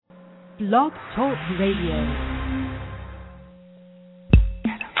Blog Talk Radio.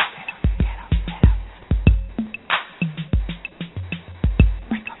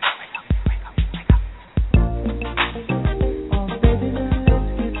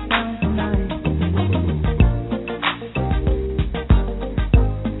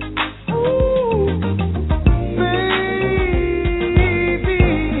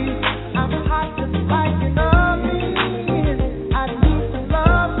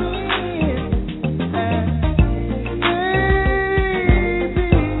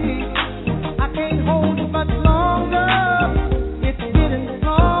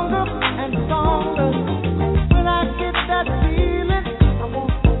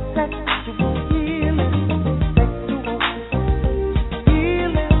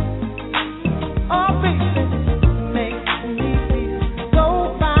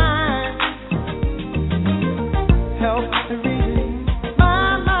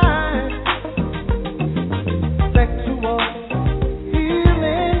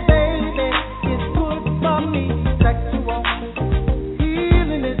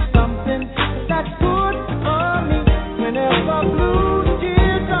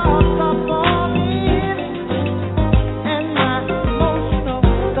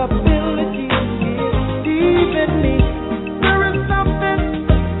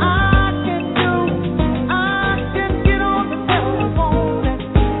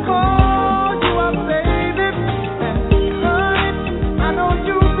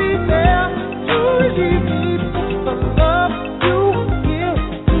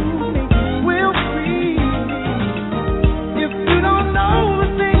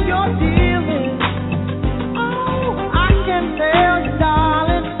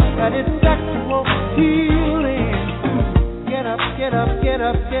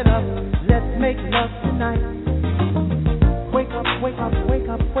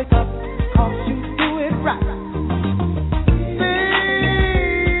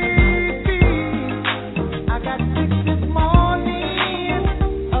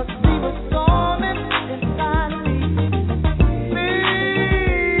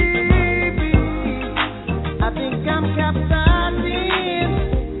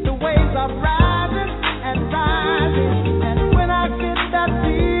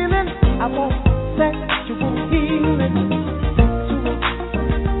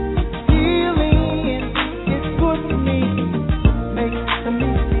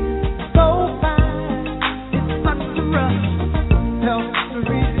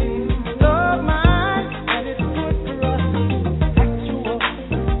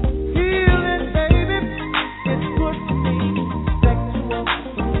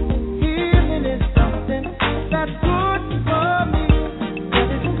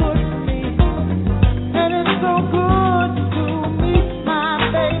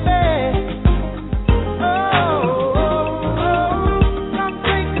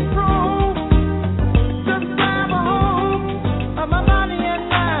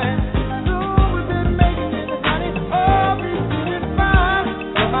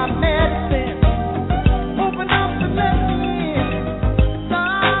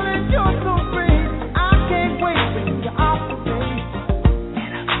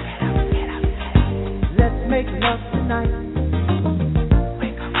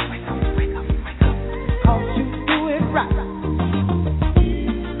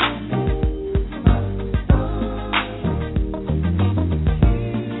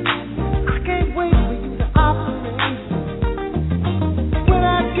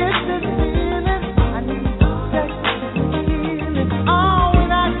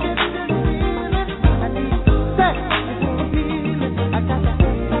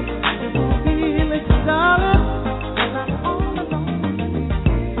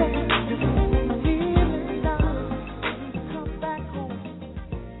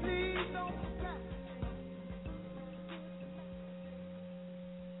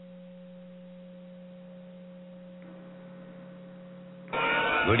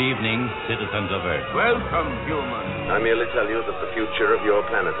 Good evening, citizens of Earth. Welcome, humans. I merely tell you that the future of your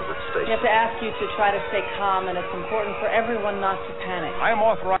planet is at stake. We have to ask you to try to stay calm, and it's important for everyone not to panic. I am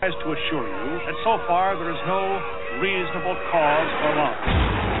authorized to assure you that so far there is no reasonable cause for alarm.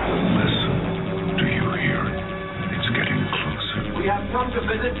 Listen. Do you hear it? It's getting closer. We have come to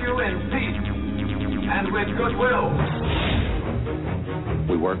visit you in peace and with goodwill.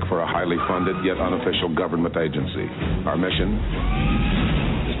 We work for a highly funded yet unofficial government agency. Our mission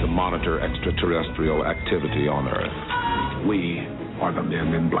is to monitor extraterrestrial activity on Earth. We are the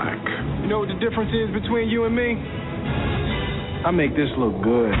men in black. You know what the difference is between you and me? I make this look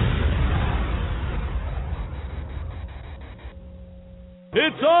good.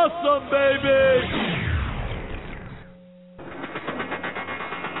 It's awesome, baby!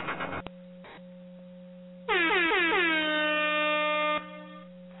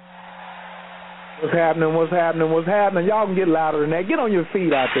 What's happening? What's happening? What's happening? Y'all can get louder than that. Get on your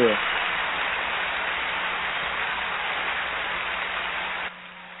feet out there.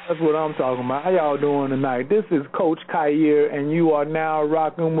 That's what I'm talking about. How y'all doing tonight? This is Coach K Yao, and you are now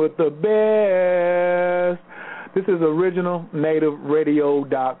rocking with the best. This is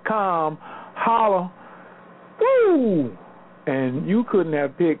originalnativeradio.com. Holla. Woo! And you couldn't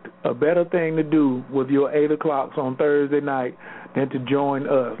have picked a better thing to do with your 8 o'clocks on Thursday night than to join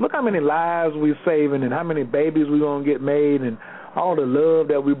us. Look how many lives we're saving and how many babies we're going to get made and all the love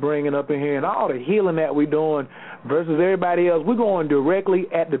that we're bringing up in here and all the healing that we're doing versus everybody else. We're going directly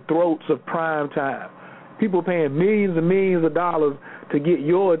at the throats of prime time. People paying millions and millions of dollars to get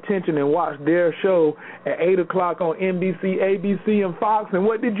your attention and watch their show at 8 o'clock on NBC, ABC, and Fox. And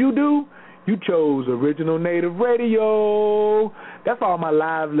what did you do? You chose Original Native Radio. That's all my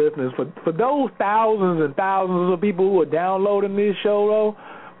live listeners. For those thousands and thousands of people who are downloading this show, though,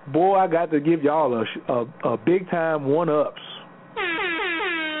 boy, I got to give y'all a big-time one-ups.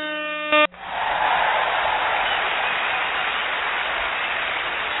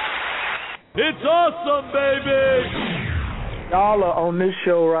 It's awesome, baby! Y'all are on this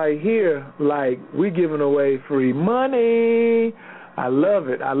show right here like we giving away free money. I love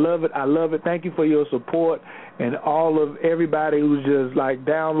it. I love it. I love it. Thank you for your support and all of everybody who's just like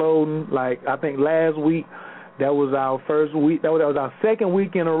downloading. Like I think last week that was our first week. That was our second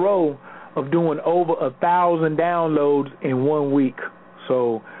week in a row of doing over 1,000 downloads in 1 week.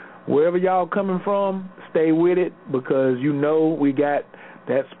 So wherever y'all coming from, stay with it because you know we got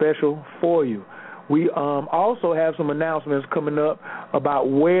that special for you. We also have some announcements coming up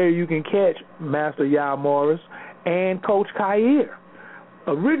about where you can catch Master Yao Morris and Coach K Yao.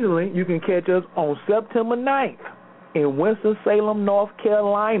 Originally, you can catch us on September 9th in Winston-Salem, North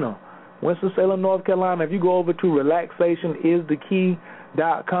Carolina. Winston-Salem, North Carolina. If you go over to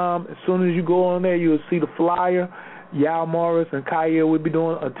relaxationisthekey.com, as soon as you go on there, you'll see the flyer. Yao Morris and K Yao will be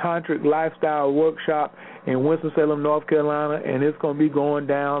doing a tantric lifestyle workshop in Winston-Salem, North Carolina, and it's going to be going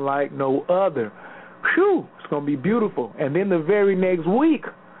down like no other. Whew, it's going to be beautiful. And then the very next week,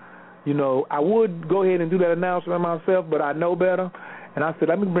 you know, I would go ahead and do that announcement myself, but I know better. And I said,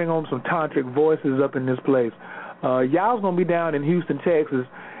 let me bring on some tantric voices up in this place. Y'all's going to be down in Houston, Texas,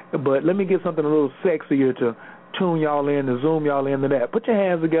 but let me get something a little sexier to tune y'all in, to zoom y'all into that. Put your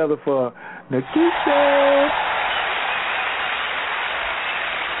hands together for Nikisha.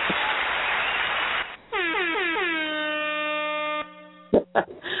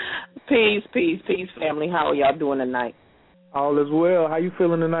 Peace, peace, peace, family. How are y'all doing tonight? All is well. How you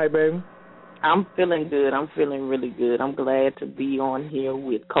feeling tonight, baby? I'm feeling good. I'm feeling really good. I'm glad to be on here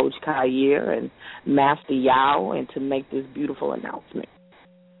with Coach K Yao and Master Yao and to make this beautiful announcement.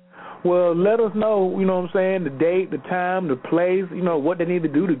 Well, let us know, you know what I'm saying, the date, the time, the place, you know, what they need to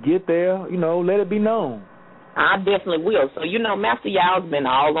do to get there, you know, let it be known. I definitely will. So, you know, Master Yao's been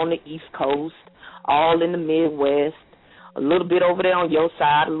all on the East Coast, all in the Midwest, a little bit over there on your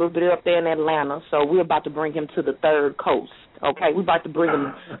side, a little bit up there in Atlanta. So we're about to bring him to the third coast, okay? We're about to bring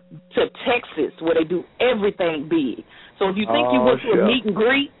him to Texas where they do everything big. So if you think you went to a meet and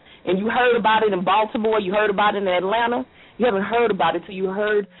greet and you heard about it in Baltimore, you heard about it in Atlanta, you haven't heard about it until you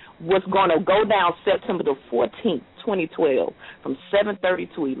heard what's going to go down September the 14th, 2012, from 7:30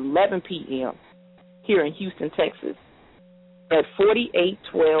 to 11 p.m. here in Houston, Texas, at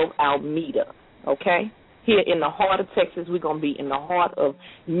 4812 Alameda, okay? Here in the heart of Texas, we're going to be in the heart of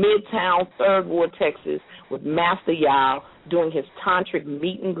Midtown, Third Ward, Texas, with Master Yao doing his tantric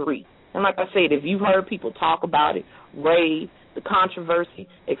meet and greet. And like I said, if you've heard people talk about it, rave, the controversy,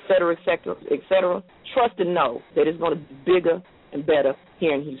 et cetera, trust and know that it's going to be bigger and better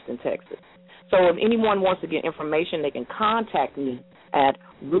here in Houston, Texas. So if anyone wants to get information, they can contact me at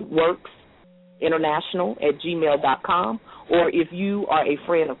rootworksinternational@gmail.com, or if you are a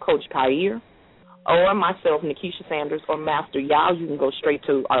friend of Coach K Yao, or myself, Nikisha Sanders, or Master Yao, you can go straight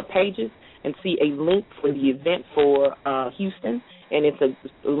to our pages and see a link for the event for Houston, and it's a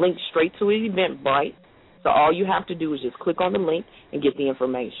link straight to the Eventbrite. So all you have to do is just click on the link and get the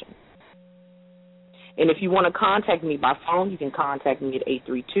information. And if you want to contact me by phone, you can contact me at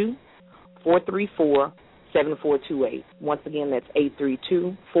 832-434-7428. Once again, that's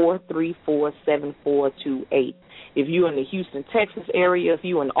 832-434-7428. If you're in the Houston, Texas area, if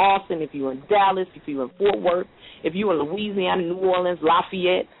you're in Austin, if you're in Dallas, if you're in Fort Worth, if you're in Louisiana, New Orleans,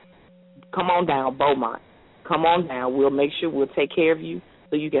 Lafayette, come on down, Beaumont. Come on down. We'll make sure we'll take care of you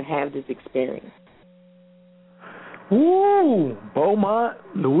so you can have this experience. Woo! Beaumont,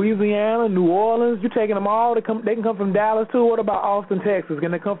 Louisiana, New Orleans. You taking them all? They can come from Dallas too. What about Austin, Texas?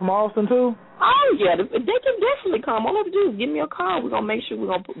 Can they come from Austin too? Oh yeah, they can definitely come. All they have to do is give me a call. We're gonna make sure we're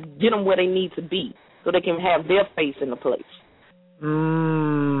gonna get them where they need to be so they can have their face in the place.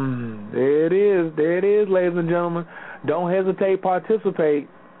 There it is. There it is, ladies and gentlemen. Don't hesitate. Participate.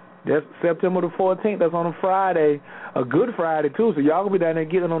 That's September the 14th. That's on a Friday, a Good Friday too. So y'all gonna be down there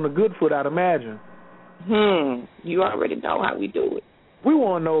getting on the good foot, I'd imagine. You already know how we do it. We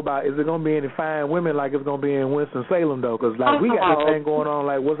want to know about, is it going to be any fine women like it's going to be in Winston-Salem, though? Because, like, we got this thing going on,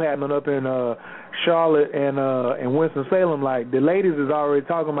 like what's happening up in Charlotte and Winston-Salem. Like, the ladies is already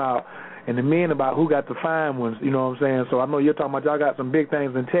talking about, and the men about who got the fine ones, you know what I'm saying? So I know you're talking about y'all got some big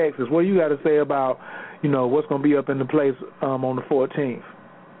things in Texas. What do you got to say about, you know, what's going to be up in the place on the 14th?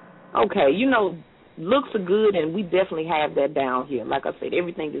 Okay, you know, looks are good, and we definitely have that down here. Like I said,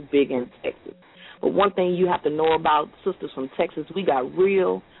 everything is big in Texas. But one thing you have to know about sisters from Texas, we got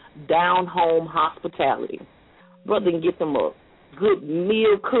real down-home hospitality. Brother can get them a good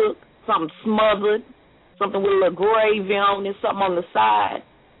meal cooked, something smothered, something with a little gravy on it, something on the side.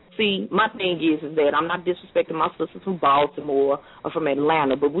 See, my thing is that I'm not disrespecting my sisters from Baltimore or from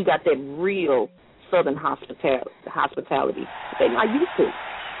Atlanta, but we got that real southern hospitality that they're not used to.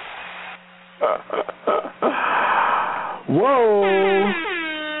 Whoa!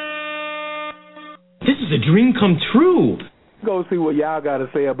 This is a dream come true. Go see what y'all got to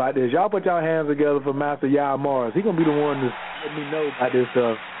say about this. Y'all put y'all hands together for Master Yao Morris. He's going to be the one to let me know about this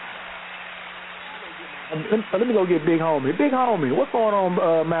stuff. Let me go get Big Homie. Big Homie, what's going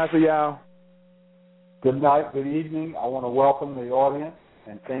on, Master Yao? Good night, good evening. I want to welcome the audience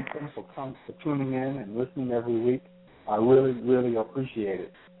and thank them for tuning in and listening every week. I really, really appreciate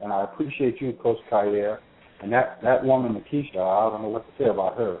it. And I appreciate you, Coach K Yao. And that woman, Nakisha, I don't know what to say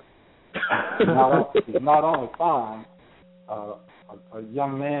about her. She's not only fine, a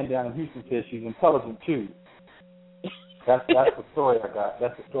young man down in Houston says she's intelligent too. That's the story I got.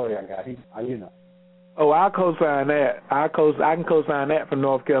 You know. Oh, I'll co-sign that. I can co-sign that from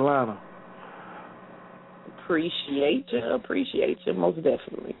North Carolina. Appreciate you, most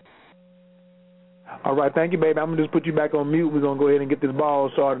definitely. All right, thank you, baby. I'm gonna just put you back on mute. We're gonna go ahead and get this ball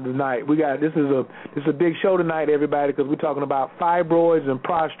started tonight. This is a big show tonight, everybody, because we're talking about fibroids and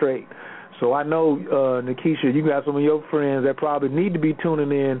prostate. So I know, Nakisha, you got some of your friends that probably need to be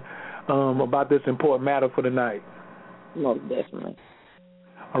tuning in about this important matter for tonight. Most definitely.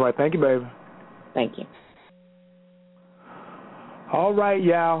 All right, thank you, baby. Thank you. All right,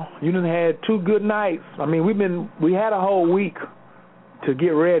 Yao, you done had 2 good nights. I mean, we had a whole week to get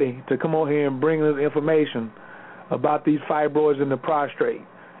ready to come on here and bring us information about these fibroids in the prostate.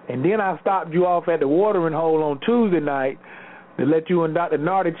 And then I stopped you off at the watering hole on Tuesday night to let you and Dr.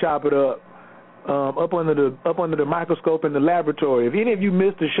 Nardi chop it up under the microscope in the laboratory. If any of you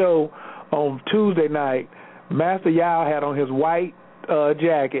missed the show on Tuesday night, Master Yao had on his white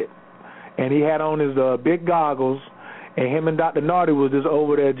jacket, and he had on his big goggles, and him and Dr. Nardi was just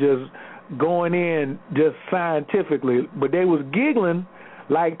over there just going in just scientifically, but they was giggling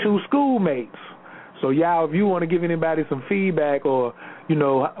like 2 schoolmates. So, Yao, if you want to give anybody some feedback or, you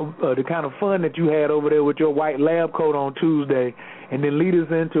know, the kind of fun that you had over there with your white lab coat on Tuesday, and then lead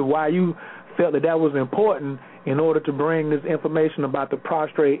us into why you felt that was important in order to bring this information about the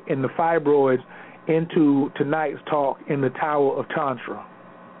prostate and the fibroids into tonight's talk in the Tower of Tantra.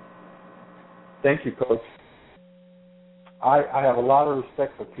 Thank you, Coach. I have a lot of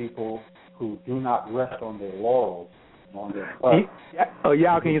respect for people who do not rest on their laurels, on their butt.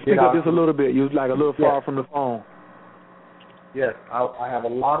 Yao, can you speak up just a little bit? You was like a little far from the phone. Yes, I have a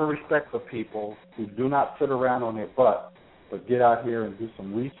lot of respect for people who do not sit around on their butt, but get out here and do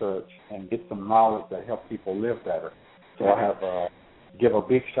some research and get some knowledge that help people live better. So I have give a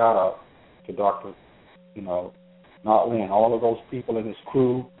big shout out to Dr. Notley and all of those people in his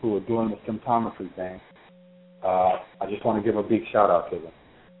crew who are doing the symptometry thing. I just want to give a big shout out to them.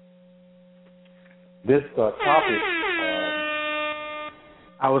 This topic.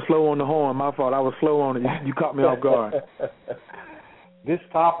 I was slow on the horn. My fault. I was slow on it. You caught me off guard. This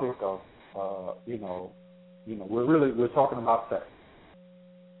topic of, we're talking about sex,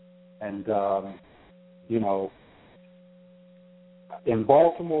 and in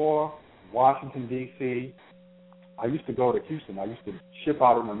Baltimore, Washington D.C. I used to go to Houston. I used to ship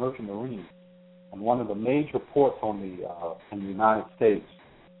out in the Merchant Marine, and one of the major ports in the United States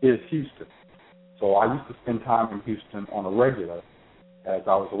is Houston. So I used to spend time in Houston on a regular as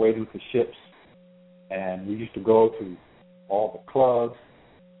I was waiting for ships, and we used to go to all the clubs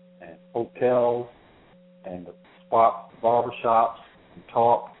and hotels and the spots, barber shops, and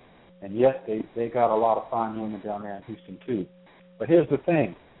talk. And yes, they got a lot of fine women down there in Houston too. But here's the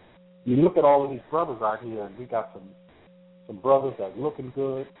thing. You look at all of these brothers out here, and we got some brothers that looking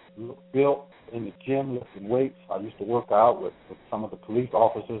good, look built, in the gym lifting weights. I used to work out with some of the police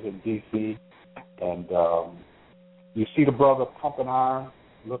officers in D.C., and you see the brother pumping iron,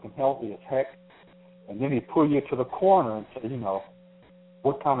 looking healthy as heck, and then he pull you to the corner and say,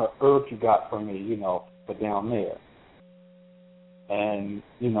 what kind of herb you got for me, for down there. And,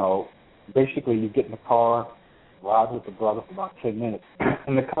 basically you get in the car, ride with the brother for about 10 minutes,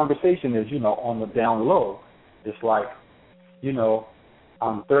 and the conversation is, on the down low, it's like,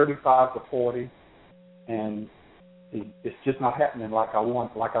 I'm 35 to 40, and it's just not happening like I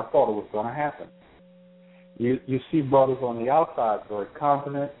thought it was going to happen. You see brothers on the outside very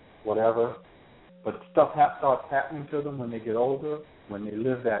confident, whatever, but stuff starts happening to them when they get older, when they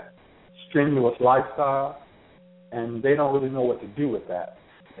live that strenuous lifestyle, and they don't really know what to do with that.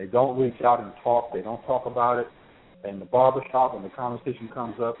 They don't reach out and talk. They don't talk about it. And the barbershop, when the conversation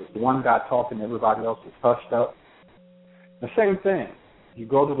comes up, it's one guy talking, everybody else is hushed up. The same thing. You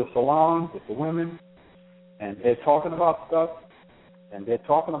go to the salon with the women, and they're talking about stuff, and they're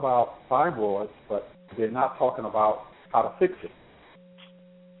talking about fibroids, but they're not talking about how to fix it.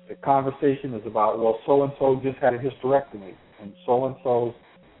 The conversation is about, well, so-and-so just had a hysterectomy, and so-and-so's,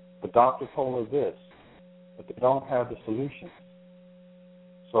 the doctor told her this, but they don't have the solutions.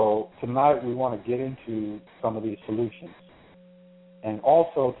 So tonight we want to get into some of these solutions, and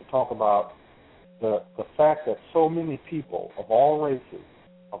also to talk about the fact that so many people of all races,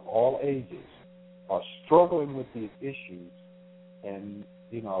 of all ages, are struggling with these issues, and,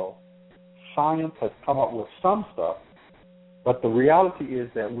 science has come up with some stuff, but the reality is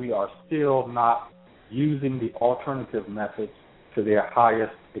that we are still not using the alternative methods to their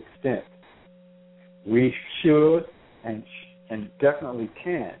highest extent. We should and definitely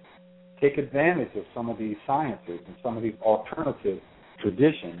can take advantage of some of these sciences and some of these alternative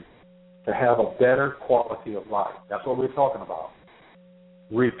traditions to have a better quality of life. That's what we're talking about.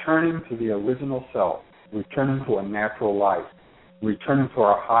 Returning to the original self, returning to a natural life, returning to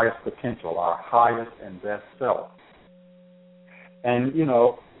our highest potential, our highest and best self. And,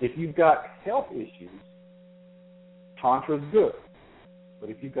 if you've got health issues, Tantra is good.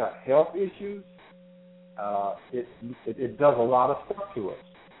 But if you've got health issues, it does a lot of stuff to us.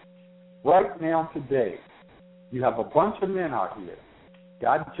 Right now, today, you have a bunch of men out here,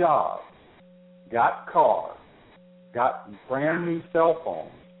 got jobs, got cars, got brand new cell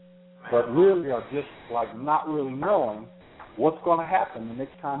phones, but really are just not really knowing what's going to happen the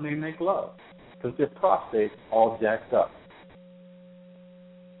next time they make love, because their prostate's all jacked up.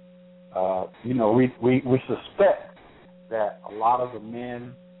 We suspect that a lot of the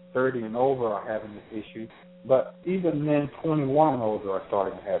men 30 and over are having this issue, but even men 21 and older are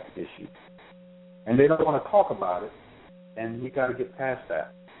starting to have the issue. And they don't want to talk about it, and we got to get past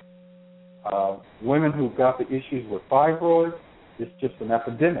that. Women who've got the issues with fibroids, it's just an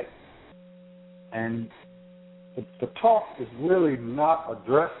epidemic. And the talk is really not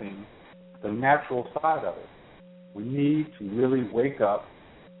addressing the natural side of it. We need to really wake up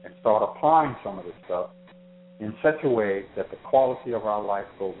and start applying some of this stuff in such a way that the quality of our life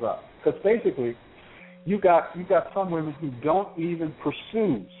goes up. Because basically, you got some women who don't even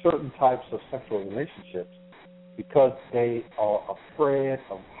pursue certain types of sexual relationships because they are afraid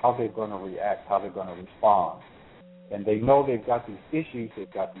of how they're going to react, how they're going to respond. And they know they've got these issues,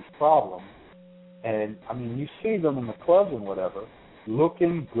 they've got these problems. And, you see them in the clubs and whatever,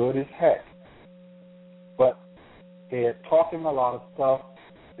 looking good as heck. But they're talking a lot of stuff.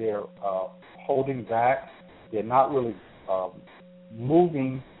 They're holding back. They're not really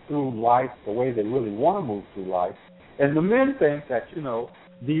moving through life the way they really want to move through life. And the men think that,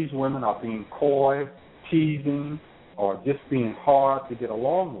 these women are being coy, teasing, or just being hard to get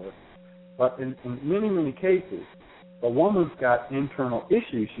along with. But in many, many cases, the woman's got internal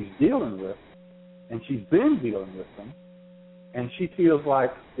issues she's dealing with, and she's been dealing with them, and she feels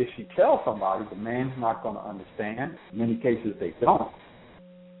like if she tells somebody, the man's not going to understand. In many cases, they don't.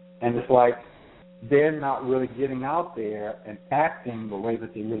 And it's like they're not really getting out there and acting the way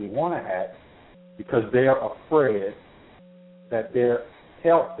that they really want to act because they're afraid that their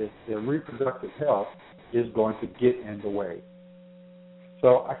health, their reproductive health, is going to get in the way.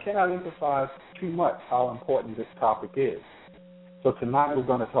 So I cannot emphasize too much how important this topic is. So tonight we're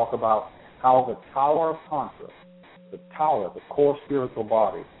going to talk about how the Tower of Tantra, the tower, the core spiritual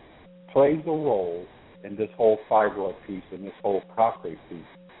body, plays a role in this whole fibroid piece and this whole prostate piece.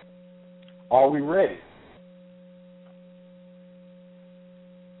 Are we ready?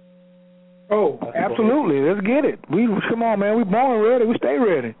 Oh, absolutely. Let's get it. Come on, man. We born ready. We stay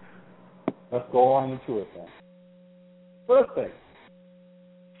ready. Let's go on into it then. First thing,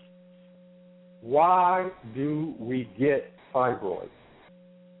 why do we get fibroids?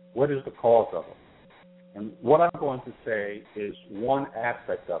 What is the cause of them? And what I'm going to say is one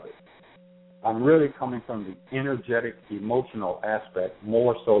aspect of it. I'm really coming from the energetic, emotional aspect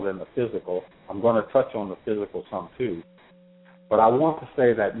more so than the physical. I'm going to touch on the physical some too. But I want to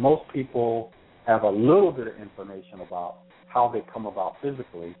say that most people have a little bit of information about how they come about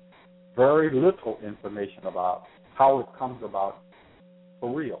physically, very little information about how it comes about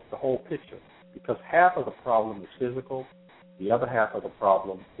for real, the whole picture. Because half of the problem is physical, the other half of the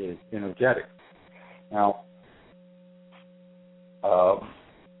problem is energetic. Now,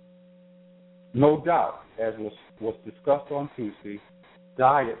 no doubt, as was discussed on Tuesday,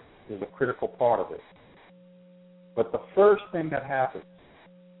 diet is a critical part of it. But the first thing that happens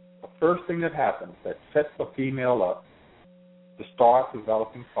that sets the female up to start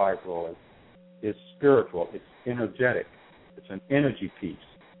developing fibroids is spiritual. It's energetic. It's an energy piece.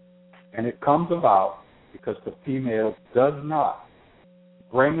 And it comes about because the female does not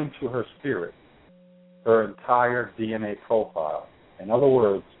bring into her spirit her entire DNA profile. In other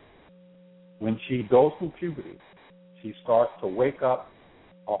words, when she goes through puberty, she starts to wake up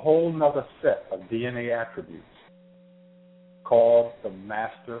a whole nother set of DNA attributes called the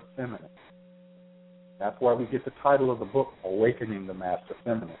Master Feminine. That's why we get the title of the book, Awakening the Master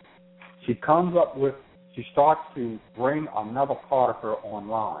Feminine. She starts to bring another part of her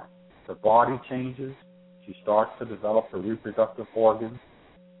online. Her body changes. She starts to develop her reproductive organs.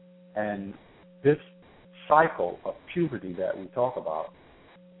 And this cycle of puberty that we talk about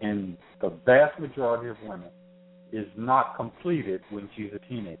in the vast majority of women is not completed when she's a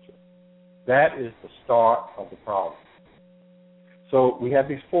teenager. That is the start of the problem. So we have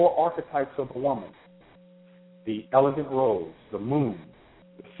these four archetypes of a woman: the elegant rose, the moon,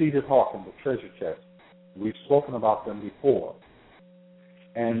 the seated hawk, and the treasure chest. We've spoken about them before.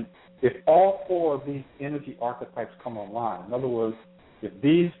 And if all four of these energy archetypes come online, in other words, if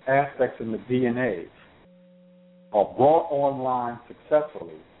these aspects in the DNA are brought online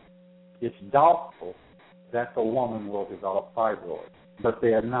successfully, it's doubtful that the woman will develop fibroids, but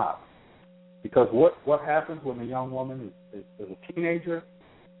they are not. Because what happens when a young woman is a teenager,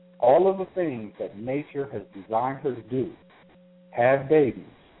 all of the things that nature has designed her to do, have babies,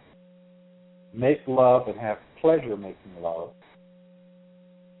 make love and have pleasure making love,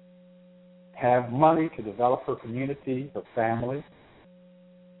 have money to develop her community, her family,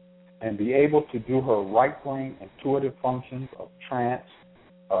 and be able to do her right brain intuitive functions of trance,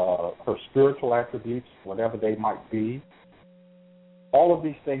 her spiritual attributes, whatever they might be. All of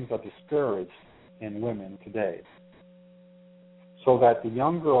these things are discouraged in women today. So that the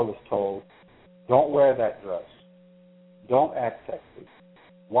young girl is told, don't wear that dress. Don't act sexy.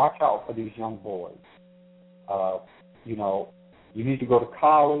 Watch out for these young boys. You need to go to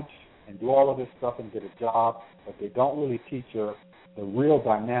college and do all of this stuff and get a job, but they don't really teach her the real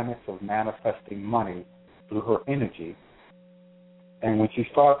dynamics of manifesting money through her energy. And when she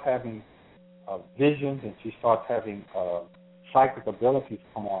starts having visions and she starts having psychic abilities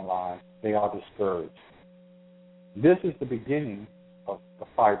come online, they are discouraged. This is the beginning of the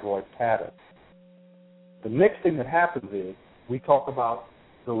fibroid pattern. The next thing that happens is we talk about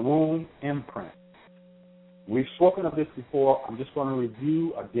the womb imprint. We've spoken of this before. I'm just going to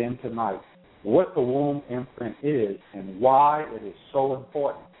review again tonight what the womb imprint is and why it is so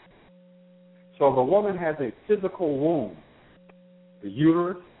important. So the woman has a physical womb, the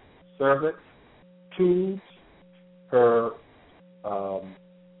uterus, cervix, tubes, her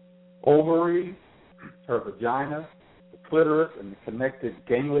ovaries, her vagina, the clitoris, and the connected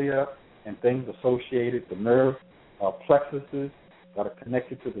ganglia and things associated, the nerve plexuses that are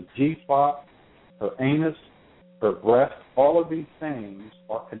connected to the G-spot, her anus, her breast. All of these things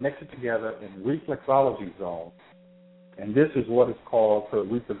are connected together in the reflexology zone, and this is what is called her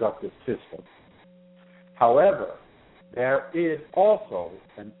reproductive system. However, there is also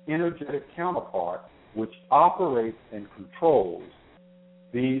an energetic counterpart which operates and controls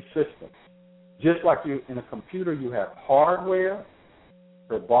these systems. Just like you in a computer, you have hardware.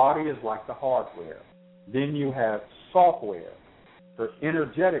 Her body is like the hardware. Then you have software. Her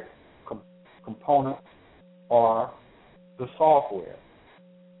energetic components are the software.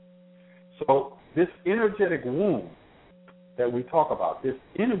 So this energetic womb that we talk about, this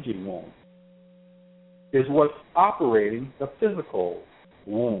energy womb, is what's operating the physical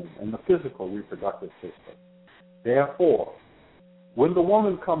womb and the physical reproductive system. Therefore, when the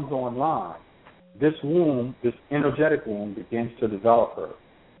woman comes online, this womb, this energetic womb, begins to develop her.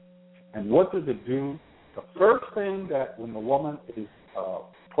 And what does it do? The first thing that when the woman is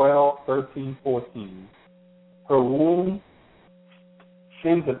 12, 13, 14, her womb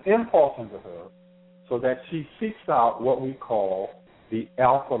sends an impulse into her so that she seeks out what we call the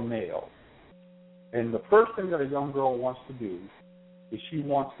alpha male. And the first thing that a young girl wants to do is she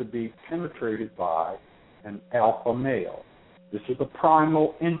wants to be penetrated by an alpha male. This is a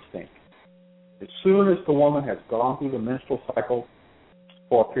primal instinct. As soon as the woman has gone through the menstrual cycle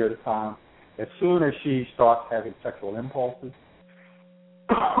for a period of time, as soon as she starts having sexual impulses,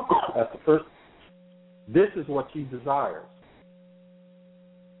 that's the first. This is what she desires.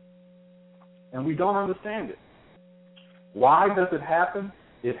 And we don't understand it. Why does it happen?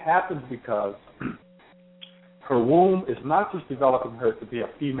 It happens because her womb is not just developing her to be a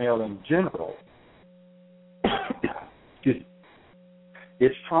female in general. Excuse me.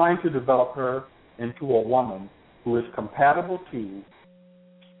 It's trying to develop her into a woman who is compatible to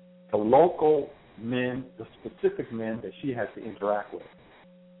the local men, the specific men that she has to interact with.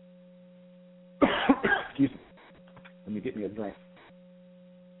 Excuse me. Let me get me a drink.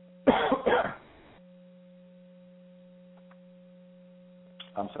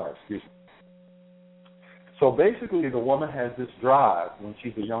 I'm sorry, excuse me. So basically the woman has this drive when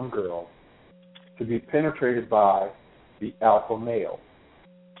she's a young girl to be penetrated by the alpha male.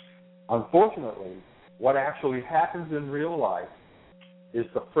 Unfortunately, what actually happens in real life is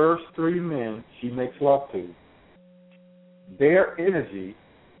the first 3 men she makes love to, their energy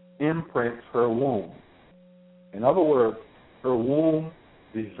imprints her womb. In other words, her womb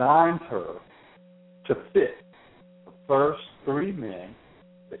designs her to fit the first 3 men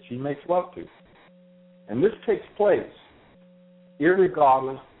that she makes love to. And this takes place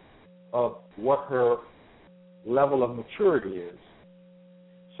irregardless of what her level of maturity is,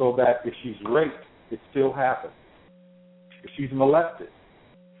 so that if she's raped, it still happens. If she's molested,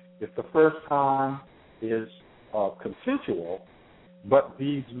 if the first time is consensual, but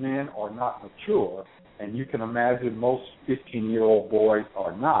these men are not mature, and you can imagine most 15-year-old boys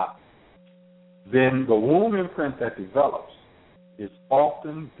are not, then the womb imprint that develops is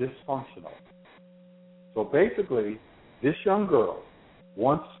often dysfunctional. So basically, this young girl,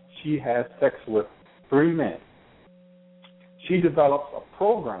 once she has sex with 3 men, she develops a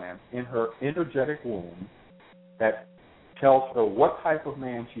program in her energetic womb that tells her what type of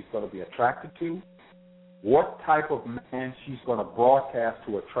man she's going to be attracted to, what type of man she's going to broadcast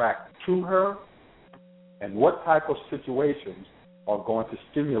to attract to her, and what type of situations are going to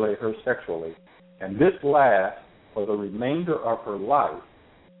stimulate her sexually. And this lasts for the remainder of her life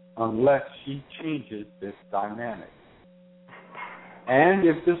unless she changes this dynamic. And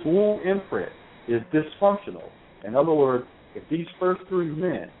if this womb imprint is dysfunctional, in other words, if these first 3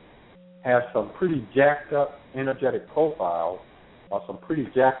 men have some pretty jacked up energetic profiles or some pretty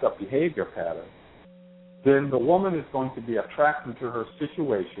jacked up behavior patterns, then the woman is going to be attracted to her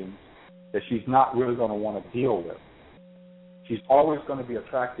situations that she's not really going to want to deal with. She's always going to be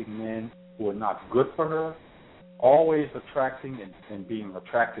attracting men who are not good for her, always attracting and being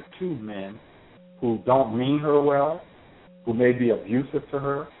attracted to men who don't mean her well, who may be abusive to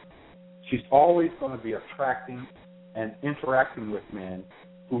her. She's always going to be attracting and interacting with men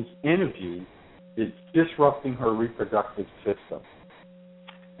whose energy is disrupting her reproductive system.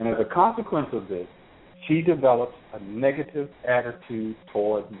 And as a consequence of this, she develops a negative attitude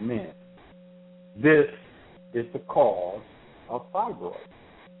toward men. This is the cause of fibroids.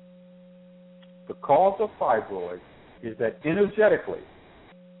 The cause of fibroids is that energetically,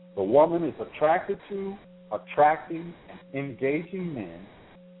 the woman is attracted to, attracting, and engaging men,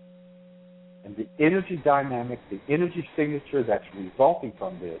 and the energy dynamic, the energy signature that's resulting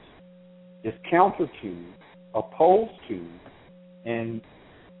from this is counter to, opposed to, and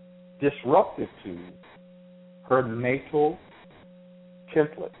disruptive to her natal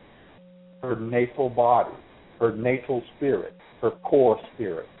template, her natal body, her natal spirit, her core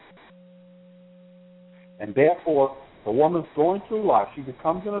spirit. And therefore, the woman's going through life, she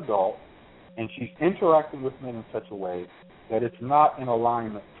becomes an adult, and she's interacting with men in such a way that it's not in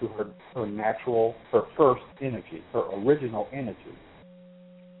alignment to her natural, her first energy, her original energy.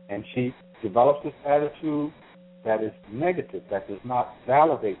 And she develops this attitude that is negative, that does not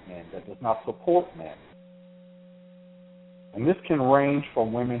validate men, that does not support men. And this can range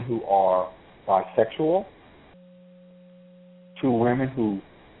from women who are bisexual to women who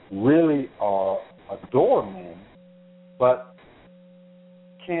really adore men, but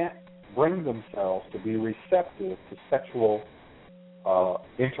can't bring themselves to be receptive to sexual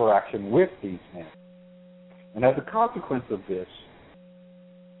interaction with these men. And as a consequence of this,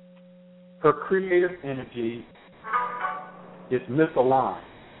 her creative energy is misaligned,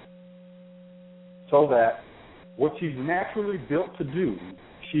 so that what she's naturally built to do,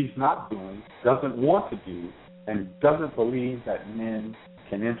 she's not doing, doesn't want to do, and doesn't believe that men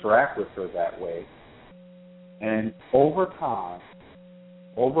can interact with her that way. And over time,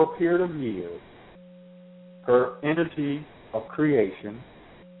 over a period of years, her energy of creation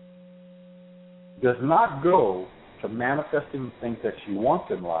does not go to manifesting the things that she wants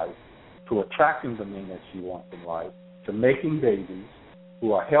in life, to attracting the men that she wants in life, to making babies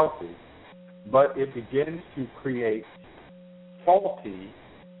who are healthy, but it begins to create faulty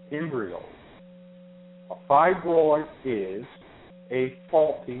embryos. A fibroid is a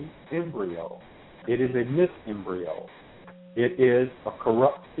faulty embryo. It is a misembryo. It is a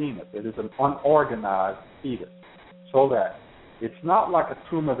corrupt penis. It is an unorganized fetus. So that it's not like a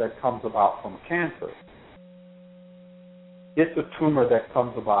tumor that comes about from cancer. It's a tumor that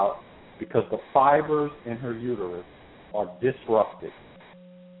comes about because the fibers in her uterus are disrupted,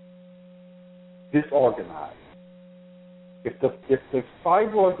 disorganized. If the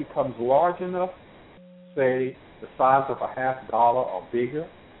fibroid becomes large enough, say the size of a $50 or bigger,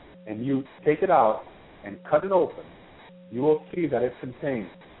 and you take it out and cut it open, you will see that it contains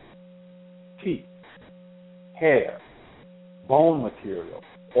teeth, hair, bone material,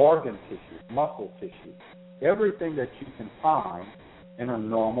 organ tissue, muscle tissue, everything that you can find in a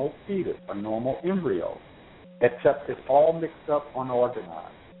normal fetus, a normal embryo, except it's all mixed up,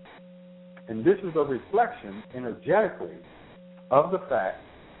 unorganized. And this is a reflection energetically of the fact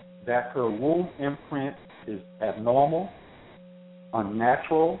that her womb imprint is abnormal,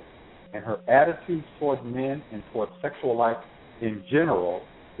 unnatural, and her attitude towards men and towards sexual life in general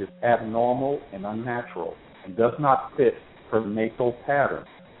is abnormal and unnatural and does not fit her natal pattern.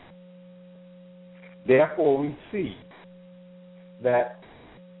 Therefore, we see that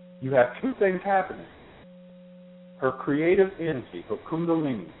you have two things happening. Her creative energy, her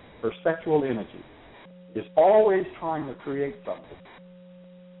kundalini, her sexual energy, is always trying to create something.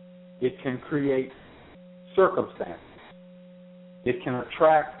 It can create circumstances. It can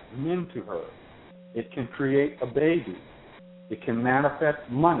attract men to her. It can create a baby. It can manifest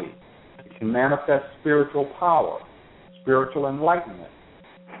money. It can manifest spiritual power, spiritual enlightenment.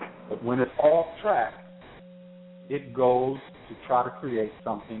 But when it's off track, it goes to try to create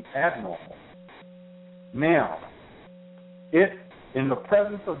something abnormal. Now, if in the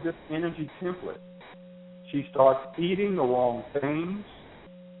presence of this energy template, she starts eating the wrong things,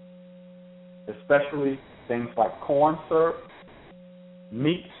 especially things like corn syrup,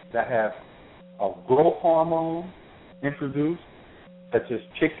 meats that have a growth hormone introduced, such as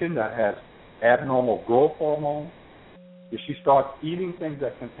chicken that has abnormal growth hormone, if she starts eating things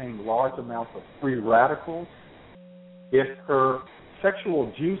that contain large amounts of free radicals, if her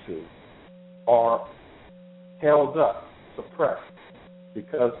sexual juices are held up, suppressed,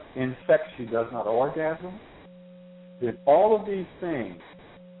 because in sex she does not orgasm, then all of these things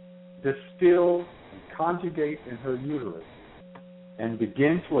distill and conjugate in her uterus and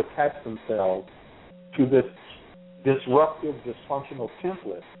begin to attach themselves to this disruptive, dysfunctional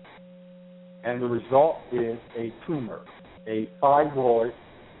template, and the result is a tumor, a fibroid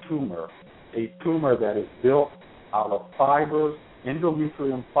tumor, a tumor that is built out of fibers,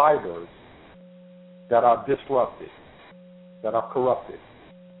 endometrium fibers, that are disrupted, that are corrupted.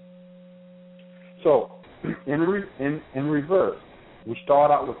 So, in reverse, we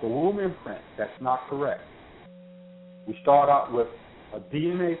start out with the womb imprint that's not correct. We start out with a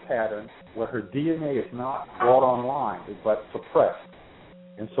DNA pattern where her DNA is not brought online, but suppressed.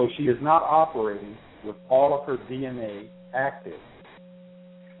 And so she is not operating with all of her DNA active.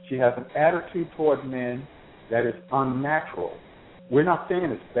 She has an attitude toward men that is unnatural. We're not saying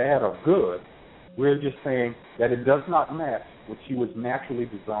it's bad or good. We're just saying that it does not match what she was naturally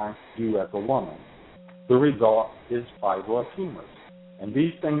designed to do as a woman. The result is fibroid tumors. And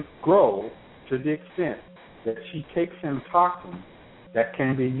these things grow to the extent that she takes in toxins that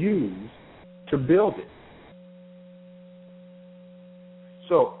can be used to build it.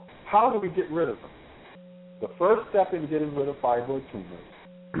 So, how do we get rid of them? The first step in getting rid of fibroid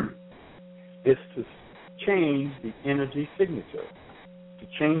tumors is to change the energy signature, to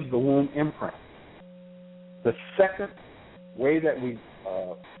change the womb imprint. The second way that we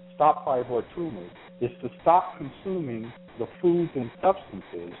stop fibroid tumors is to stop consuming the foods and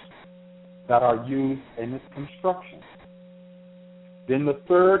substances that are used in its construction. Then the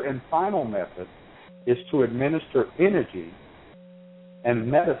third and final method is to administer energy and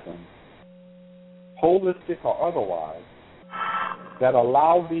medicine, holistic or otherwise, that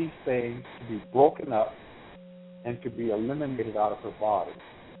allow these things to be broken up and to be eliminated out of her body.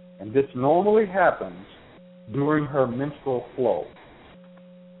 And this normally happens during her menstrual flow.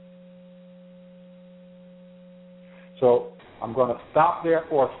 So I'm going to stop there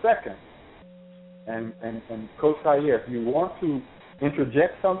for a second. And Coach Khayr, if you want to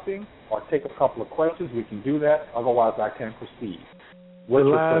interject something or take a couple of questions, we can do that. Otherwise, I can proceed. The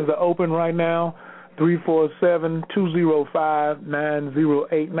lines are open right now,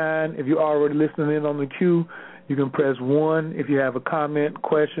 347-205-9089. If you're already listening in on the queue, you can press 1 if you have a comment,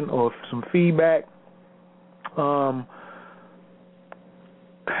 question, or some feedback.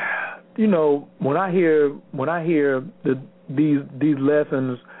 You know, when I hear these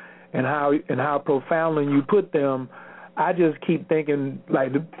lessons and how profoundly you put them, I just keep thinking,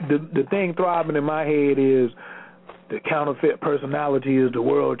 like, the thing throbbing in my head is the counterfeit personality is the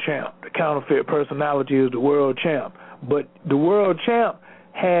world champ. The counterfeit personality is the world champ. But the world champ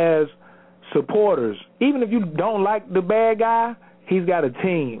has supporters. Even if you don't like the bad guy, he's got a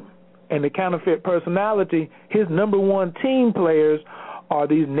team. And the counterfeit personality, his number one team players are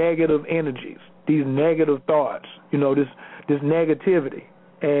these negative energies, these negative thoughts, you know, this negativity.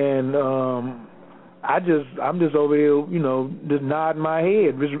 And I'm just over here, you know, just nodding my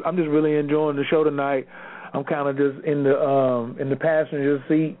head. I'm just really enjoying the show tonight. I'm kind of just in the passenger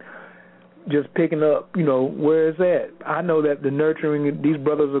seat, just picking up, you know, where it's at. I know that the nurturing, these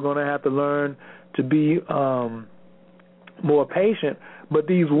brothers are going to have to learn to be more patient, but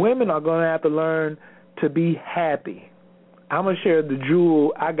these women are going to have to learn to be happy. I'm going to share the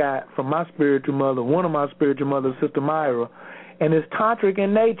jewel I got from my spiritual mother, one of my spiritual mothers, Sister Myra, and it's tantric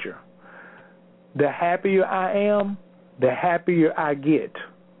in nature. The happier I am, the happier I get.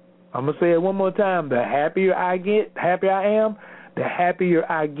 I'm going to say it one more time. The happier I am, the happier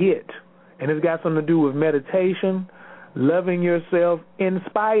I get. And it's got something to do with meditation, loving yourself in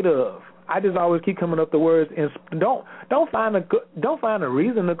spite of. I just always keep coming up the words. Don't find a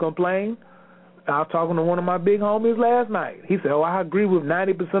reason to complain. I was talking to one of my big homies last night. He said, I agree with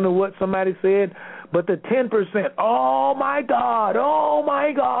 90% of what somebody said, but the 10%, oh, my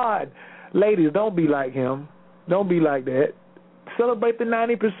God. Ladies, don't be like him. Don't be like that. Celebrate the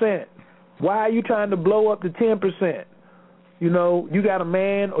 90%. Why are you trying to blow up the 10%? You know, you got a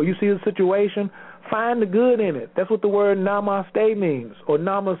man or you see a situation, find the good in it. That's what the word namaste means, or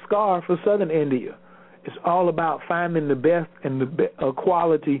namaskar for Southern India. It's all about finding the best and the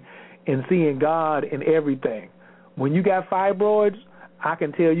quality and seeing God in everything. When you got fibroids, I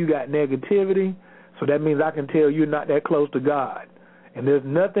can tell you got negativity, so that means I can tell you're not that close to God. And there's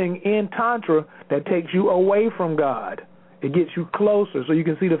nothing in Tantra that takes you away from God. It gets you closer so you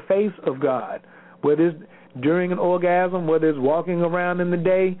can see the face of God. Whether it's during an orgasm, whether it's walking around in the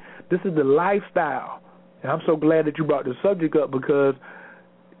day, this is the lifestyle. And I'm so glad that you brought the subject up, because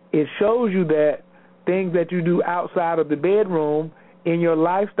it shows you that things that you do outside of the bedroom in your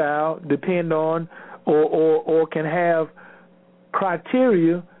lifestyle depend on or can have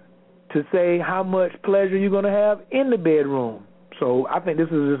criteria to say how much pleasure you're going to have in the bedroom. So I think this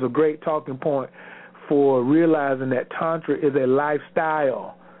is just a great talking point for realizing that Tantra is a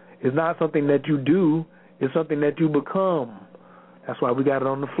lifestyle. It's not something that you do. It's something that you become. That's why we got it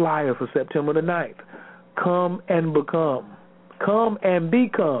on the flyer for September the 9th. Come and become. Come and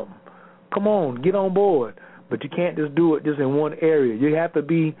become. Come on, get on board. But you can't just do it just in one area. You have to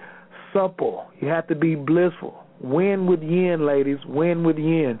be supple. You have to be blissful. Win with yin, ladies. Win with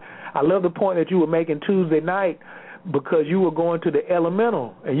yin. I love the point that you were making Tuesday night, because you were going to the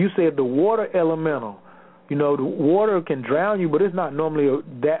elemental, and you said the water elemental. You know, the water can drown you, but it's not normally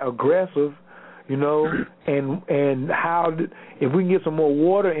that aggressive, you know, and how, if we can get some more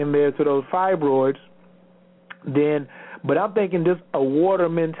water in there to those fibroids, then, but I'm thinking just a water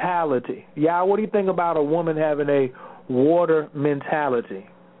mentality. Yeah, what do you think about a woman having a water mentality?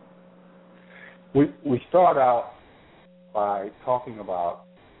 We start out by talking about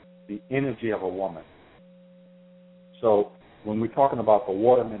the energy of a woman. So when we're talking about the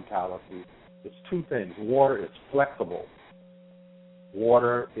water mentality, it's two things. Water is flexible.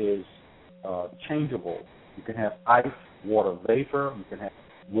 Water is changeable. You can have ice, water vapor. You can have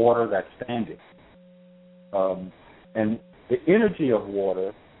water that's standing. And the energy of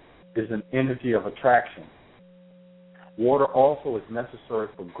water is an energy of attraction. Water also is necessary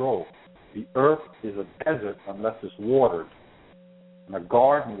for growth. The earth is a desert unless it's watered. And a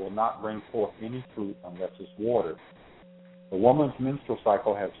garden will not bring forth any fruit unless it's watered. The woman's menstrual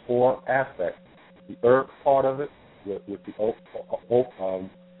cycle has 4 aspects. The earth part of it, with the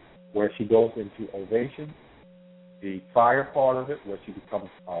where she goes into ovation. The fire part of it, where she becomes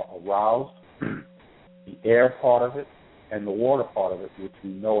aroused. The air part of it, and the water part of it, which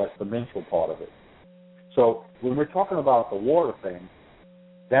we know as the menstrual part of it. So when we're talking about the water thing,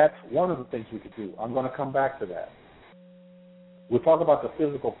 that's one of the things we could do. I'm going to come back to that. We'll talk about the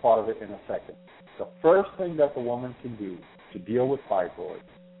physical part of it in a second. The first thing that the woman can do to deal with fibroids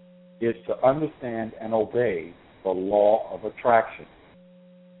is to understand and obey the law of attraction.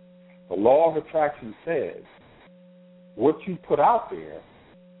 The law of attraction says what you put out there,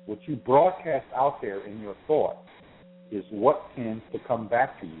 what you broadcast out there in your thoughts, is what tends to come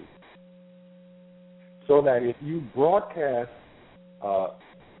back to you. So that if you broadcast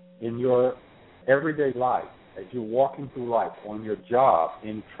in your everyday life, as you're walking through life, on your job,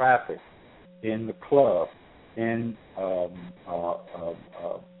 in traffic, in the club, in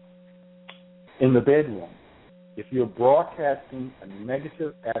the bedroom, if you're broadcasting a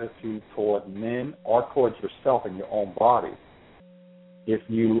negative attitude toward men or towards yourself and your own body, if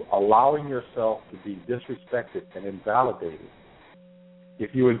you allowing yourself to be disrespected and invalidated,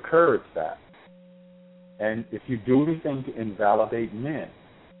 if you encourage that, and if you do anything to invalidate men,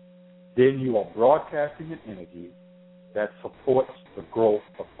 then you are broadcasting an energy that supports the growth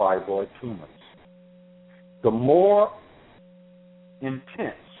of fibroid tumors. The more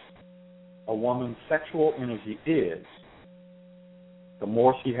intense a woman's sexual energy is, the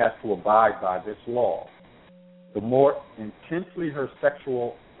more she has to abide by this law. The more intensely her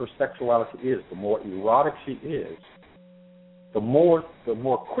sexuality is, the more erotic she is, the more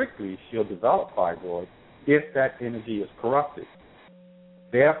quickly she'll develop fibroids if that energy is corrupted.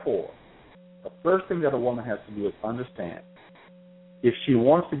 Therefore, the first thing that a woman has to do is understand, if she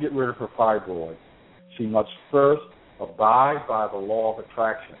wants to get rid of her fibroids, she must first abide by the law of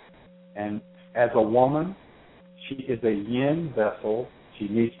attraction. And as a woman, she is a yin vessel. She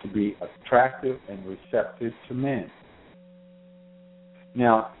needs to be attractive and receptive to men.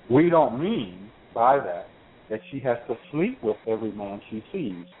 Now, we don't mean by that she has to sleep with every man she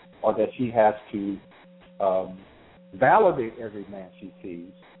sees, or that she has to validate every man she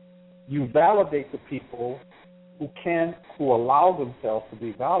sees. You validate the people who allow themselves to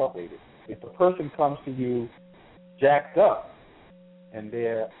be validated. If a person comes to you jacked up and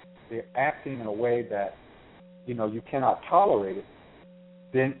they're acting in a way that you cannot tolerate it,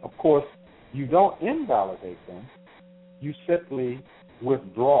 then of course you don't invalidate them. You simply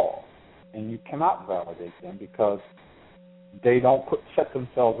withdraw, and you cannot validate them because they don't set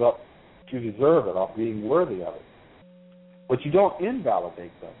themselves up to deserve it or being worthy of it. But you don't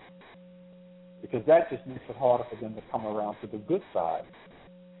invalidate them, because that just makes it harder for them to come around to the good side.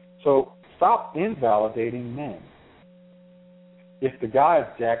 So stop invalidating men. If the guy is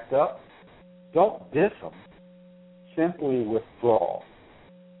jacked up, don't diss him. Simply withdraw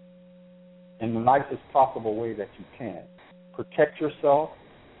in the nicest possible way that you can. Protect yourself,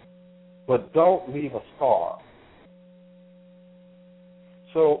 but don't leave a scar.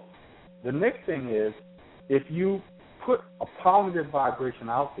 So the next thing is, if you put a positive vibration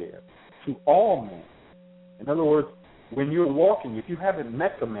out there to all men, in other words, when you're walking, if you haven't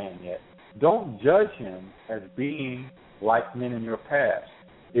met the man yet, don't judge him as being like men in your past.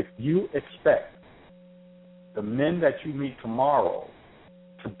 If you expect the men that you meet tomorrow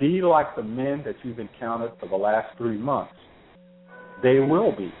to be like the men that you've encountered for the last 3 months, they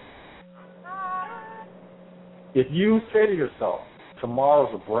will be. If you say to yourself,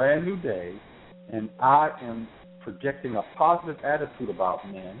 tomorrow's a brand new day, and I am projecting a positive attitude about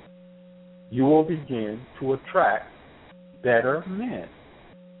men, you will begin to attract better men.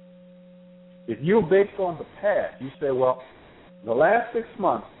 If you're based on the past, you say, well, the last 6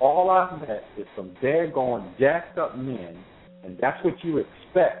 months, all I've met is some daggone jacked up men, and that's what you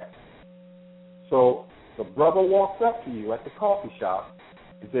expect. So the brother walks up to you at the coffee shop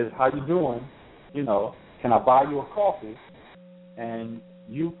and says, how you doing? Can I buy you a coffee? And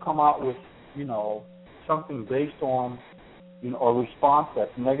you come out with, something based on, a response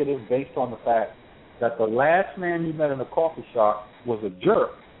that's negative based on the fact that the last man you met in the coffee shop was a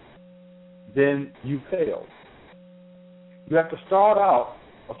jerk, then you failed. You have to start out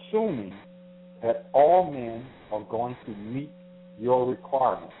assuming that all men are going to meet your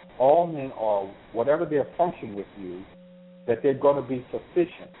requirements. All men are, whatever their function with you, that they're going to be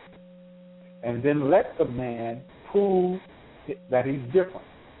sufficient. And then let the man prove that he's different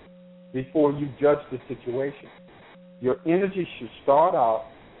before you judge the situation. Your energy should start out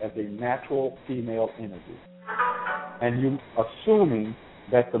as a natural female energy, and you assuming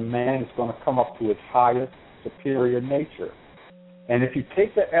that the man is going to come up to his highest superior nature. And if you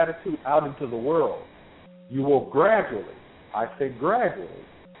take that attitude out into the world, you will gradually, I say gradually,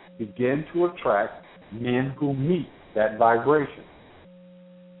 begin to attract men who meet that vibration.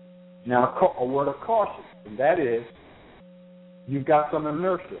 Now, a word of caution, and that is, you've got some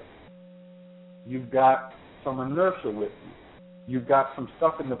inertia. You've got some inertia with you. You've got some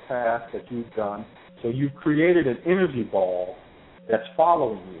stuff in the past that you've done, so you've created an energy ball that's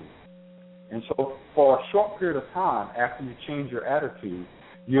following you. And so for a short period of time after you change your attitude,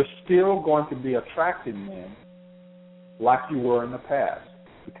 you're still going to be attracting men like you were in the past,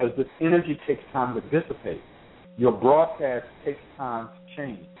 because this energy takes time to dissipate. Your broadcast takes time to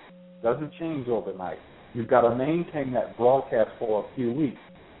change. It doesn't change overnight. You've got to maintain that broadcast for a few weeks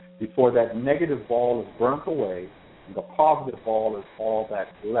before that negative ball is burnt away and the positive ball is all that's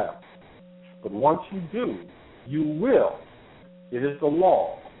left. But once you do, you will, it is the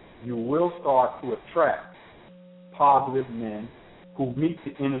law, you will start to attract positive men who meet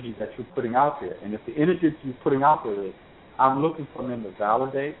the energy that you're putting out there. And if the energy that you're putting out there is, I'm looking for men to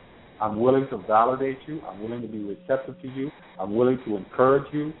validate, I'm willing to validate you, I'm willing to be receptive to you, I'm willing to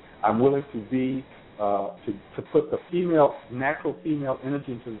encourage you, I'm willing to be, to put the natural female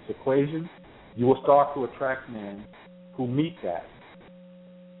energy into this equation, you will start to attract men who meet that.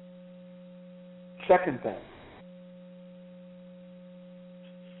 Second thing,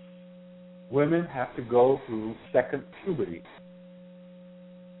 women have to go through second puberty.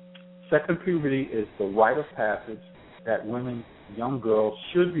 Second puberty is the rite of passage that women, young girls,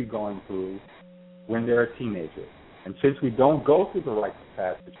 should be going through when they're a teenager. And since we don't go through the rite of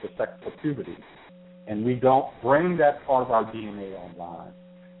passage for puberty, and we don't bring that part of our DNA online,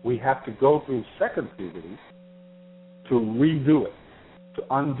 we have to go through second puberty to redo it, to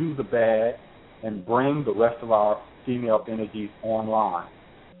undo the bad and bring the rest of our female energies online.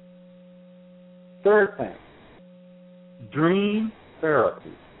 Third thing, dream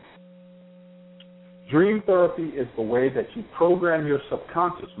therapy. Dream therapy is the way that you program your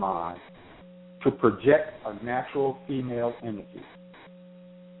subconscious mind to project a natural female energy.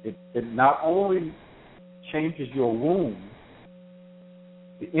 It not only changes your womb,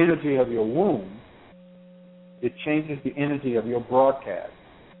 the energy of your womb, it changes the energy of your broadcast.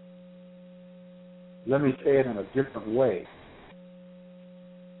 Let me say it in a different way.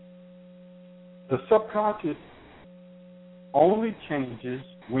 The subconscious only changes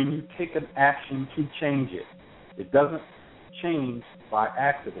when you take an action to change it. It doesn't change by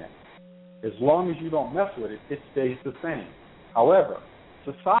accident. As long as you don't mess with it, it stays the same. However,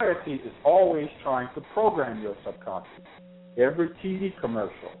 society is always trying to program your subconscious. Every TV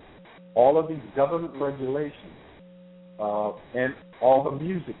commercial, all of these government regulations, and all the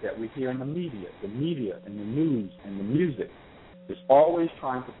music that we hear in the media and the news and the music is always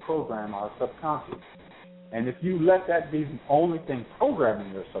trying to program our subconscious. And if you let that be the only thing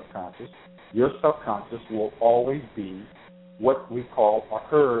programming your subconscious will always be what we call a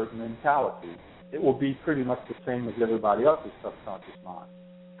herd mentality. It will be pretty much the same as everybody else's subconscious mind,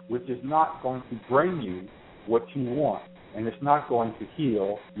 which is not going to bring you what you want, and it's not going to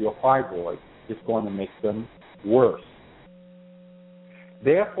heal your fibroids. It's going to make them worse.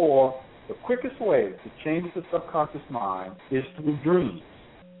 Therefore, the quickest way to change the subconscious mind is through dreams.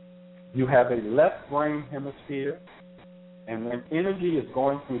 You have a left brain hemisphere, and when energy is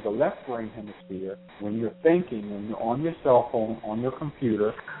going through the left brain hemisphere, when you're thinking, when you're on your cell phone, on your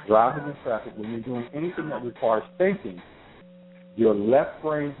computer, driving in traffic, when you're doing anything that requires thinking, your left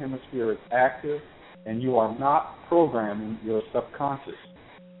brain hemisphere is active, and you are not programming your subconscious.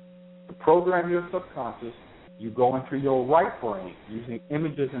 To program your subconscious, you go into your right brain using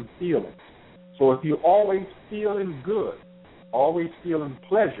images and feelings. So if you're always feeling good, always feeling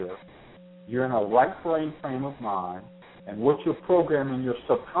pleasure, you're in a right brain frame of mind, and what you're programming your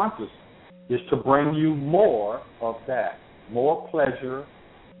subconscious is to bring you more of that, more pleasure,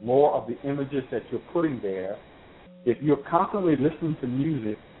 more of the images that you're putting there. If you're constantly listening to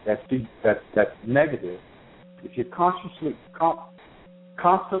music that's negative, if you're constantly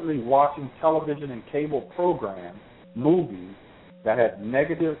watching television and cable programs, movies that have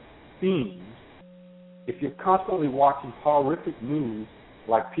negative themes, if you're constantly watching horrific news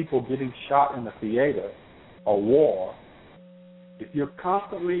like people getting shot in the theater or war, if you're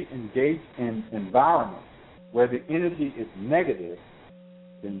constantly engaged in environments where the energy is negative,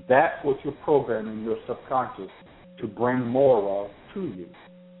 then that's what you're programming your subconscious to bring more of to you.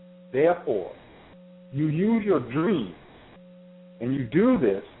 Therefore, you use your dreams, and you do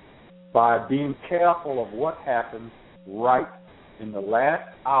this by being careful of what happens right in the last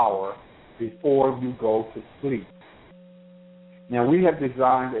hour before you go to sleep. Now, we have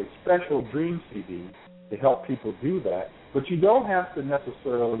designed a special dream CD to help people do that, but you don't have to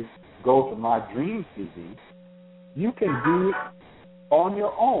necessarily go to my dream CD. You can do it on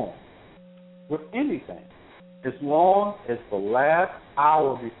your own with anything, as long as the last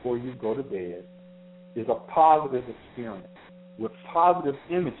hour before you go to bed is a positive experience with positive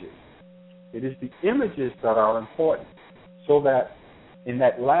images. It is the images that are important, so that in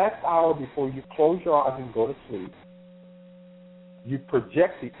that last hour before you close your eyes and go to sleep, You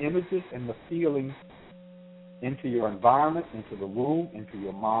project the images and the feelings into your environment, into the room, into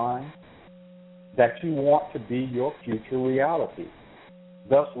your mind, that you want to be your future reality.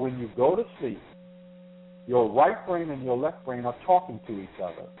 Thus, when you go to sleep, your right brain and your left brain are talking to each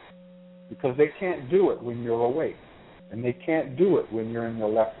other because they can't do it when you're awake, and they can't do it when you're in your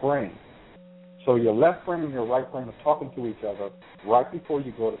left brain. So your left brain and your right brain are talking to each other right before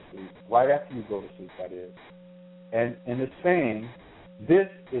you go to sleep, right after you go to sleep, that is. And it's saying, this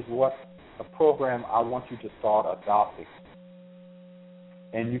is what a program I want you to start adopting.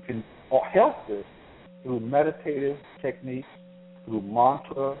 And you can help this through meditative techniques, through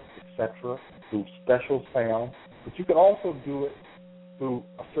mantra, etc., through special sounds. But you can also do it through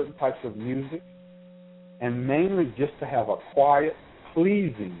certain types of music, and mainly just to have a quiet,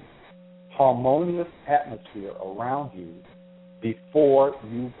 pleasing, harmonious atmosphere around you before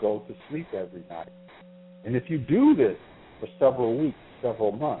you go to sleep every night. And if you do this for several weeks,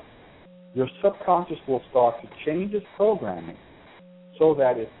 several months, your subconscious will start to change its programming so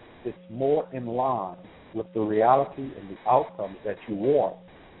that it's more in line with the reality and the outcomes that you want.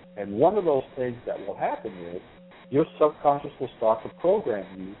 And one of those things that will happen is your subconscious will start to program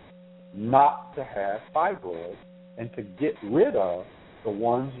you not to have fibroids and to get rid of the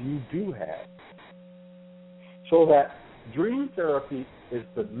ones you do have. So that dream therapy is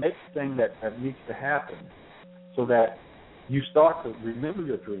the next thing that needs to happen, so that you start to remember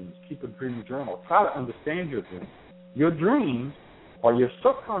your dreams, keep a dream journal, try to understand your dreams. Your dreams are your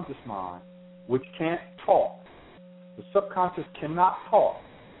subconscious mind, which can't talk. The subconscious cannot talk.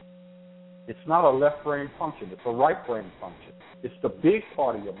 It's not a left brain function, it's a right brain function. It's the big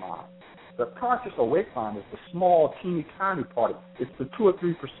part of your mind. The conscious awake mind is the small, teeny, tiny part. It's the 2 or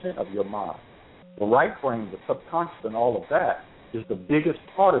 3% of your mind. The right brain, the subconscious, and all of that is the biggest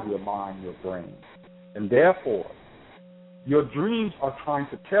part of your mind, your brain. And therefore, your dreams are trying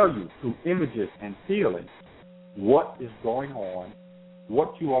to tell you through images and feelings what is going on,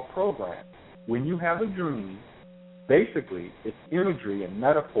 what you are programmed. When you have a dream, basically it's imagery and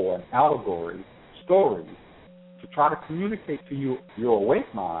metaphor and allegory, stories, to try to communicate to you, your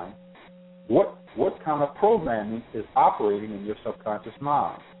awake mind, what kind of programming is operating in your subconscious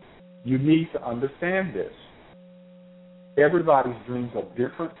mind. You need to understand this. Everybody's dreams are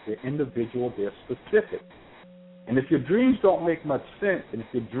different, they're individual, they're specific. And if your dreams don't make much sense, and if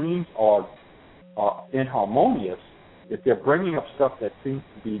your dreams are inharmonious, if they're bringing up stuff that seems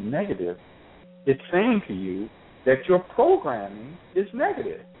to be negative, it's saying to you that your programming is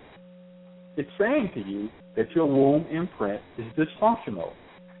negative. It's saying to you that your womb imprint is dysfunctional.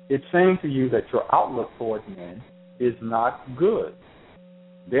 It's saying to you that your outlook towards men is not good.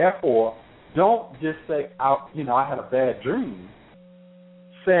 Therefore, don't just say, I had a bad dream.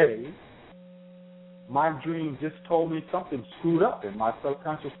 Say, my dream just told me something screwed up in my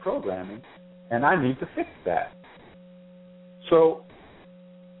subconscious programming, and I need to fix that. So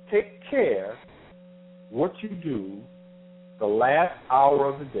take care what you do the last hour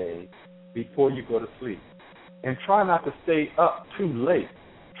of the day before you go to sleep. And try not to stay up too late.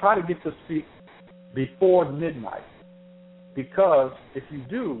 Try to get to sleep before midnight. Because if you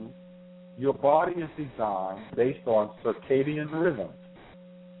do, your body is designed based on circadian rhythms.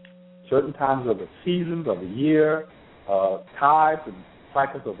 Certain times of the seasons of the year, tides and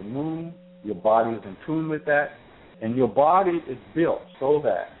cycles of the moon, your body is in tune with that. And your body is built so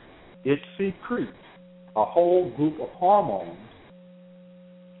that it secretes a whole group of hormones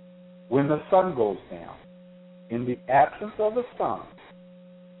when the sun goes down. In the absence of the sun,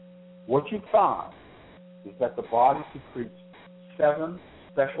 what you find is that the body secretes 7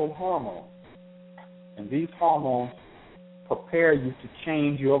 special hormones. And these hormones prepare you to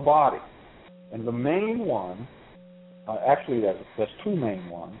change your body. And the main one, actually there's 2 main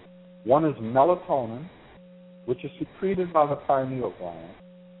ones. One is melatonin, which is secreted by the pineal gland.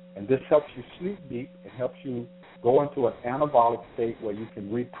 And this helps you sleep deep and helps you go into an anabolic state where you can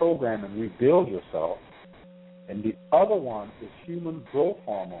reprogram and rebuild yourself. And the other one is human growth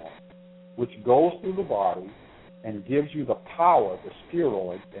hormone, which goes through the body and gives you the power, the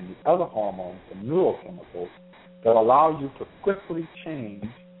steroids and the other hormones and neurochemicals that allow you to quickly change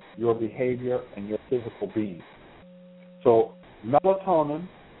your behavior and your physical being. So melatonin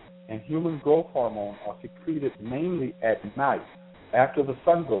and human growth hormone are secreted mainly at night after the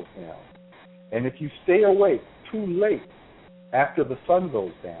sun goes down. And if you stay awake too late after the sun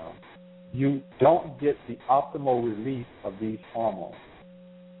goes down, you don't get the optimal release of these hormones.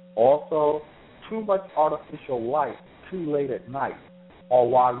 Also, too much artificial light too late at night or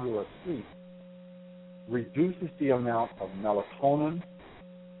while you're asleep reduces the amount of melatonin,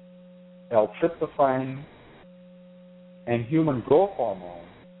 L-tryptophan, and human growth hormone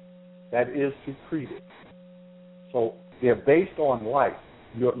that is secreted. So they're based on light.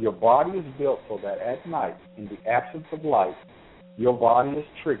 Your body is built so that at night, in the absence of light, your body is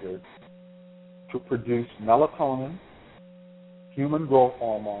triggered to produce melatonin, human growth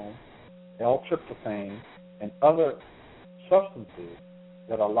hormone, L-tryptophan, and other substances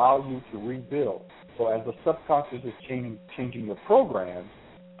that allow you to rebuild. So as the subconscious is changing your programs,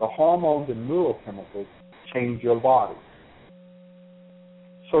 the hormones and neurochemicals change your body.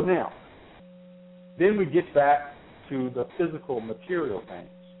 So now, then we get back to the physical material things.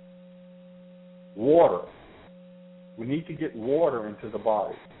 Water. We need to get water into the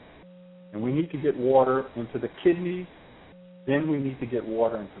body. And we need to get water into the kidneys. Then we need to get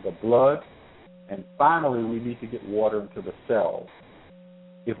water into the blood. And finally, we need to get water into the cells.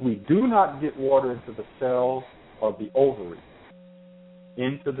 If we do not get water into the cells of the ovary,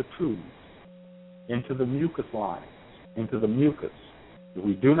 into the tubes, into the mucus lines, into the mucus, if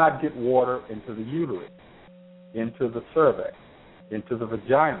we do not get water into the uterus, into the cervix, into the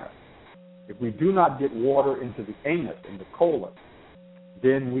vagina, if we do not get water into the anus and the colon,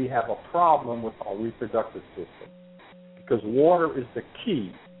 then we have a problem with our reproductive system, because water is the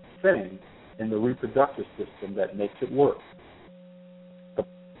key thing in the reproductive system that makes it work.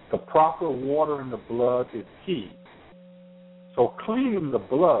 The proper water in the blood is key. So cleaning the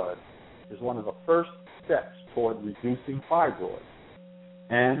blood is one of the first steps toward reducing fibroids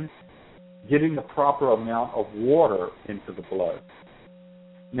and getting the proper amount of water into the blood.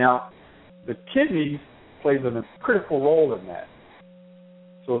 Now, the kidneys plays a critical role in that,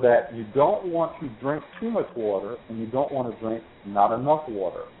 so that you don't want to drink too much water and you don't want to drink not enough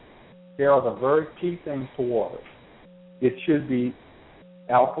water. There are the very key things to water. It should be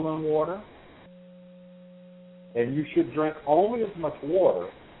alkaline water, and you should drink only as much water.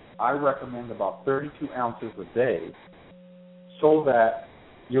 I recommend about 32 ounces a day, so that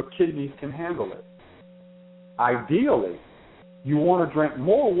your kidneys can handle it. Ideally, you want to drink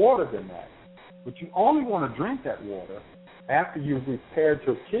more water than that, but you only want to drink that water after you've repaired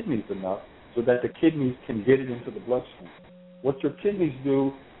your kidneys enough so that the kidneys can get it into the bloodstream. What your kidneys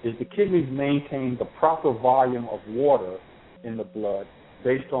do is the kidneys maintain the proper volume of water in the blood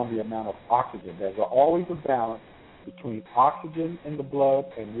based on the amount of oxygen. There's always a balance between oxygen in the blood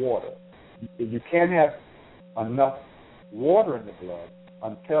and water. You can't have enough water in the blood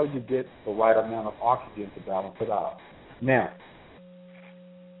until you get the right amount of oxygen to balance it out. Now,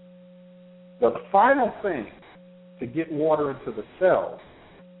 the final thing to get water into the cells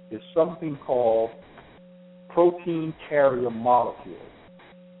is something called protein carrier molecules.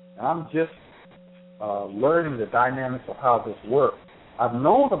 And I'm just learning the dynamics of how this works. I've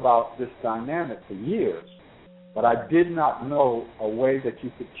known about this dynamic for years, but I did not know a way that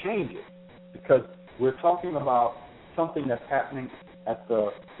you could change it, because we're talking about something that's happening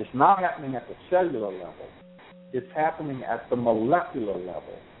it's not happening at the cellular level. It's happening at the molecular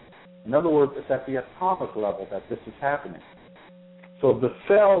level. In other words, it's at the atomic level that this is happening. So the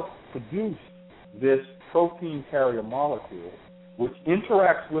cells produce this protein carrier molecule, which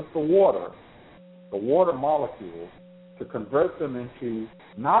interacts with the water molecules, to convert them into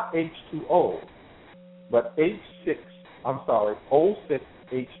not H2O, but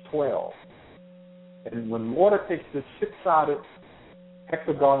O6H12. And when water takes this six-sided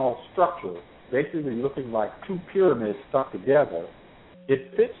hexagonal structure, basically looking like two pyramids stuck together,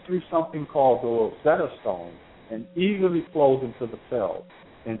 it fits through something called the Rosetta Stone and easily flows into the cells.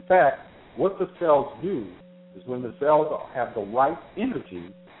 In fact, what the cells do is when the cells have the right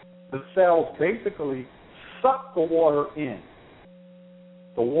energy, the cells basically suck the water in.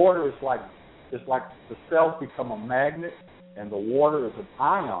 The water is like the cells become a magnet, and the water is an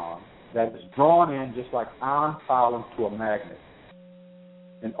ion that is drawn in just like iron filings to a magnet.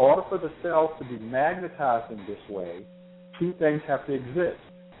 In order for the cells to be magnetized in this way, two things have to exist.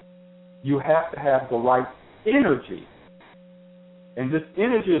 You have to have the right energy. And this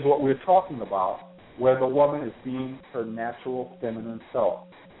energy is what we're talking about, where the woman is being her natural feminine self,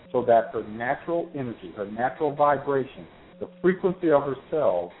 so that her natural energy, her natural vibration, the frequency of her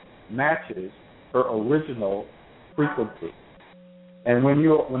cells matches her original frequency. And when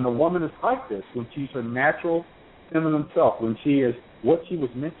the woman is like this, when she's her natural feminine self, when she is what she was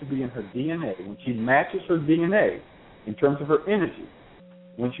meant to be in her DNA, when she matches her DNA in terms of her energy,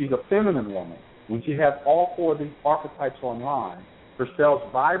 when she's a feminine woman, when she has all four of these archetypes online, her cells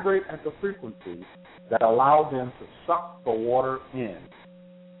vibrate at the frequency that allow them to suck the water in.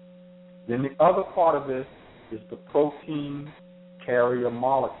 Then the other part of this is the protein carrier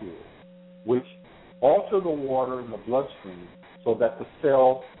molecules, which alter the water in the bloodstream so that the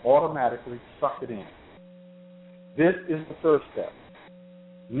cells automatically suck it in. This is the first step.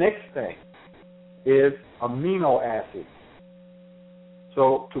 Next thing is amino acids.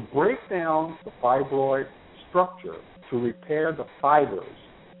 So to break down the fibroid structure, to repair the fibers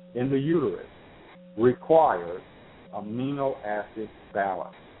in the uterus, requires amino acid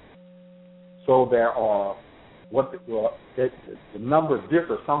balance. So there are, the number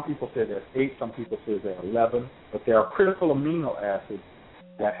differs. Some people say there's 8, some people say there are 11, but there are critical amino acids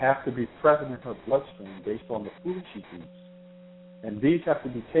that have to be present in her bloodstream based on the food she eats. And these have to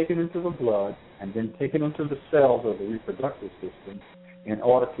be taken into the blood and then taken into the cells of the reproductive system in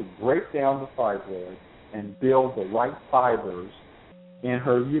order to break down the fibroid and build the right fibers in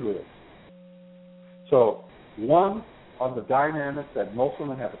her uterus. So one of the dynamics that most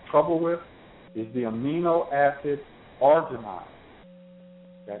women have trouble with is the amino acid arginine.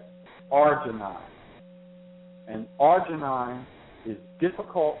 That's arginine. And arginine is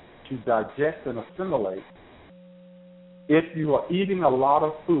difficult to digest and assimilate if you are eating a lot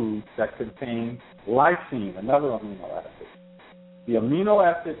of foods that contain lysine, another amino acid. The amino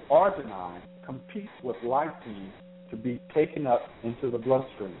acid arginine competes with lysine to be taken up into the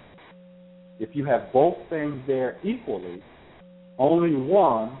bloodstream. If you have both things there equally, only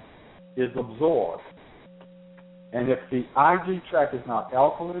one is absorbed. And if the IG tract is not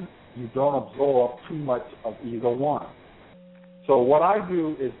alkaline, you don't absorb too much of either one. So what I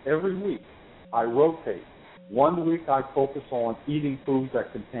do is every week I rotate. 1 week I focus on eating foods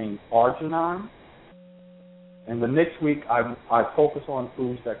that contain arginine, and the next week I focus on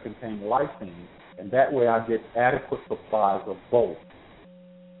foods that contain lysine, and that way I get adequate supplies of both.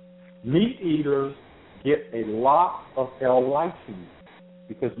 Meat eaters get a lot of L-lysine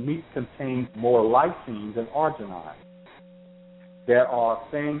because meat contains more lysine than arginine. There are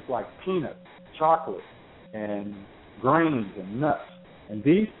things like peanuts, chocolate, and grains and nuts, and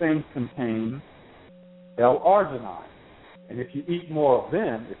these things contain L-arginine. And if you eat more of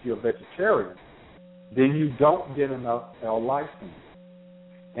them, if you're a vegetarian, then you don't get enough L-lysine.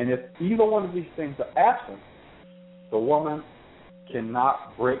 And if either one of these things are absent, the woman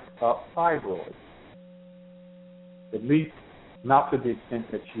cannot break up fibroids, at least not to the extent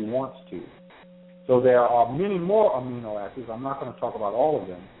that she wants to. So there are many more amino acids. I'm not going to talk about all of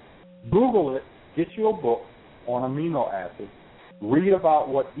them. Google it, get you a book on amino acids, read about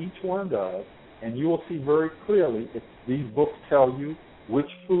what each one does, and you will see very clearly if these books tell you which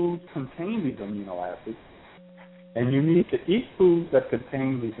foods contain these amino acids, and you need to eat foods that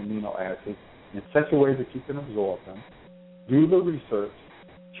contain these amino acids in such a way that you can absorb them. Do the research,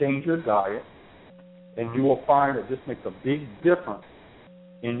 change your diet, and you will find that this makes a big difference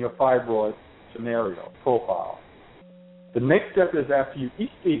in your fibroid scenario profile. The next step is after you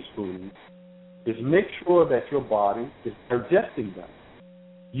eat these foods is make sure that your body is digesting them.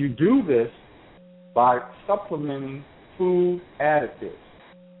 You do this by supplementing food additives.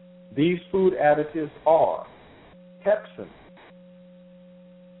 These food additives are pepsin,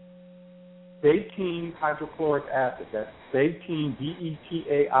 betaine hydrochloric acid, that's betaine,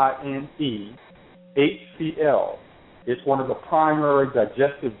 B-E-T-A-I-N-E, HCl. It's one of the primary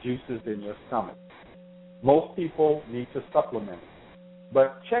digestive juices in your stomach. Most people need to supplement it.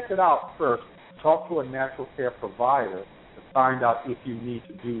 But check it out first. Talk to a natural care provider to find out if you need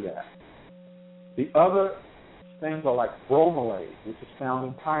to do that. The other things are like bromelain, which is found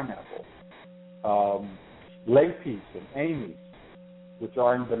in pineapple, lapis and amines, which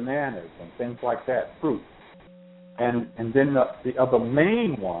are in bananas and things like that, fruit. And then the other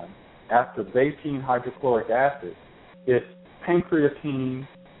main one, after betaine hydrochloric acid, is pancreatine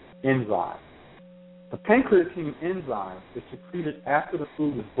enzyme. The pancreatine enzyme is secreted after the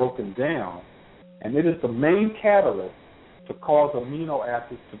food is broken down, and it is the main catalyst to cause amino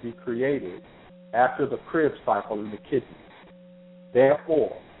acids to be created after the Krebs cycle in the kidneys.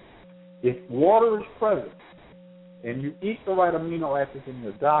 Therefore, if water is present and you eat the right amino acids in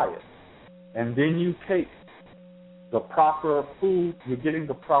your diet, and then you take the proper food, you're getting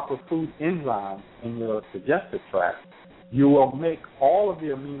the proper food enzymes in your digestive tract, you will make all of the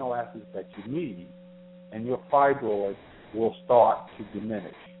amino acids that you need, and your fibroids will start to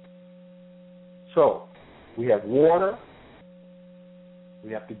diminish. So, we have water.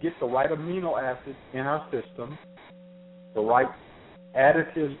 We have to get the right amino acids in our system, the right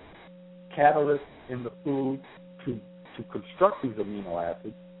additives, catalysts in the food to construct these amino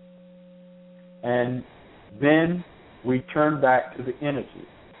acids, and then we turn back to the energy.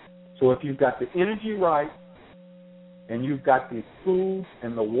 So if you've got the energy right and you've got the food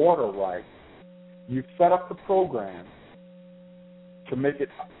and the water right, you've set up the program to make it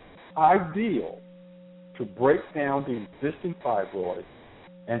ideal to break down the existing fibroids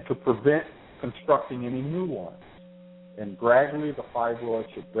and to prevent constructing any new ones. and gradually the fibroids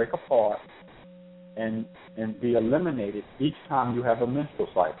should break apart and be eliminated each time you have a menstrual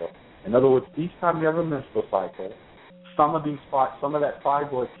cycle. In other words, each time you have a menstrual cycle, some of that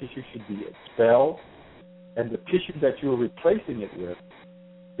fibroid tissue should be expelled, and the tissue that you're replacing it with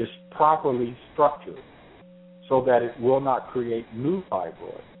is properly structured so that it will not create new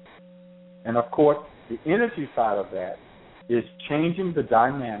fibroids. And of course, the energy side of that is changing the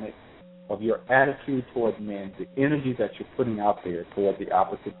dynamic of your attitude toward men, the energy that you're putting out there toward the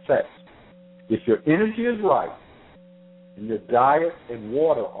opposite sex. If your energy is right and your diet and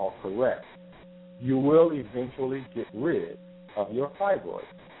water are correct, you will eventually get rid of your fibroids.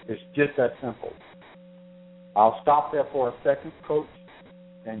 It's just that simple. I'll stop there for a second, Coach,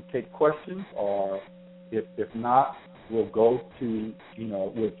 and take questions, or if not, we'll go to,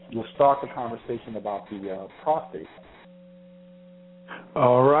 we'll start the conversation about the prostate.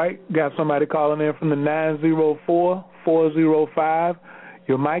 All right. Got somebody calling in from the 904-405.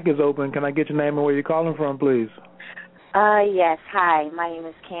 Your mic is open. Can I get your name and where you're calling from, please? Yes. Hi. My name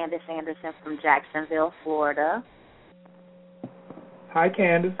is Candace Anderson from Jacksonville, Florida. Hi,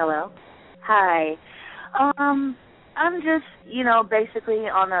 Candace. Hello. Hi. I'm just, basically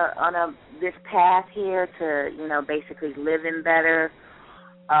on this path here to, basically living better,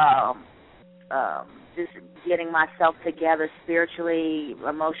 just getting myself together spiritually,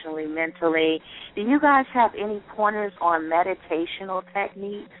 emotionally, mentally. Do you guys have any pointers on meditational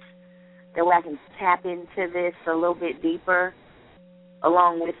techniques that way I can tap into this a little bit deeper,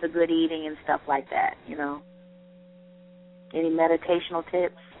 along with the good eating and stuff like that, Any meditational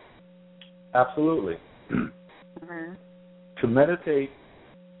tips? Absolutely. Mm-hmm. To meditate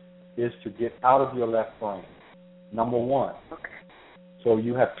is to get out of your left brain, number one. Okay. So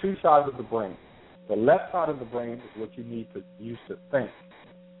you have two sides of the brain. The left side of the brain is what you need to use to think.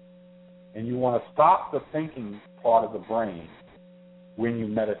 And you want to stop the thinking part of the brain when you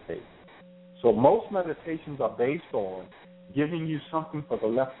meditate. So most meditations are based on giving you something for the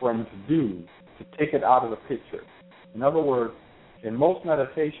left brain to do to take it out of the picture. In other words, in most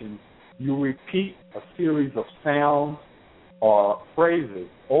meditations, you repeat a series of sounds or phrases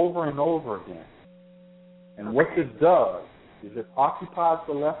over and over again. And what this does is it occupies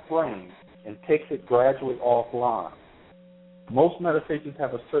the left brain and takes it gradually offline. Most meditations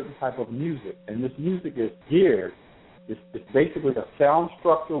have a certain type of music, and this music is geared. It's basically a sound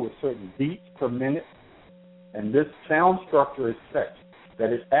structure with certain beats per minute, and this sound structure is such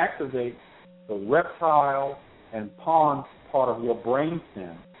that it activates the reptile and pons part of your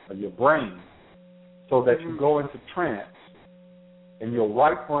brainstem, of your brain, so that you go into trance, and your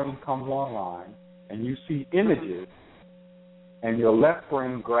right brain comes online, and you see images, and your left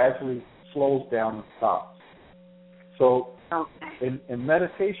brain gradually slows down and stops. So in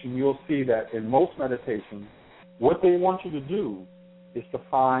meditation, you'll see that in most meditations, what they want you to do is to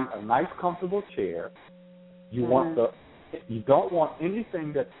find a nice, comfortable chair. You you don't want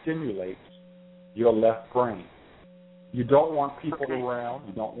anything that stimulates your left brain. You don't want people around.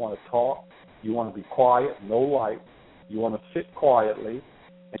 You don't want to talk. You want to be quiet, no light. You want to sit quietly.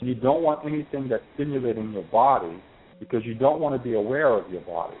 And you don't want anything that's stimulating your body because you don't want to be aware of your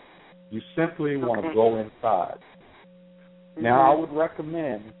body. You simply want to go inside. Now, I would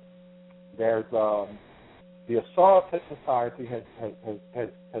recommend there's the Asara Society has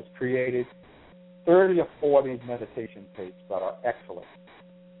created 30 or 40 meditation tapes that are excellent.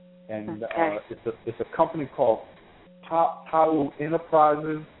 And it's a company called Tau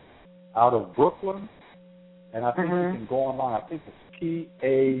Enterprises out of Brooklyn. And I think you can go online. I think it's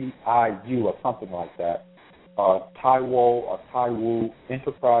TAIU or something like that. Taiwo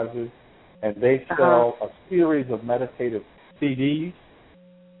Enterprises. And they sell a series of meditative CDs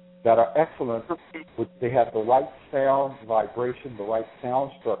that are excellent. They have the right sound vibration, the right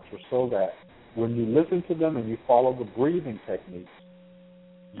sound structure, so that when you listen to them and you follow the breathing techniques,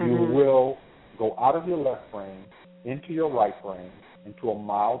 you will go out of your left brain into your right brain into a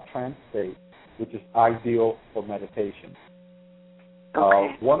mild trance state, which is ideal for meditation.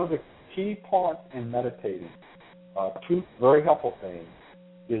 One of the key parts in meditating, two very helpful things,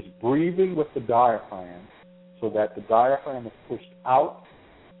 is breathing with the diaphragm so that the diaphragm is pushed out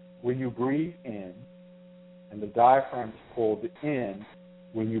when you breathe in, and the diaphragm is pulled in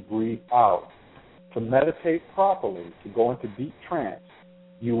when you breathe out. To meditate properly, to go into deep trance,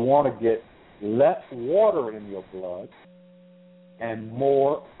 you want to get less water in your blood and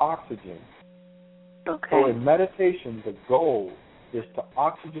more oxygen. So in meditation, the goal is to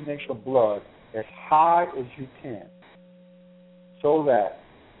oxygenate the blood as high as you can so that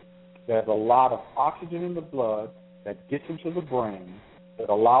there's a lot of oxygen in the blood that gets into the brain that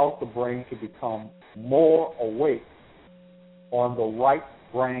allows the brain to become more awake on the right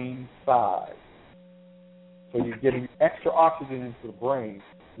brain side. So you're getting extra oxygen into the brain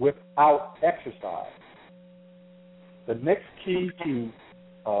without exercise. The next key to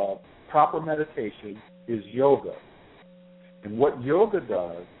proper meditation is yoga. And what yoga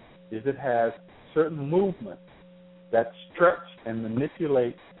does is it has certain movements that stretch and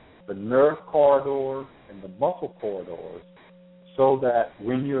manipulate the nerve corridors and the muscle corridors so that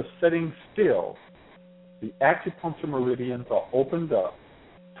when you're sitting still, the acupuncture meridians are opened up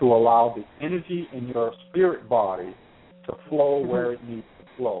to allow the energy in your spirit body to flow where it needs to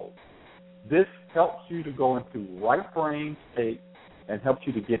flow. This helps you to go into right brain state and helps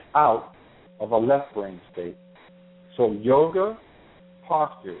you to get out of a left brain state. So yoga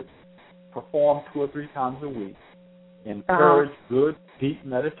postures, perform 2 or 3 times a week, encourage good, deep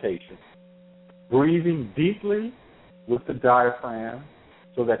meditation, breathing deeply with the diaphragm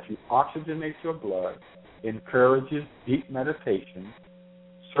so that you oxygenate your blood, encourages deep meditation,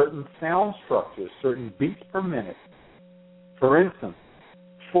 certain sound structures, certain beats per minute. For instance,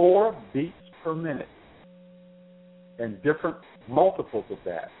 4 beats per minute and different multiples of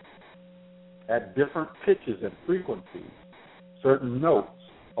that at different pitches and frequencies, certain notes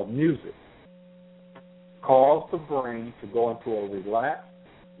of music, cause the brain to go into a relaxed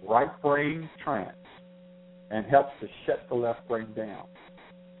right brain trance and helps to shut the left brain down.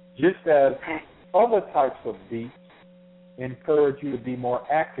 Just as other types of beats encourage you to be more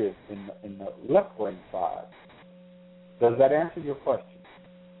active in the left brain side. Does that answer your question?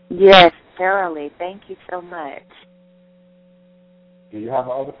 Yes, thoroughly. Thank you so much. Do you have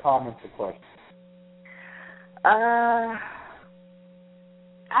other comments or questions?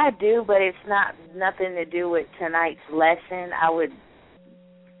 I do, but it's nothing to do with tonight's lesson. I would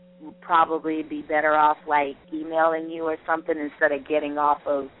probably be better off like emailing you or something instead of getting off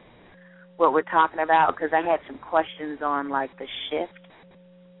of what we're talking about, because I had some questions on like the shift,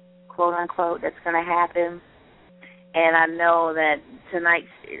 quote unquote, that's going to happen. And I know that tonight's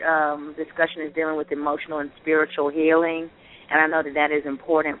discussion is dealing with emotional and spiritual healing, and I know that that is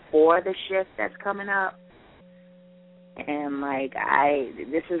important for the shift that's coming up. And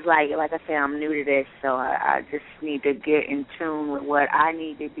this is like I say, I'm new to this, so I just need to get in tune with what I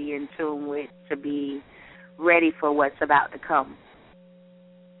need to be in tune with to be ready for what's about to come.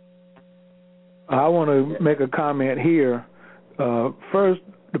 I want to make a comment here. First,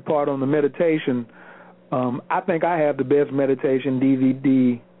 the part on the meditation. I think I have the best meditation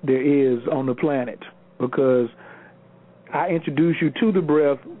DVD there is on the planet, because I introduce you to the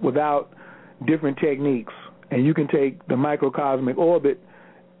breath without different techniques. And you can take the microcosmic orbit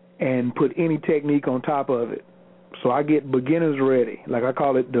and put any technique on top of it. So I get beginners ready. Like I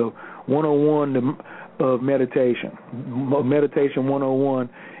call it the 101 of meditation, Meditation 101.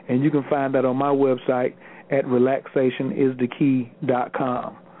 And you can find that on my website at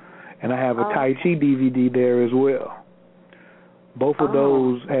relaxationisthekey.com. And I have a Tai Chi DVD there as well. Both of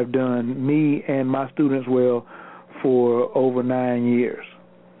those have done me and my students well for over 9 years.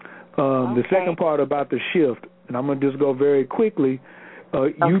 The second part about the shift, and I'm going to just go very quickly,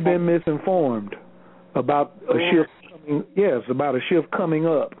 you've been misinformed about a shift coming, about a shift coming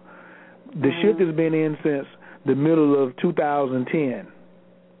up. The shift has been in since the middle of 2010.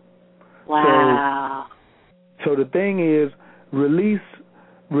 Wow. So the thing is, release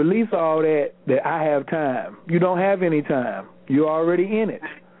all that I have time. You don't have any time. You're already in it.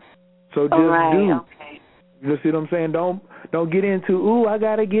 So just do. Okay. You see what I'm saying? Don't get into, I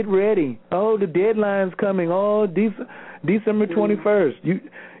got to get ready. Oh, the deadline's coming. Oh, December 21st.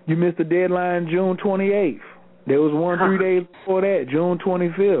 You missed the deadline June 28th. There was 3 days before that, June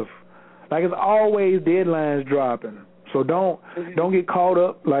 25th. Like, it's always deadlines dropping. So don't get caught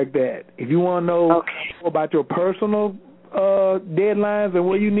up like that. If you want to know about your personal deadlines and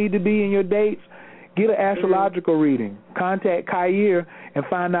where you need to be in your dates, get an astrological reading. Contact Khayr and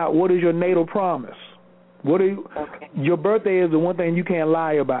find out what is your natal promise. Your birthday is the one thing you can't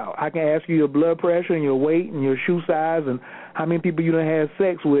lie about. I can ask you your blood pressure and your weight and your shoe size and how many people you done had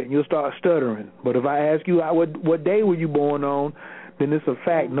sex with, and you'll start stuttering. But if I ask you what day were you born on, then it's a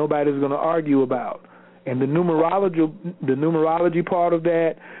fact nobody's going to argue about. And the numerology part of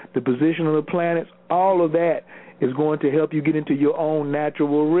that, the position of the planets, all of that is going to help you get into your own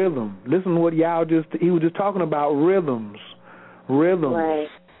natural rhythm. Listen to what Yao he was just talking about, rhythms. Right.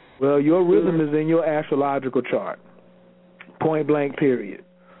 Well, your rhythm is in your astrological chart, point blank, period.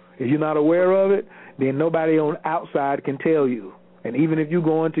 If you're not aware of it, then nobody on the outside can tell you. And even if you're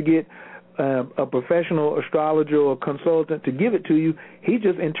going to get a professional astrologer or consultant to give it to you, he's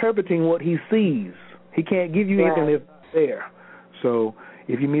just interpreting what he sees. He can't give you anything that's not there. So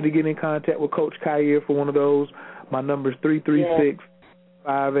if you need to get in contact with Coach Khayr for one of those, My number is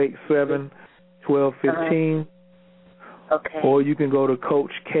 336-587-1215. Okay. Or you can go to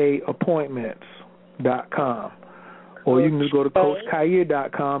CoachKAppointments.com. Or you can just go to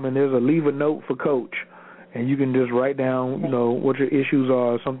CoachKaye.com, and there's a leave a note for Coach. And you can just write down, what your issues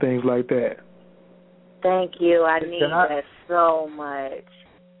are, some things like that. Thank you. I need that so much.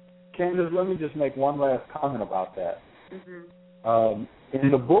 Candace, let me just make one last comment about that. Mm-hmm.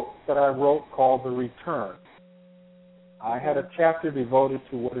 In the book that I wrote called The Return, I had a chapter devoted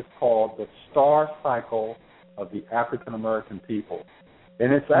to what is called the star cycle of the African American people.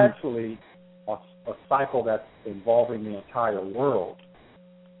 And it's actually a cycle that's involving the entire world.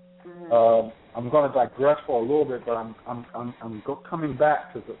 Mm-hmm. I'm going to digress for a little bit, but I'm coming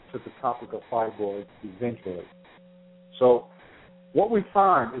back to the topic of fibroids eventually. So what we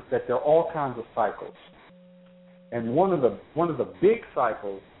find is that there are all kinds of cycles, and one of the big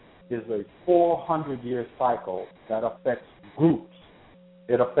cycles is a 400-year cycle that affects groups.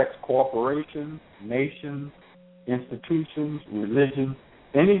 It affects corporations, nations, institutions, religions,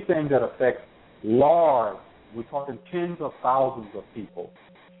 anything that affects large. We're talking tens of thousands of people.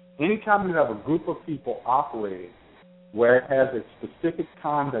 Anytime you have a group of people operating where it has a specific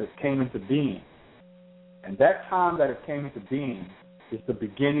time that it came into being, and that time that it came into being is the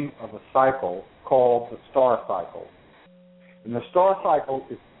beginning of a cycle called the star cycle. And the star cycle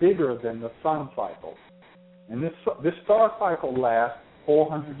is bigger than the sun cycle. And this star cycle lasts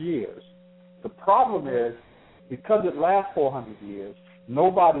 400 years. The problem is, because it lasts 400 years,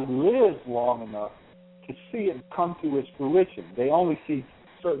 nobody lives long enough to see it come to its fruition. They only see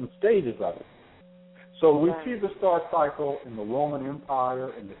certain stages of it. So we see the star cycle in the Roman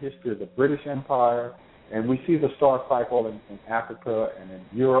Empire, in the history of the British Empire, and we see the star cycle in Africa and in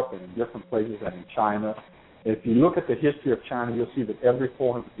Europe and in different places and in China. If you look at the history of China, you'll see that every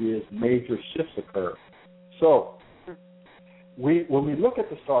 400 years major shifts occur. So when we look at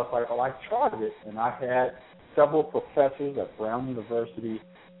the star cycle, I charted it, and I had several professors at Brown University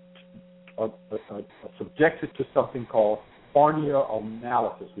subjected to something called Fourier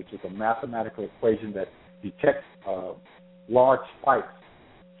analysis, which is a mathematical equation that detects large spikes.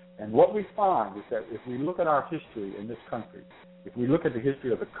 And what we find is that if we look at our history in this country, if we look at the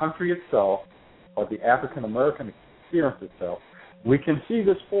history of the country itself or the African American experience itself, we can see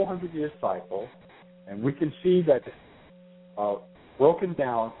this 400-year cycle, and we can see that it's broken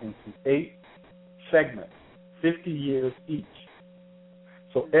down into 8 segments, 50 years each.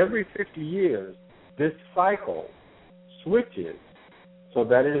 So every 50 years, this cycle switches so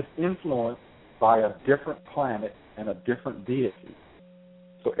that it is influenced by a different planet and a different deity.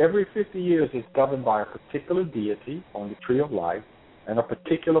 So every 50 years is governed by a particular deity on the tree of life and a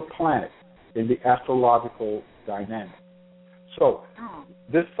particular planet in the astrological dynamic. So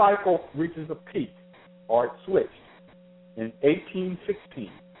this cycle reaches a peak, or it switched, in 1816,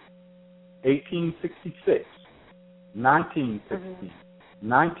 1866, 1916,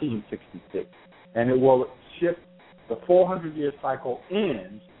 1966, and it will shift. The 400-year cycle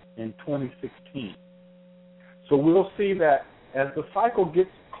ends in 2016. So we'll see that as the cycle gets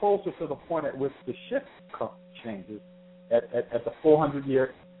closer to the point at which the shift changes at the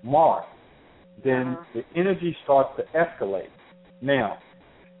 400-year mark, then the energy starts to escalate. Now,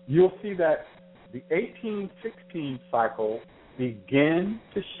 you'll see that the 1816 cycle began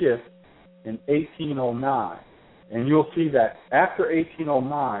to shift in 1809. And you'll see that after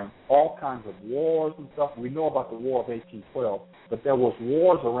 1809, all kinds of wars and stuff. We know about the War of 1812, but there was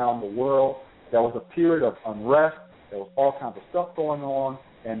wars around the world. There was a period of unrest. There was all kinds of stuff going on.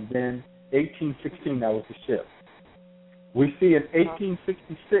 And then 1816, that was the shift. We see in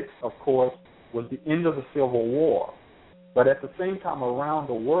 1866, of course, was the end of the Civil War. But at the same time, around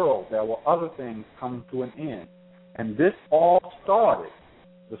the world, there were other things coming to an end. And this all started,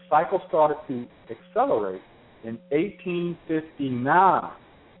 the cycle started to accelerate in 1859.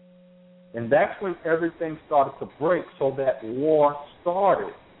 And that's when everything started to break, so that war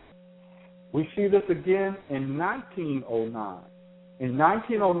started. We see this again in 1909. In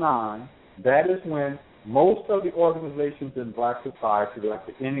 1909, that is when most of the organizations in black society, like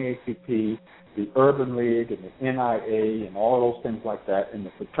the NAACP, the Urban League, and the NIA, and all of those things like that, and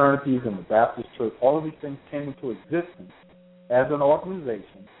the fraternities and the Baptist Church, all of these things came into existence as an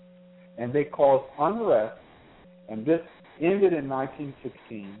organization, and they caused unrest. And this ended in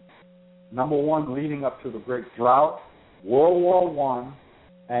 1916, number one, leading up to the Great Drought, World War I,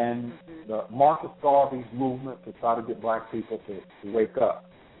 and the Marcus Garvey's movement to try to get black people to wake up.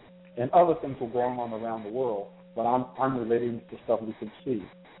 And other things were going on around the world, but I'm relating to stuff we can see.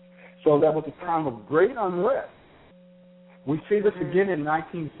 So that was a time of great unrest. We see this again in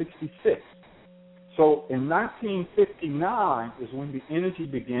 1966. So in 1959 is when the energy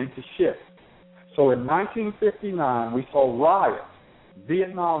began to shift. So in 1959, we saw riots,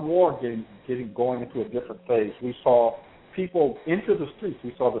 Vietnam War going into a different phase. We saw people into the streets.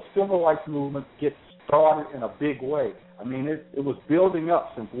 We saw the civil rights movement get started in a big way. I mean, it was building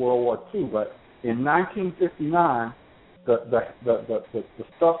up since World War II, but in 1959, the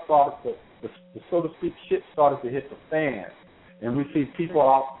stuff started, the so to speak, shit started to hit the fan, and we see people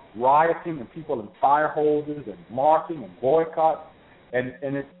out rioting and people in fire hoses and marching and boycotts, and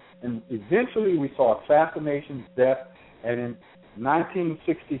eventually we saw assassinations, death, and in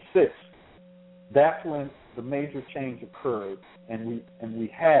 1966, that's when the major change occurred, and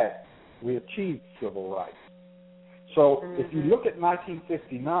we achieved civil rights. So if you look at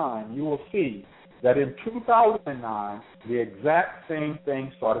 1959, you will see that in 2009, the exact same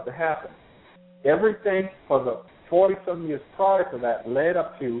thing started to happen. Everything for the 40-some years prior to that led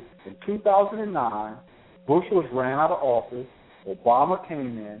up to, in 2009, Bush was ran out of office, Obama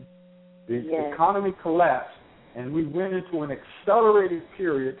came in, the economy collapsed, and we went into an accelerated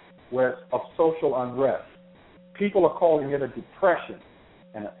period of social unrest. People are calling it a depression,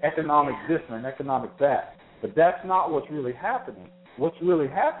 and an economic this and an economic that. But that's not what's really happening. What's really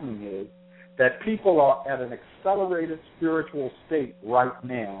happening is that people are at an accelerated spiritual state right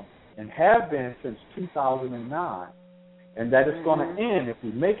now and have been since 2009, and that it's going to end if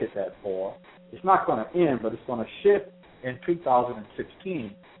we make it that far. It's not going to end, but it's going to shift in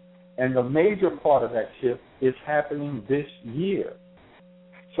 2016, and the major part of that shift is happening this year.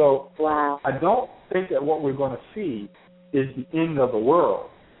 So I don't think that what we're going to see is the end of the world.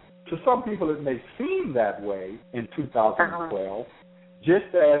 To some people, it may seem that way in 2012,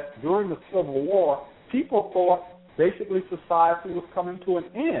 just as during the Civil War, people thought basically society was coming to an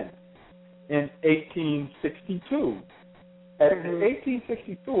end in 1862. At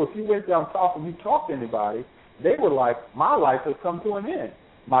 1862, if you went down south and you talked to anybody, they were like, my life has come to an end.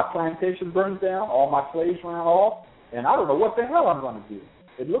 My plantation burned down, all my slaves ran off, and I don't know what the hell I'm going to do.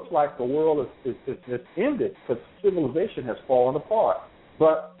 It looks like the world is ended because civilization has fallen apart.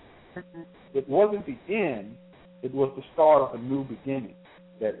 But it wasn't the end. It was the start of a new beginning,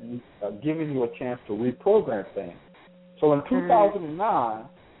 that giving you a chance to reprogram things. So in 2009,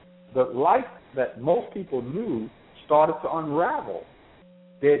 the life that most people knew started to unravel.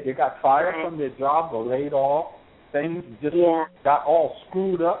 They got fired from their jobs or laid off. Things just got all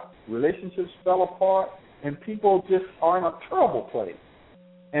screwed up. Relationships fell apart, and people just are in a terrible place.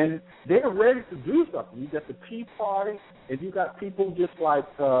 And they're ready to do something. You got the Tea Party, and you got people just like,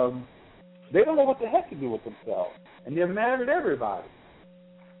 they don't know what the heck to do with themselves. And they're mad at everybody.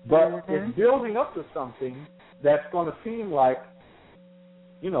 But it's building up to something that's going to seem like,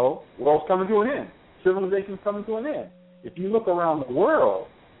 world's coming to an end. Civilization's coming to an end. If you look around the world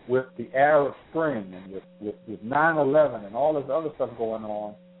with the Arab Spring and with 9/11 and all this other stuff going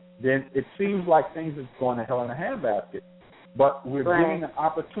on, then it seems like things are going to hell in a handbasket. But we're getting an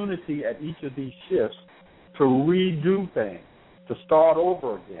opportunity at each of these shifts to redo things, to start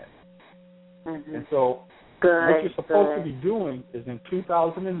over again. And so what you're supposed to be doing is in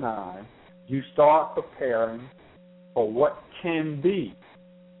 2009, you start preparing for what can be.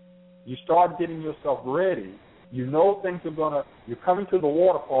 You start getting yourself ready. You know things are going to, you're coming to the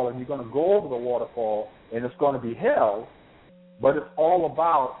waterfall and you're going to go over the waterfall and it's going to be hell, but it's all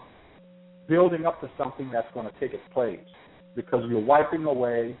about building up to something that's going to take its place, because you're wiping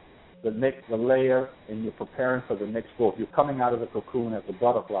away the layer and you're preparing for the next growth. You're coming out of the cocoon as a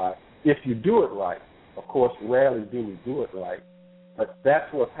butterfly. If you do it right, of course, rarely do we do it right, but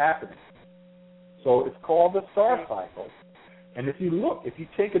that's what's happening. So it's called the star cycle. And if you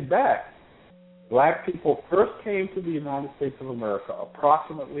take it back, black people first came to the United States of America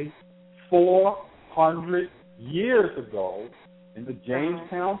approximately 400 years ago in the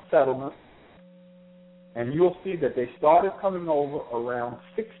Jamestown settlement, and you'll see that they started coming over around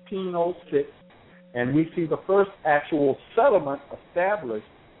 1606, and we see the first actual settlement established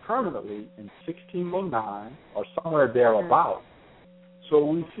permanently in 1609 or somewhere thereabouts. So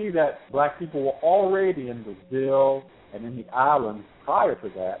we see that black people were already in Brazil and in the islands prior to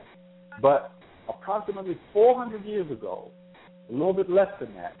that, but approximately 400 years ago, a little bit less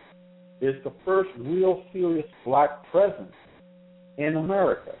than that, is the first real serious black presence in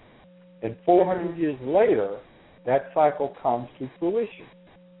America. And 400 years later, that cycle comes to fruition.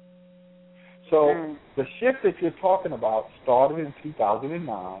 So the shift that you're talking about started in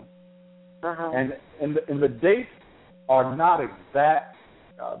 2009, and the dates are not exact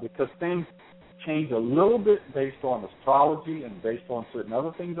because things change a little bit based on astrology and based on certain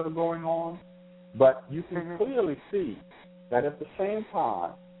other things that are going on. But you can clearly see that at the same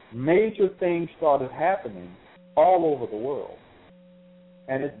time, major things started happening all over the world.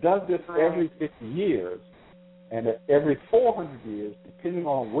 And it does this every 50 years, and every 400 years, depending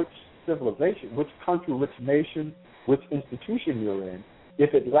on which civilization, which country, which nation, which institution you're in.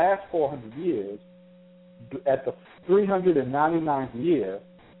 If it lasts 400 years, at the 399th year,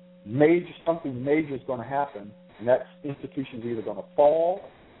 something major is going to happen, and that institution is either going to fall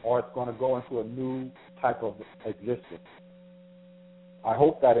or it's going to go into a new type of existence. I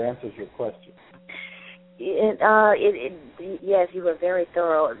hope that answers your question. Yes, you were very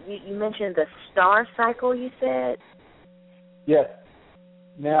thorough. You mentioned the star cycle, you said? Yes.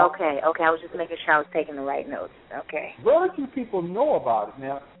 Now, Okay. I was just making sure I was taking the right notes. Okay. Very few people know about it.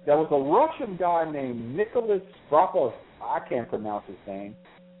 Now, there was a Russian guy named Nicholas Brakov. I can't pronounce his name.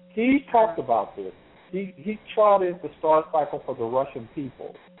 He talked about this. He charted the star cycle for the Russian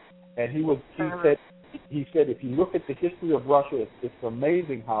people, and he said if you look at the history of Russia, it's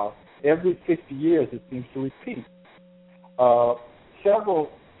amazing how every 50 years it seems to repeat. Several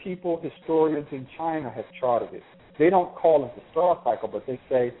people, historians in China, have charted it. They don't call it the star cycle, but they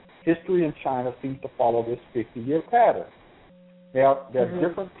say history in China seems to follow this 50-year pattern. Now, there are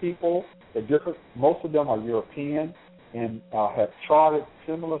different people. Most of them are European and have charted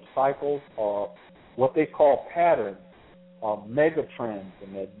similar cycles or what they call patterns, mega trends,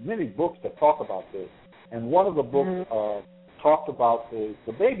 and there are many books that talk about this. And one of the books talked about the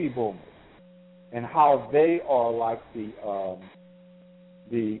baby boomers and how they are like the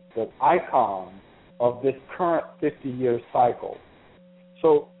icon of this current 50-year cycle.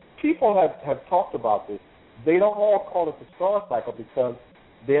 So people have talked about this. They don't all call it the star cycle because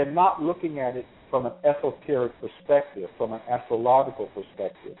they're not looking at it from an esoteric perspective, from an astrological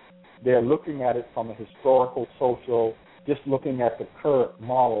perspective. They're looking at it from a historical, social, just looking at the current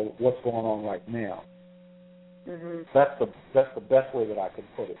model, what's going on right now. That's the best way that I can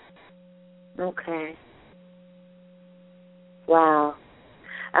put it. Okay. Wow.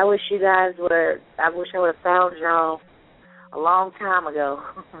 I wish I would have found y'all a long time ago.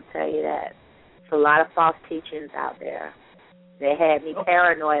 I'll tell you that. There's a lot of false teachings out there. They had me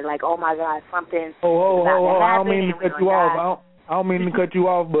paranoid, like, oh my God, something. I don't mean to cut you off. I don't mean to cut you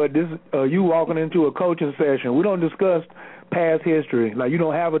off, but this you walking into a coaching session. We don't discuss past history. Like, you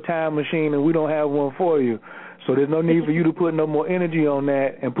don't have a time machine, and we don't have one for you. So there's no need for you to put no more energy on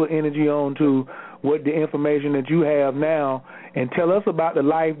that and put energy on to what the information that you have now, and tell us about the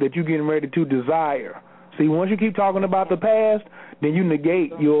life that you're getting ready to desire. See, once you keep talking about the past, then you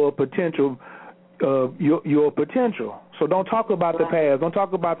negate your potential. Your potential. So don't talk about the past. Don't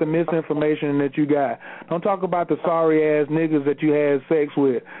talk about the misinformation that you got. Don't talk about the sorry-ass niggas that you had sex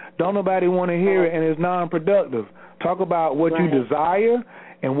with. Don't nobody want to hear it, and it's non-productive. Talk about what you desire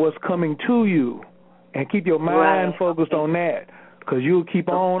and what's coming to you, and keep your mind focused on that, because you'll keep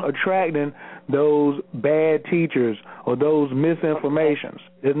on attracting those bad teachers or those misinformations.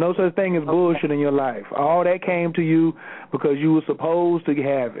 There's no such thing as bullshit in your life. All that came to you because you were supposed to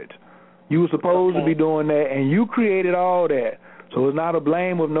have it. You were supposed to be doing that, and you created all that. So it's not a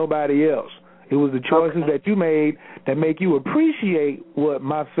blame of nobody else. It was the choices that you made that make you appreciate what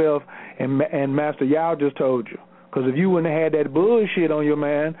myself and Master Yao just told you. Because if you wouldn't have had that bullshit on your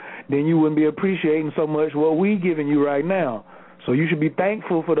mind, then you wouldn't be appreciating so much what we giving you right now. So you should be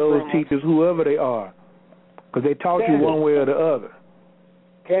thankful for those teachers, whoever they are, because they taught you one way or the other.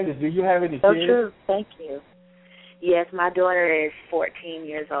 Candace, do you have any kids? So true. Thank you. Yes, my daughter is 14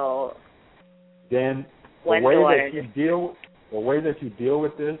 years old. Then the way that you deal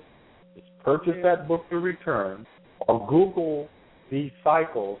with this is purchase that book to return, or Google these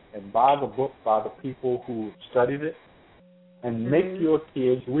cycles and buy the book by the people who studied it, and make your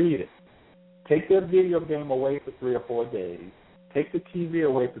kids read it. Take their video game away for 3 or 4 days. Take the TV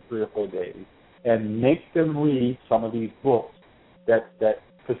away for 3 or 4 days, and make them read some of these books.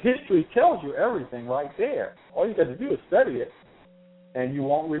 Because history tells you everything right there. All you got to do is study it, and you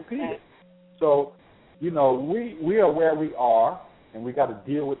won't repeat it. So, we are where we are, and we got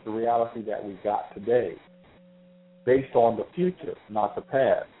to deal with the reality that we got today, based on the future, not the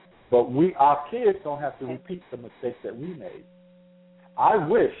past. But our kids don't have to repeat the mistakes that we made. I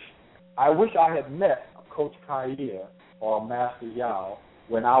wish I had met Coach K or Master Yao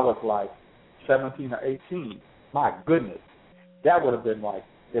when I was like 17 or 18. My goodness, that would have been like,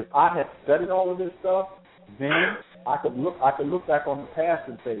 if I had studied all of this stuff, then I could look back on the past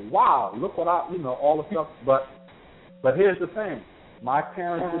and say, wow, look what all the stuff. But here's the thing: my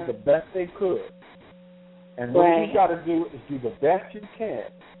parents did the best they could, and what you got to do is do the best you can,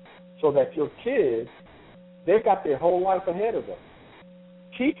 so that your kids, they've got their whole life ahead of them.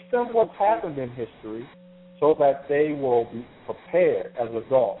 Teach them what's happened in history, so that they will be prepared as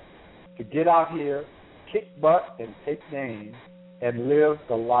adults to get out here, kick butt, and take names, and live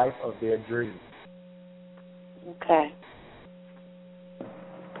the life of their dreams. Okay.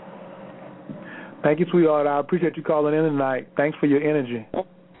 Thank you, sweetheart. I appreciate you calling in tonight. Thanks for your energy.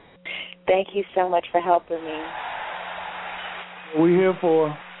 Thank you so much for helping me. We're here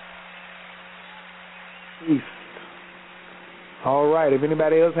for peace. All right. If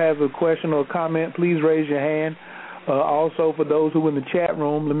anybody else has a question or comment, please raise your hand. Also, for those who are in the chat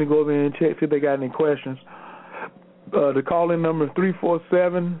room, let me go over and check, see if they got any questions. The call-in number is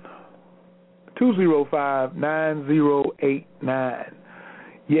 347-205-9089.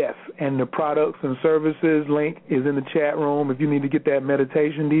 Yes, and the products and services link is in the chat room if you need to get that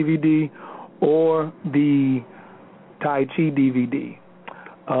meditation DVD or the Tai Chi DVD.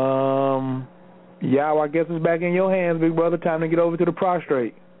 Yao, I guess it's back in your hands, big brother. Time to get over to the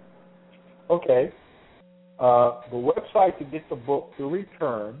prostrate. Okay. The website to get the book, The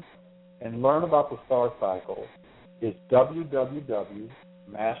Return, and learn about the star cycle is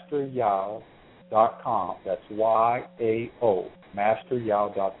www.masteryao.com. That's YAO,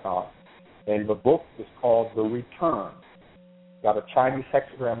 masteryao.com. And the book is called The Return. Got a Chinese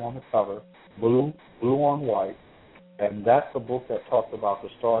hexagram on the cover, blue on white, and that's the book that talks about the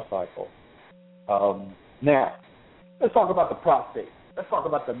star cycle. Now, let's talk about the prostate. Let's talk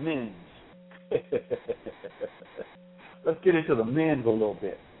about the men's. Let's get into the men's a little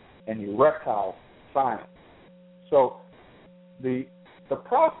bit and erectile science. So the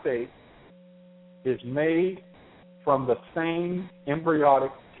prostate is made from the same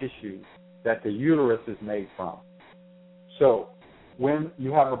embryonic tissue that the uterus is made from. So when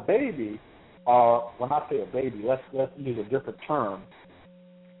you have a baby, when I say a baby, let's use a different term.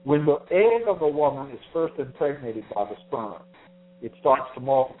 When the egg of a woman is first impregnated by the sperm, it starts to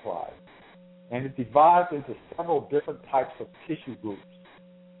multiply. And it divides into several different types of tissue groups.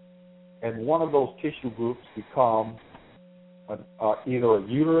 And one of those tissue groups becomes either a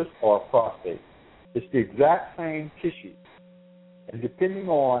uterus or a prostate. It's the exact same tissue. And depending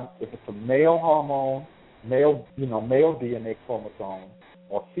on if it's a male hormone, male DNA chromosome,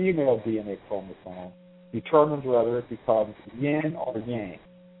 or female DNA chromosome, determines whether it becomes yin or yang.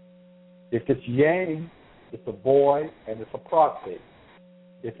 If it's yang, it's a boy and it's a prostate.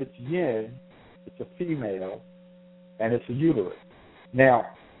 If it's yin, it's a female and it's a uterus. Now,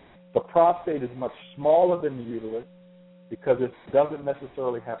 the prostate is much smaller than the uterus because it doesn't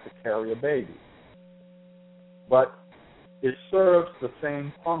necessarily have to carry a baby. But it serves the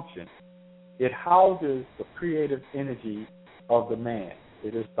same function. It houses the creative energy of the man.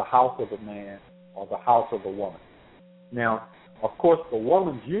 It is the house of the man or the house of the woman. Now, of course, the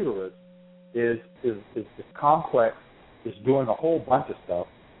woman's uterus is complex. It's doing a whole bunch of stuff.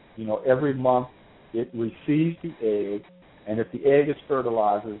 Every month it receives the egg, and if the egg is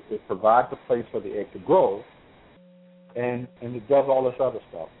fertilized, it provides a place for the egg to grow, and it does all this other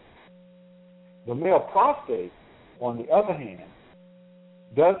stuff. The male prostate, on the other hand,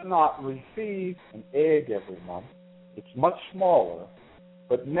 does not receive an egg every month. It's much smaller,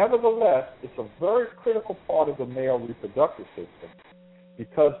 but nevertheless, it's a very critical part of the male reproductive system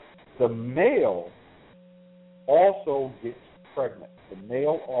because the male also gets pregnant. The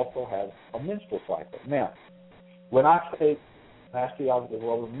male also has a menstrual cycle. Now, when I say, Master Yao says,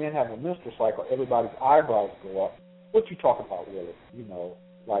 well, when men have a menstrual cycle, everybody's eyebrows go up. What you talking about, really?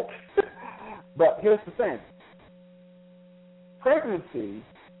 But here's the thing. Pregnancy,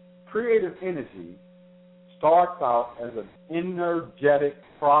 creative energy, starts out as an energetic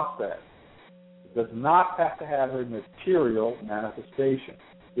process. It does not have to have a material manifestation.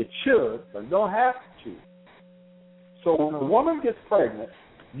 It should, but don't have to. So when a woman gets pregnant,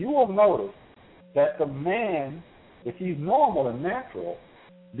 you will notice that the man, if he's normal and natural,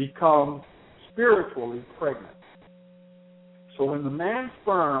 becomes spiritually pregnant. So when the man's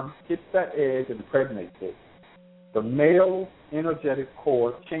sperm hits that egg and impregnates it, the male energetic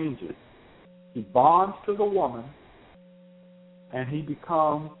core changes. He bonds to the woman, and he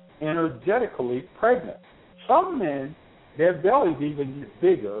becomes energetically pregnant. Some men, their bellies even get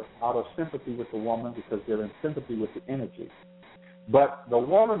bigger out of sympathy with the woman because they're in sympathy with the energy. But the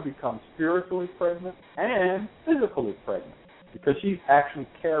woman becomes spiritually pregnant and physically pregnant because she's actually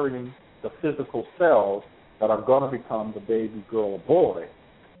carrying the physical cells that are going to become the baby girl or boy.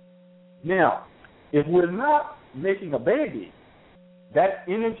 Now, if we're not making a baby, that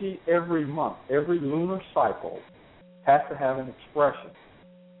energy every month, every lunar cycle, has to have an expression.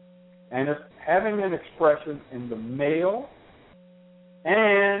 And it's having an expression in the male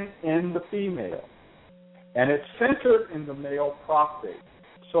and in the female. And it's centered in the male prostate.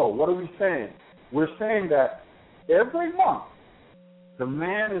 So what are we saying? we're saying that every month the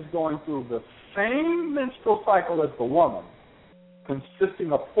man is going through the same menstrual cycle as the woman,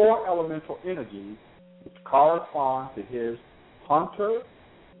 consisting of 4 elemental energies which correspond to his hunter,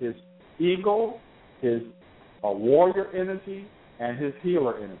 his eagle, his warrior energy, and his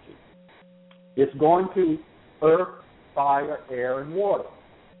healer energy. It's going to earth, fire, air, and water.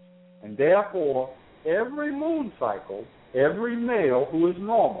 And therefore, every moon cycle, every male who is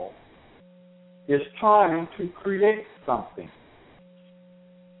normal is trying to create something.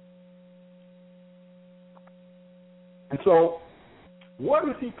 And so, what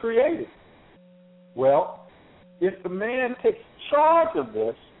is he creating? Well, if the man takes charge of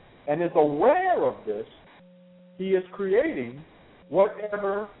this and is aware of this, he is creating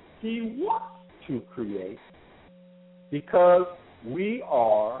whatever he wants to create, because we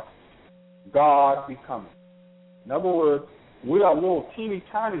are God becoming. In other words, we are little teeny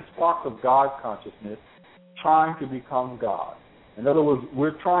tiny sparks of God consciousness trying to become God. In other words,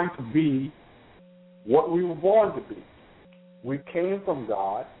 we're trying to be what we were born to be. We came from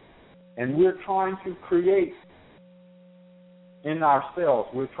God, and we're trying to create in ourselves.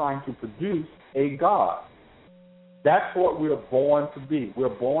 We're trying to produce a God. That's what we're born to be. We're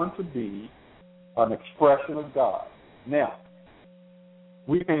born to be an expression of God. Now,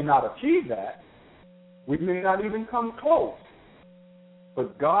 we may not achieve that. We may not even come close.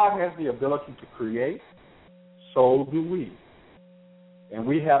 But God has the ability to create, so do we. And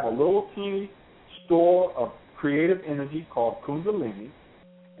we have a little teeny store of creative energy called Kundalini,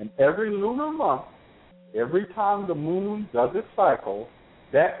 and every lunar month, every time the moon does its cycle,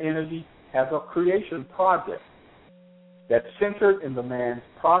 that energy has a creation project that's centered in the man's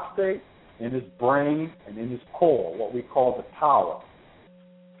prostate, in his brain, and in his core, what we call the tower.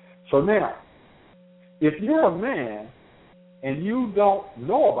 So now, if you're a man and you don't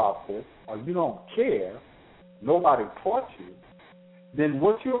know about this, or you don't care, nobody taught you, then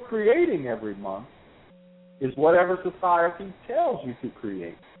what you're creating every month is whatever society tells you to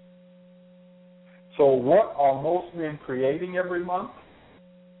create. So what are most men creating every month?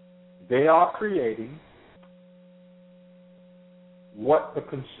 They are creating what the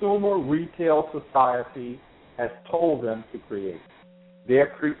consumer retail society has told them to create.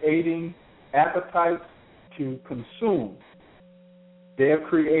 They're creating appetites to consume. They're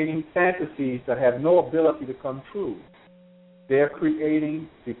creating fantasies that have no ability to come true. They're creating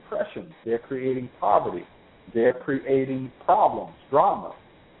depression. They're creating poverty. They're creating problems, drama,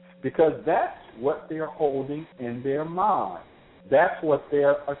 because that's what they're holding in their mind. That's what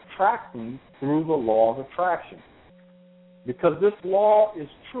they're attracting through the law of attraction. Because this law is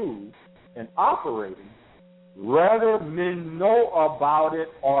true and operating, whether men know about it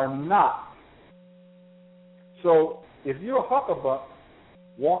or not. So if you're a huckabuck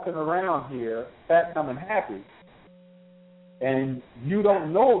walking around here, fat, dumb, and happy, and you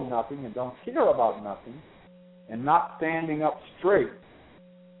don't know nothing and don't care about nothing, and not standing up straight,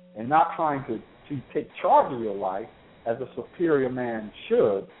 and not trying to take charge of your life as a superior man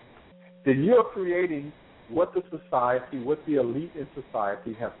should, then you're creating what the society, what the elite in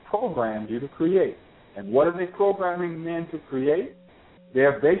society have programmed you to create. And what are they programming men to create?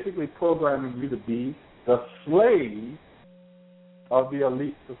 They're basically programming you to be the slave of the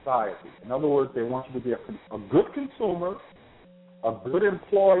elite society. In other words, they want you to be a good consumer, a good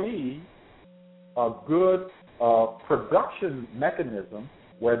employee, a good production mechanism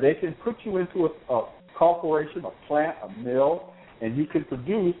where they can put you into a corporation, a plant, a mill, and you can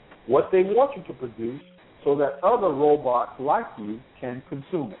produce what they want you to produce so that other robots like you can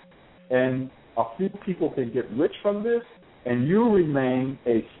consume it. And a few people can get rich from this, and you remain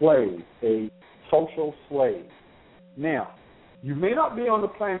a slave, a social slave. Now, you may not be on the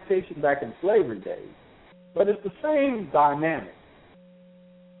plantation back in slavery days, but it's the same dynamic.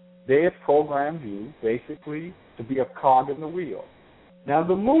 They have programmed you, basically, to be a cog in the wheel. Now,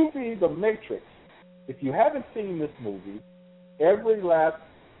 the movie The Matrix, if you haven't seen this movie, every last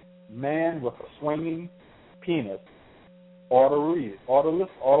man with a swinging penis ought to read it, ought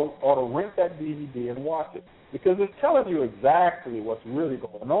to rent that DVD and watch it, because it's telling you exactly what's really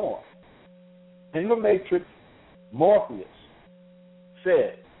going on. In The Matrix, Morpheus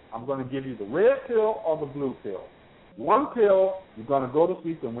said, I'm going to give you the red pill or the blue pill. One pill, you're going to go to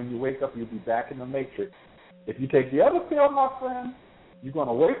sleep, and when you wake up, you'll be back in the Matrix. If you take the other pill, my friend, you're going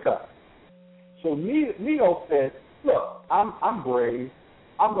to wake up. So Neo said, look, I'm brave.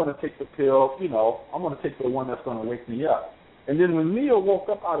 I'm going to take the pill, I'm going to take the one that's going to wake me up. And then when Neo woke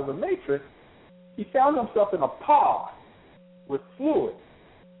up out of the Matrix, he found himself in a pod with fluid.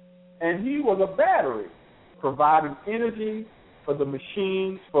 And he was a battery providing energy for the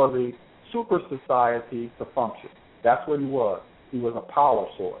machines, for the super society to function. That's what he was. He was a power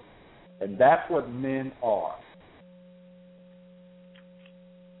source. And that's what men are.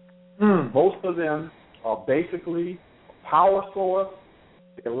 Most of them are basically a power source.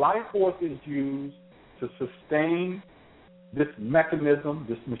 Their life force is used to sustain this mechanism,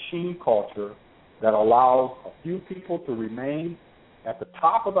 this machine culture that allows a few people to remain at the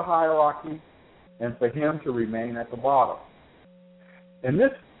top of the hierarchy and for him to remain at the bottom. And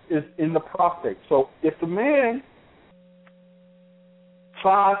this is in the prostate. So if the man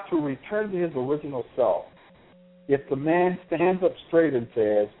tries to return to his original self, if the man stands up straight and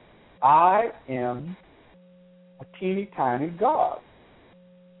says, I am a teeny tiny God.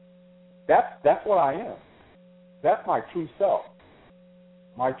 That's what I am. That's my true self.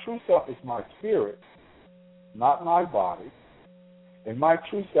 My true self is my spirit, not my body. And my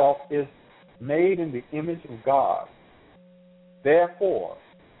true self is made in the image of God. Therefore,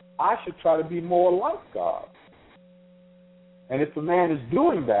 I should try to be more like God. And if the man is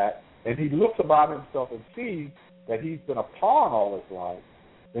doing that, and he looks about himself and sees that he's been a pawn all his life,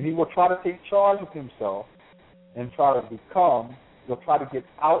 then he will try to take charge of himself and try to he'll try to get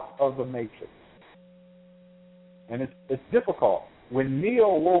out of the matrix. And it's difficult. When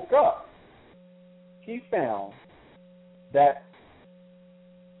Neo woke up, he found that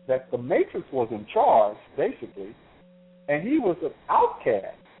the matrix was in charge, basically, and he was an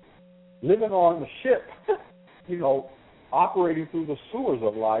outcast, living on the ship, operating through the sewers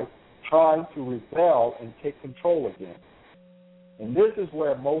of life, trying to rebel and take control again. And this is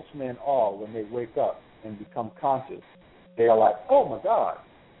where most men are when they wake up and become conscious. They are like, oh, my God,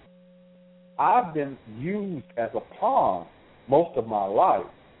 I've been used as a pawn most of my life.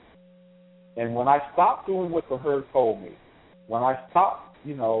 And when I stopped doing what the herd told me, when I stopped,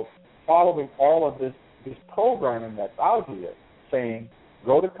 following all of this programming that's out here, saying,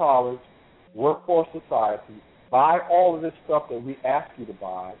 go to college, work for society, buy all of this stuff that we ask you to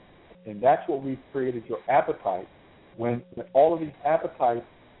buy, and that's what we've created your appetite. When all of these appetites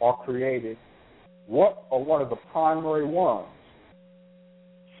are created, what are one of the primary ones?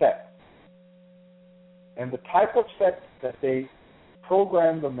 Sex. And the type of sex that they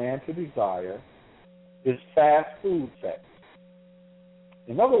program the man to desire is fast food sex.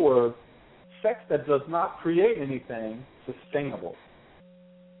 In other words, sex that does not create anything sustainable.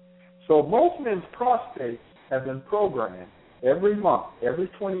 So most men's prostates have been programmed every month, every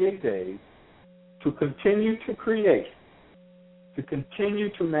 28 days, to continue to create, to continue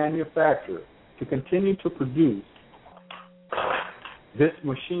to manufacture, to continue to produce this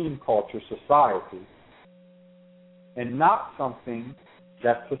machine culture society, and not something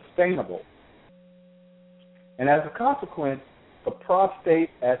that's sustainable. And as a consequence, the prostate,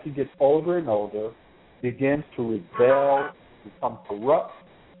 as he gets older and older, begins to rebel, become corrupt,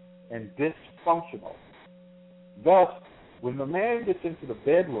 and dysfunctional. Thus, when the man gets into the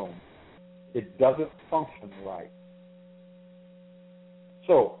bedroom, it doesn't function right.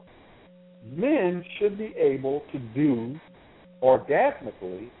 So, men should be able to do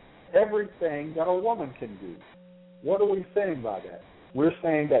orgasmically everything that a woman can do. What are we saying by that? We're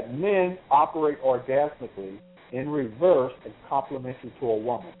saying that men operate orgasmically in reverse and complementary to a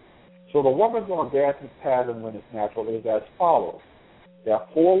woman. So the woman's orgasmic pattern when it's natural is as follows. There are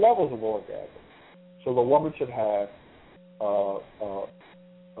 4 levels of orgasm. So the woman should have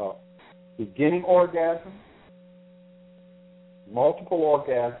beginning orgasm, multiple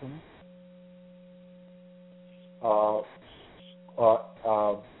orgasms,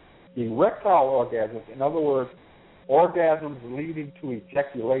 erectile orgasms, in other words, orgasms leading to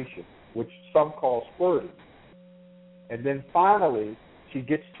ejaculation, which some call squirting. And then finally, she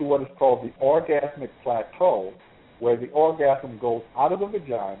gets to what is called the orgasmic plateau, where the orgasm goes out of the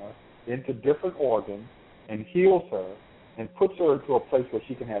vagina into different organs and heals her and puts her into a place where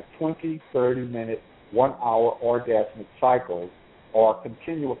she can have 20, 30-minute, 1-hour orgasmic cycles or a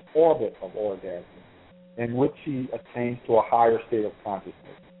continuous orbit of orgasm in which she attains to a higher state of consciousness.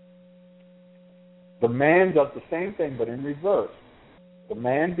 The man does the same thing, but in reverse. The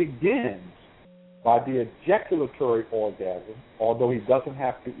man begins by the ejaculatory orgasm, although he doesn't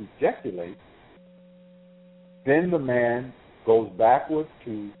have to ejaculate. Then the man goes backwards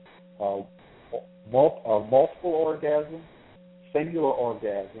to multiple orgasm, singular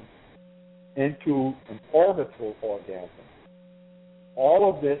orgasm, into an orbital orgasm.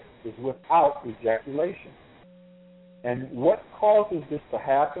 All of this is without ejaculation. And what causes this to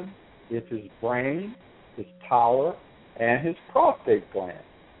happen is his brain, his tower, and his prostate gland.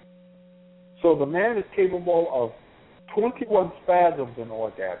 So the man is capable of 21 spasms in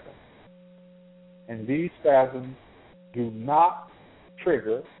orgasm. And these spasms do not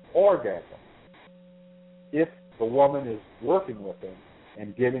trigger orgasm if the woman is working with him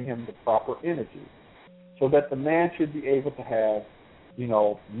and giving him the proper energy. So that the man should be able to have,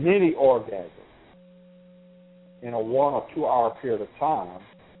 many orgasms in a 1 or 2 hour period of time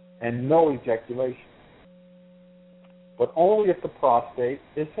and no ejaculation. But only if the prostate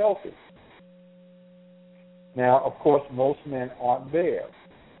is healthy. Now, of course, most men aren't there.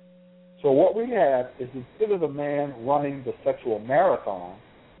 So what we have is, instead of the man running the sexual marathon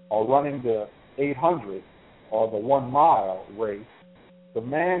or running the 800 or the 1 mile race, the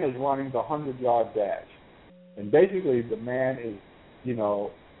man is running the 100-yard dash. And basically the man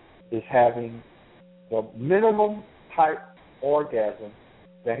is having the minimum type orgasm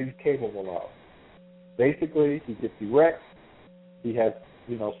that he's capable of. Basically, he gets erect, he has,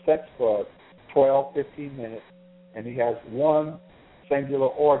 sex for 12, 15 minutes, and he has 1 singular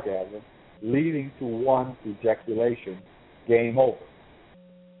orgasm leading to 1 ejaculation, game over.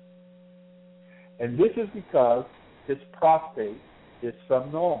 And this is because his prostate is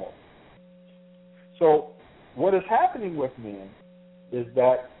subnormal. So what is happening with men is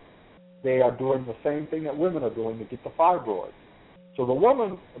that they are doing the same thing that women are doing to get the fibroids. So the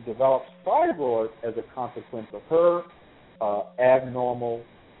woman develops fibroids as a consequence of her abnormal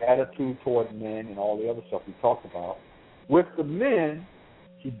attitude toward men and all the other stuff we talked about. With the men,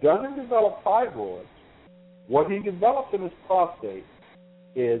 he doesn't develop fibroids. What he develops in his prostate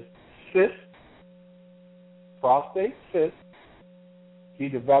is cysts, prostate cysts. He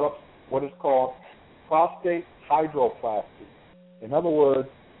develops what is called prostate hydroplasty. In other words,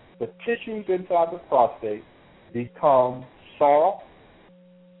 the tissues inside the prostate become soft,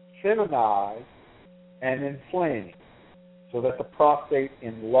 feminized, and inflamed, so that the prostate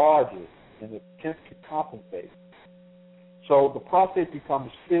enlarges and attempts to compensate. So the prostate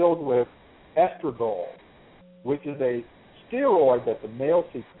becomes filled with estradiol, which is a steroid that the male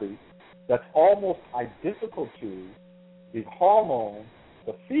secretes that's almost identical to the hormone,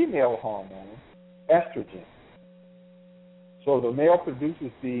 the female hormone, estrogen. So the male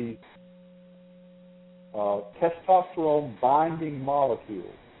produces these testosterone binding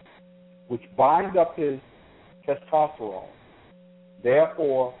molecules, which bind up his testosterone.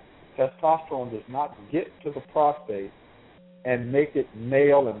 Therefore, testosterone does not get to the prostate and make it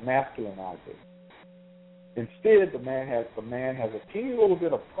male and masculinize it. Instead, the man has a teeny little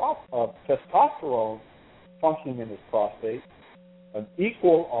bit of testosterone functioning in his prostate, an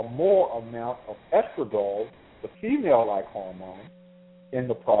equal or more amount of estradiol, the female-like hormone, in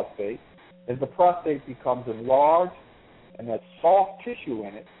the prostate. As the prostate becomes enlarged and has soft tissue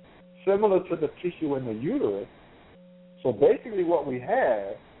in it, similar to the tissue in the uterus. So basically what we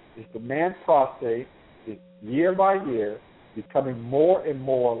have is the man's prostate is year by year becoming more and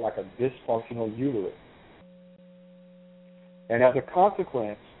more like a dysfunctional uterus. And as a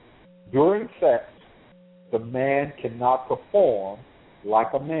consequence, during sex, the man cannot perform like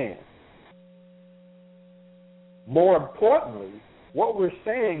a man. More importantly, what we're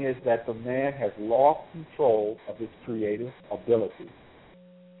saying is that the man has lost control of his creative ability.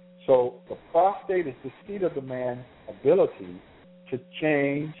 So the prostate is the seat of the man's ability to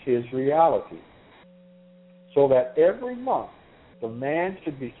change his reality. So that every month, the man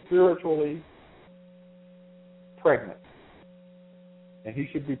should be spiritually pregnant. And he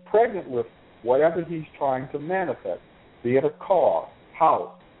should be pregnant with whatever he's trying to manifest, be it a car,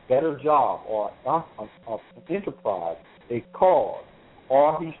 house, better job, or an enterprise, a cause,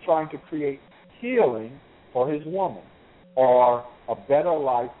 or he's trying to create healing for his woman, or a better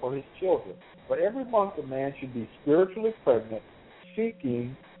life for his children. But every month a man should be spiritually pregnant,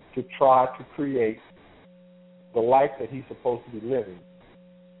 seeking to try to create the life that he's supposed to be living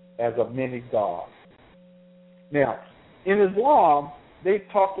as a mini God. Now, in Islam, they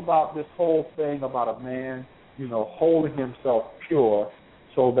talked about this whole thing about a man, holding himself pure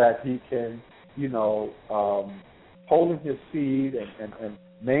so that he can, holding his seed and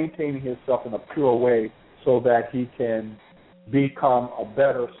maintaining himself in a pure way so that he can become a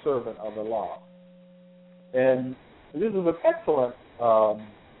better servant of Allah. And this is an excellent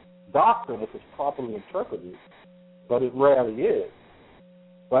doctrine if it's properly interpreted, but it rarely is.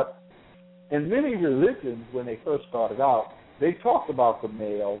 But in many religions, when they first started out, they talked about the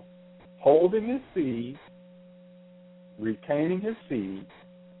male holding his seed, retaining his seed,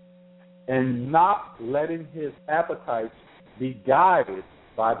 and not letting his appetites be guided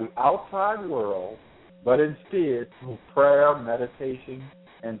by the outside world, but instead through prayer, meditation,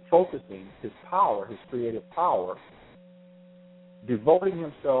 and focusing his power, his creative power, devoting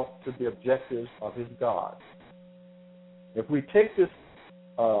himself to the objectives of his God. If we take this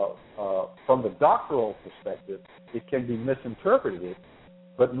from the doctoral perspective, it can be misinterpreted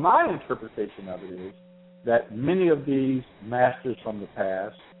But my interpretation of it is that many of these masters from the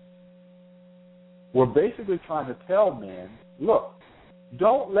past were basically trying to tell men, look,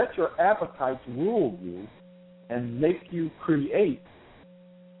 don't let your appetites rule you and make you create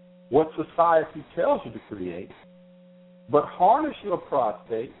what society tells you to create, but harness your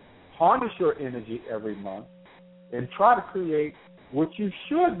prostate, harness your energy every month, and try to create what you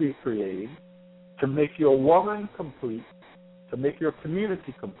should be creating to make your woman complete, to make your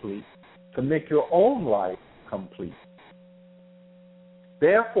community complete, to make your own life complete.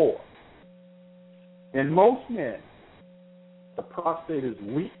 Therefore, in most men, the prostate is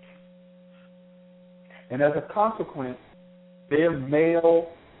weak, and as a consequence, their male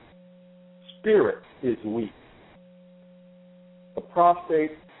spirit is weak. The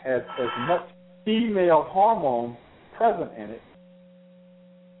prostate has as much female hormone present in it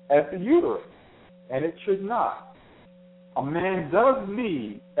as the uterus, and it should not. A man does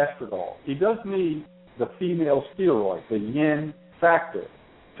need estradiol. He does need the female steroid, the yin factor,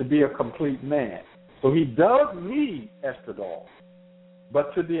 to be a complete man. So he does need estradiol.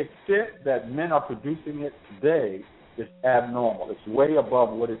 But to the extent that men are producing it today, it's abnormal. It's way above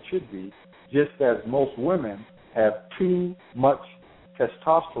what it should be, just as most women have too much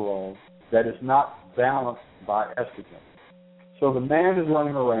testosterone that is not balanced by estrogen. So the man is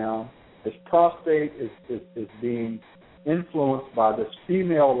running around, his prostate is being influenced by this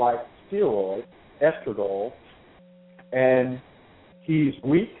female-like steroid, estradiol, and he's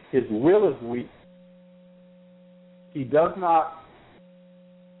weak, his will is weak. He does not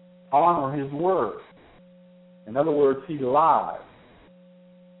honor his word. In other words, he lies,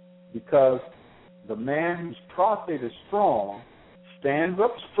 because the man whose prostate is strong stands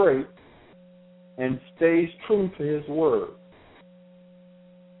up straight and stays true to his word.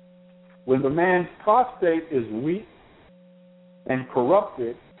 When the man's prostate is weak and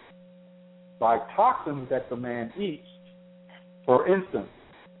corrupted by toxins that the man eats, for instance,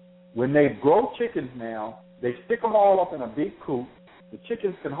 when they grow chickens now, they stick them all up in a big coop. The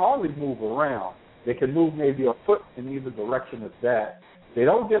chickens can hardly move around. They can move maybe a foot in either direction of that. They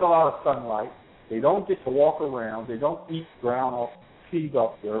don't get a lot of sunlight. They don't get to walk around. They don't eat ground or feed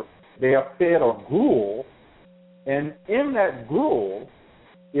up there. They are fed a gruel, and in that gruel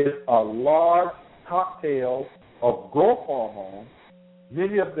is a large cocktail of growth hormones,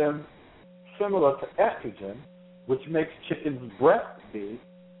 many of them similar to estrogen, which makes chickens breast big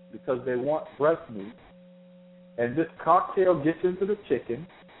because they want breast meat. And this cocktail gets into the chicken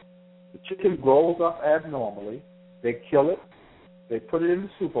grows up abnormally, they kill it, they put it in the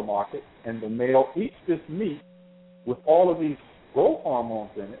supermarket, and the male eats this meat with all of these growth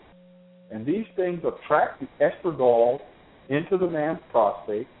hormones in it, and these things attract the estradiol into the man's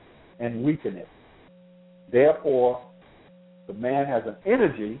prostate and weaken it. Therefore, the man has an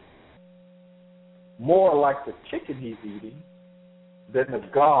energy more like the chicken he's eating than the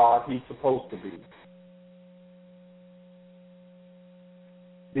god he's supposed to be.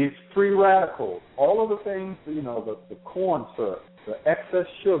 These free radicals, all of the things, the corn syrup, the excess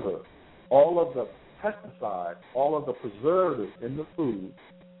sugar, all of the pesticides, all of the preservatives in the food,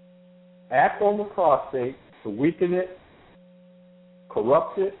 act on the prostate to weaken it,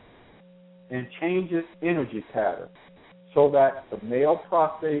 corrupt it, and change its energy pattern so that the male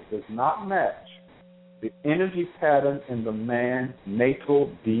prostate does not match the energy pattern in the man's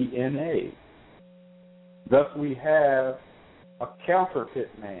natal DNA. Thus we have a counterfeit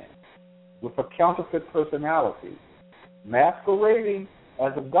man with a counterfeit personality, masquerading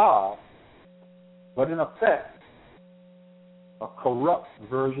as a god, but in effect, a corrupt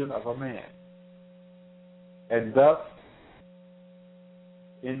version of a man. And thus,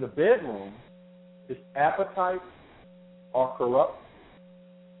 in the bedroom, his appetites are corrupt,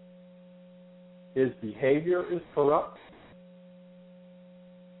 his behavior is corrupt,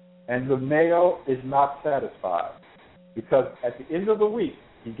 and the male is not satisfied. Because at the end of the week,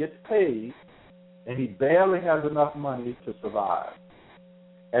 he gets paid, and he barely has enough money to survive.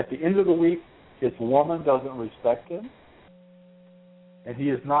 At the end of the week, his woman doesn't respect him, and he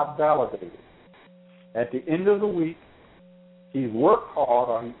is not validated. At the end of the week, he's worked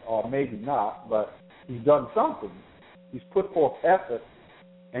hard, or maybe not, but he's done something. He's put forth effort,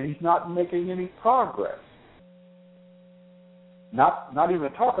 and he's not making any progress. Not even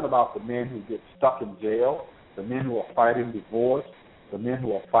talking about the men who get stuck in jail, the men who are fighting divorce, the men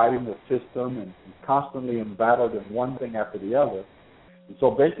who are fighting the system and constantly embattled in one thing after the other. And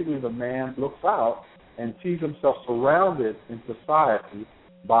so basically the man looks out and sees himself surrounded in society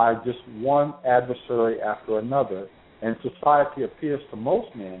by just one adversary after another. And society appears to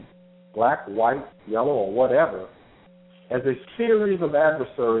most men, black, white, yellow, or whatever, as a series of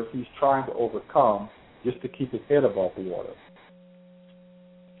adversaries he's trying to overcome just to keep his head above the water.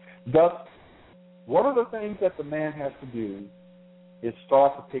 Thus, one of the things that the man has to do is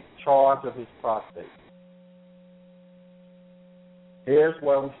start to take charge of his prostate. Here's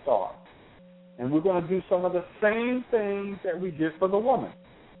where we start. And we're going to do some of the same things that we did for the woman.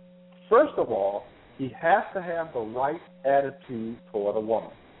 First of all, he has to have the right attitude toward a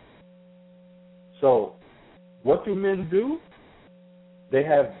woman. So, what do men do? They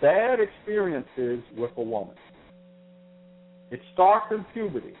have bad experiences with a woman. It starts in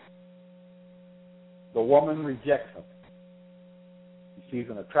puberty. The woman rejects him. He sees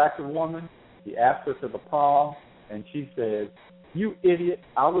an attractive woman. He asks her to the prom, and she says, "You idiot,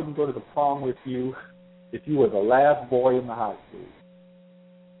 I wouldn't go to the prom with you if you were the last boy in the high school."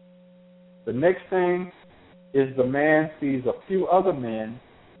 The next thing is the man sees a few other men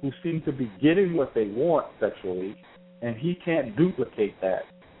who seem to be getting what they want sexually, and he can't duplicate that.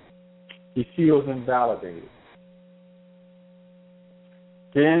 He feels invalidated.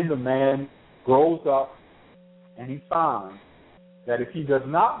 Then the man grows up, and he finds that if he does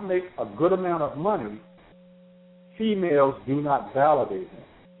not make a good amount of money, females do not validate him,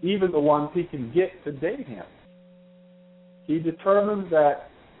 even the ones he can get to date him. He determines that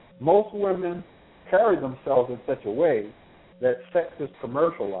most women carry themselves in such a way that sex is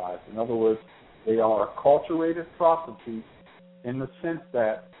commercialized. In other words, they are acculturated prostitutes in the sense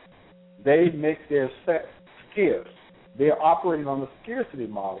that they make their sex scarce. They are operating on the scarcity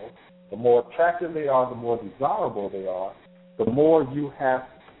model. The more attractive they are, the more desirable they are, the more you have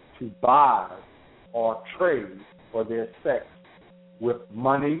to buy or trade for their sex with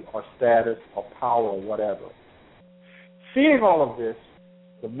money or status or power or whatever. Seeing all of this,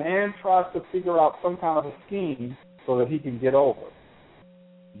 the man tries to figure out some kind of a scheme so that he can get over.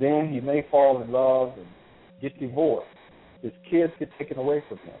 Then he may fall in love and get divorced. His kids get taken away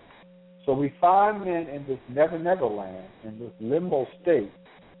from him. So we find men in this never land, in this limbo state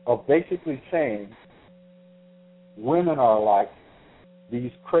of basically saying women are like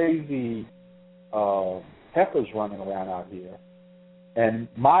these crazy heifers running around out here. And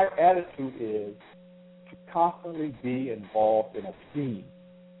my attitude is to constantly be involved in a scheme.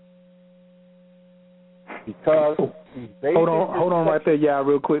 Because he's Hold on right there, y'all,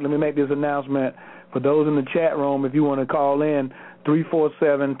 real quick. Let me make this announcement. For those in the chat room, if you want to call in,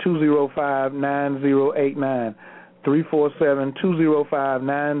 347-205-9089.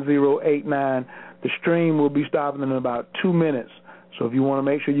 347-205-9089. The stream will be stopping in about 2 minutes. So if you want to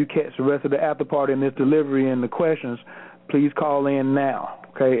make sure you catch the rest of the after party and this delivery and the questions, please call in now.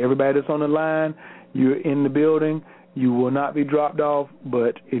 Okay, everybody that's on the line, you're in the building. You will not be dropped off,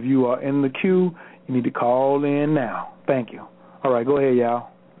 but if you are in the queue, you need to call in now. Thank you. All right, go ahead, y'all.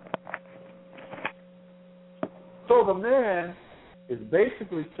 So the man is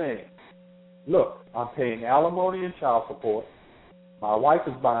basically saying, look, I'm paying alimony and child support. My wife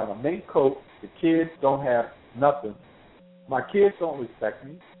is buying a mink coat. The kids don't have nothing. My kids don't respect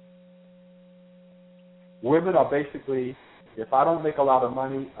me. Women are basically, if I don't make a lot of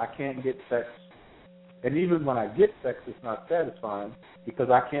money, I can't get sex. And even when I get sex, it's not satisfying because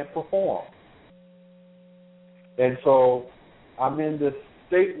I can't perform. And so I'm in this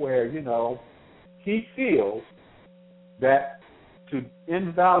state where, he feels that to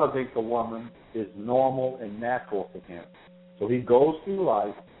invalidate the woman is normal and natural for him. So he goes through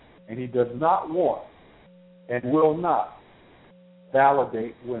life and he does not want and will not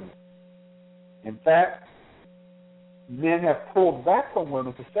validate women. In fact, men have pulled back from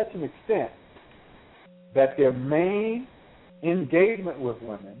women to such an extent that their main engagement with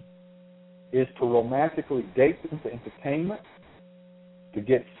women is to romantically date them for entertainment, to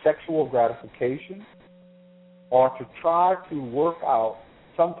get sexual gratification, or to try to work out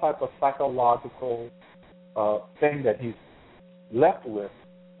some type of psychological thing that he's left with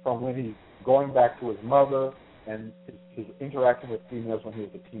from when he's going back to his mother and his interaction with females when he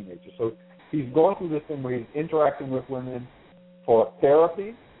was a teenager. So he's going through this thing where he's interacting with women for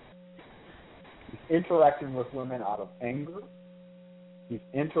therapy. He's interacting with women out of anger. He's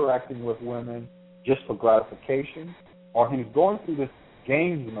interacting with women just for gratification. Or he's going through this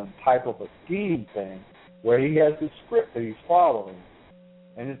gamesman type of a scheme thing where he has this script that he's following.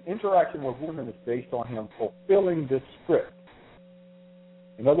 And his interaction with women is based on him fulfilling this script.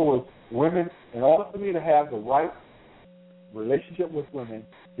 In other words, women, in order for me to have the right relationship with women,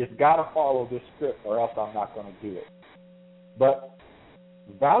 it's got to follow this script or else I'm not going to do it. But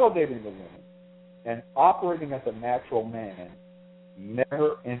validating the women and operating as a natural man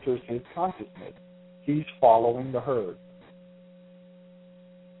never enters his consciousness. He's following the herd.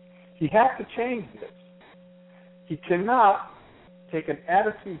 He has to change this. He cannot take an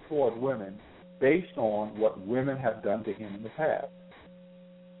attitude toward women based on what women have done to him in the past.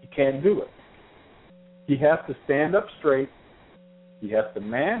 He can't do it. He has to stand up straight. He has to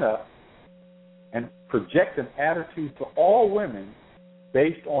man up and project an attitude to all women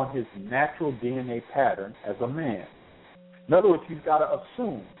based on his natural DNA pattern as a man. In other words, he's got to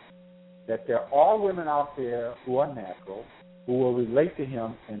assume that there are women out there who are natural, who will relate to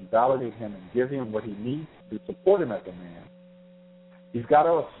him and validate him and give him what he needs to support him as a man. He's got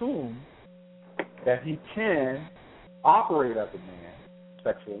to assume that he can operate as a man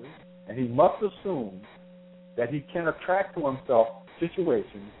sexually, and he must assume that he can attract to himself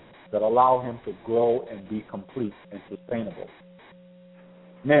situations that allow him to grow and be complete and sustainable.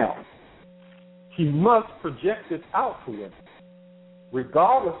 Now, he must project this out to women,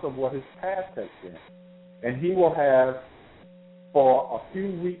 regardless of what his past has been. And he will have, for a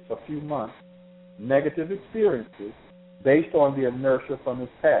few weeks, a few months, negative experiences based on the inertia from his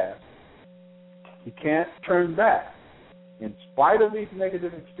past. He can't turn back. In spite of these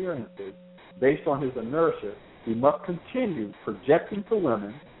negative experiences, based on his inertia, he must continue projecting to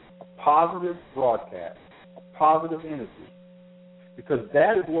women a positive broadcast, a positive energy, because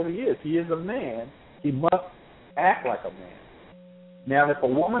that is what he is. He is a man. He must act like a man. Now, if a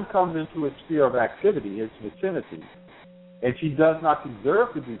woman comes into his sphere of activity, his vicinity, and she does not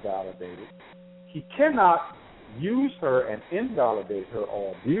deserve to be validated, he cannot use her and invalidate her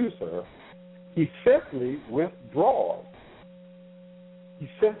or abuse her. He simply withdraws. He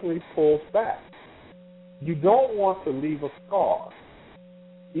simply pulls back. You don't want to leave a scar.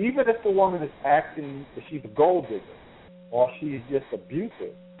 Even if the woman is acting, if she's a gold digger, or she's just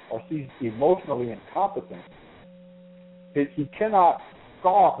abusive, or she's emotionally incompetent, he cannot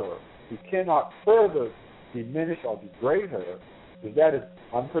scar her. He cannot further diminish or degrade her, because that is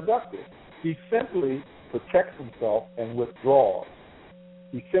unproductive. He simply protects himself and withdraws.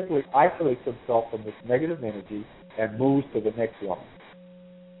 He simply isolates himself from this negative energy and moves to the next woman.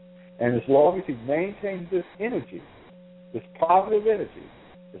 And as long as he maintains this energy, this positive energy,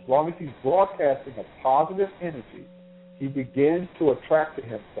 as long as he's broadcasting a positive energy, he begins to attract to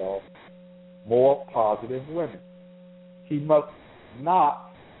himself more positive women. He must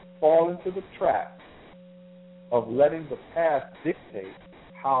not fall into the trap of letting the past dictate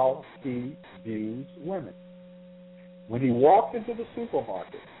how he views women. When he walks into the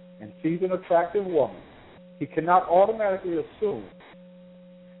supermarket and sees an attractive woman, he cannot automatically assume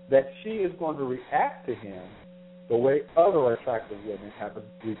that she is going to react to him the way other attractive women have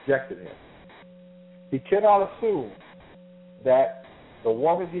rejected him. He cannot assume that the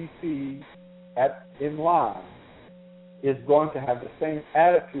woman he sees in line is going to have the same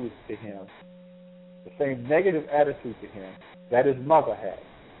attitude to him, the same negative attitude to him that his mother had.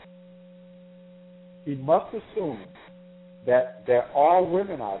 He must assume that there are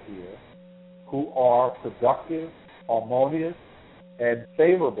women out here who are productive, harmonious, and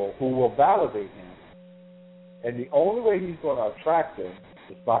favorable, who will validate him. And the only way he's going to attract them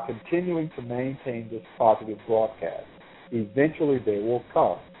is by continuing to maintain this positive broadcast. Eventually they will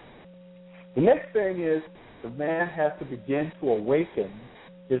come. The next thing is the man has to begin to awaken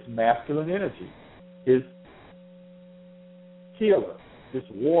his masculine energy, his healer, his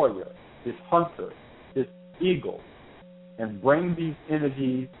warrior, his hunter, his eagle, and bring these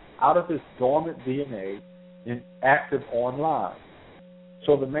energies out of his dormant DNA and active online.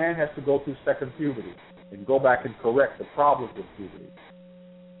 So the man has to go through second puberty and go back and correct the problems with puberty.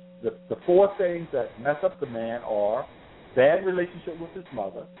 The four things that mess up the man are bad relationship with his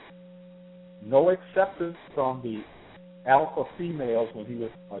mother, no acceptance from the alpha females when he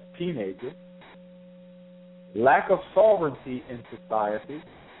was a teenager, lack of sovereignty in society,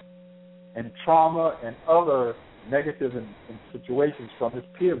 and trauma and other negative situations from his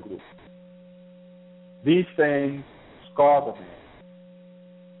peer group. These things scar the man.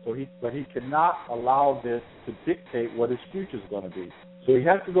 But he cannot allow this to dictate what his future is going to be. So he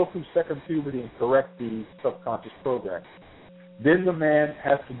has to go through second puberty and correct the subconscious programming. Then the man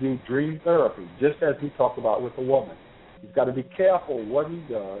has to do dream therapy, just as we talked about with the woman. He's got to be careful what he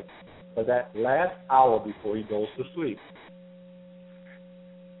does for that last hour before he goes to sleep.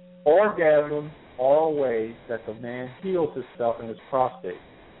 Orgasms are a way that the man heals himself and his prostate.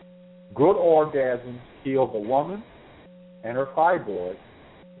 Good orgasms heal the woman and her fibroids.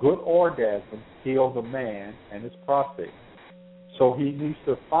 Good orgasms heal the man and his prostate. So he needs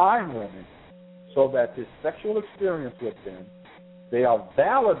to find women so that his sexual experience with them, they are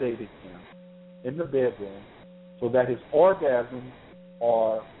validating him in the bedroom so that his orgasms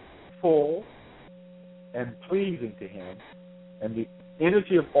are full and pleasing to him, and the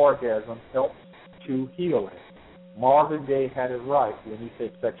energy of orgasm helps to heal him. Marvin Gaye had it right when he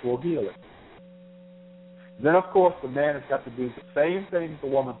said sexual healing. Then, of course, the man has got to do the same thing the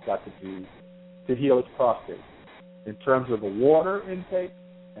woman's got to do to heal his prostate in terms of the water intake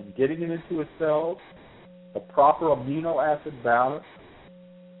and getting it into his cells, the proper amino acid balance,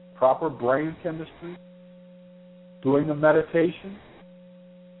 proper brain chemistry, doing the meditation,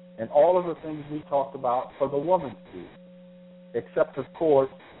 and all of the things we talked about for the woman to do. Except, of course,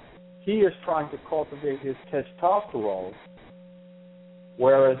 he is trying to cultivate his testosterone,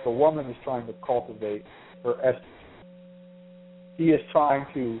 whereas the woman is trying to cultivate her estrogen. He is trying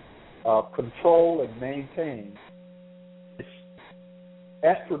to control and maintain his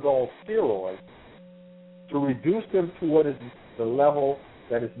estradiol steroids to reduce them to what is the level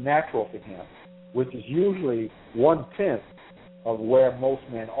that is natural to him, which is usually 1/10 of where most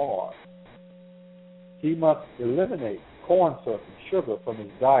men are. He must eliminate corn syrup and sugar from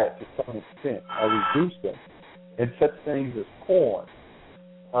his diet to some extent, or reduce them, and such things as corn,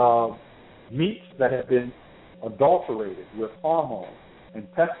 meats that have been adulterated with hormones and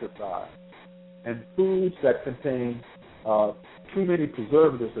pesticides, and foods that contain too many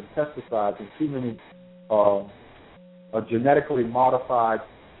preservatives and pesticides and too many genetically modified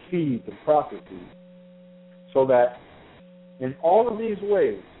feeds and processes, so that in all of these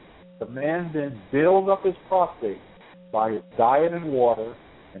ways, the man then builds up his prostate by his diet and water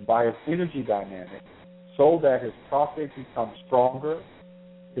and by his energy dynamics, so that his prostate becomes stronger,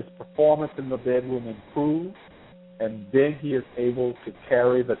 his performance in the bedroom improves, and then he is able to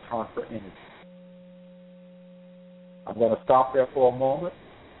carry the Tantra energy. I'm going to stop there for a moment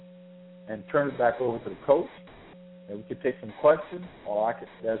and turn it back over to the coach, and we can take some questions, or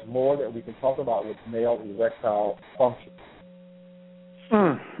there's more that we can talk about with male erectile function.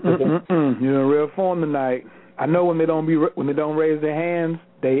 You're in real form tonight. I know when they don't raise their hands,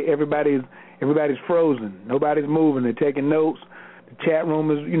 everybody's frozen. Nobody's moving. They're taking notes. The chat room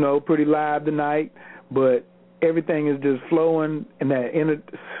is pretty live tonight, but everything is just flowing. And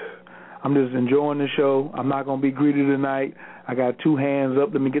I'm just enjoying the show. I'm not gonna be greedy tonight. I got 2 hands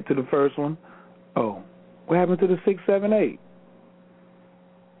up. Let me get to the first one. Oh, what happened to the 678?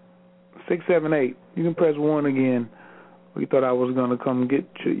 678. You can press 1 again. We thought I was gonna come get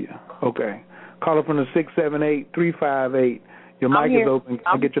to you. Okay. Caller from the 678-358. Your mic is open. Can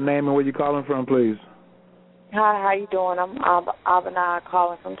I get your name and where you're calling from, please? Hi, how you doing? I'm Abinai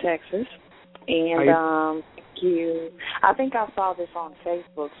calling from Texas. And thank you. I think I saw this on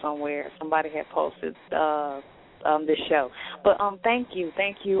Facebook somewhere. Somebody had posted this show. But thank you,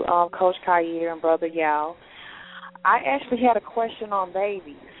 Coach K and Brother Yao. I actually had a question on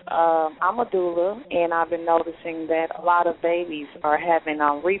babies. I'm a doula, and I've been noticing that a lot of babies are having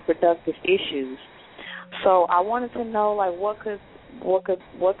reproductive issues. So I wanted to know, like, what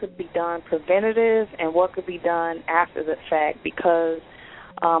could be done preventative and what could be done after the fact, because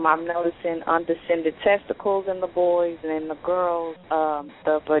I'm noticing undescended testicles in the boys, and in the girls,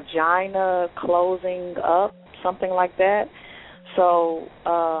 the vagina closing up, something like that. So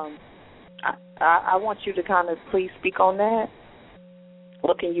I want you to kind of please speak on that.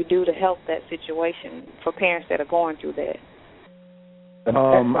 What can you do to help that situation for parents that are going through that?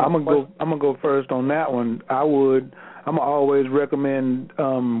 I'm gonna go first on that one. I'm gonna always recommend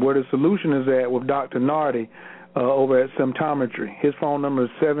where the solution is at with Dr. Nardi over at Symptometry. His phone number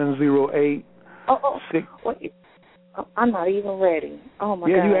is 708. Wait. I'm not even ready. Oh my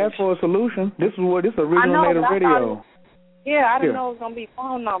God. Yeah, you asked for a solution. This is original Native Radio. I didn't know it was gonna be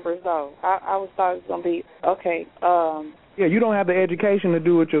phone numbers though. I thought it was gonna be okay. Yeah, you don't have the education to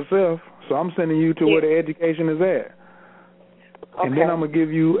do it yourself, so I'm sending you to where the education is at. Okay. And then I'm going to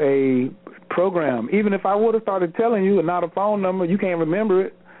give you a program. Even if I would have started telling you and not a phone number, you can't remember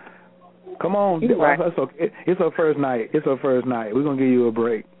it. Come on. Right. It's okay. It's her first night. We're going to give you a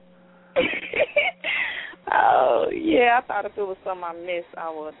break. Oh, yeah, I thought if it was something I missed, I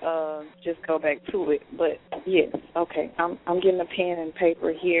would just go back to it. But, yes, okay. I'm getting a pen and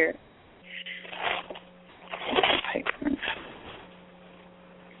paper here.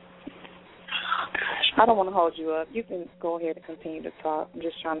 I don't want to hold you up. You can go ahead and continue to talk. I'm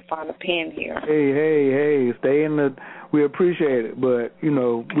just trying to find a pen here. Hey, stay in the. We appreciate it, but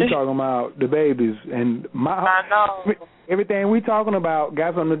we're talking about the babies, and I know everything we're talking about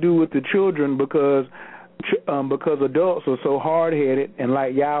got something to do with the children because adults are so hard-headed, and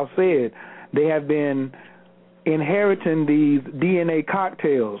like Yao said, they have been inheriting these DNA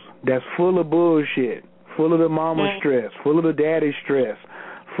cocktails that's full of bullshit, full of the mama stress, full of the daddy stress.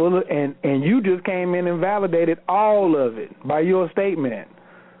 And you just came in and validated all of it by your statement.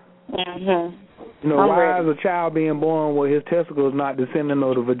 Mm-hmm. Why is a child being born with his testicles not descending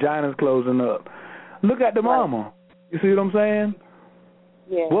or the vagina's closing up? Look at the mama. You see what I'm saying?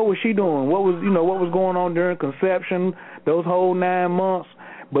 Yeah. What was she doing? What was going on during conception, those whole 9 months?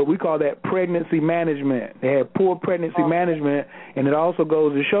 But we call that pregnancy management. They had poor pregnancy management, and it also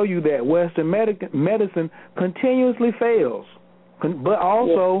goes to show you that Western medicine continuously fails. But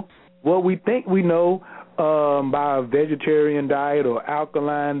also, what we think we know by a vegetarian diet or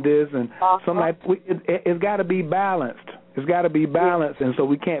alkaline this and something it's got to be balanced. It's got to be balanced, and so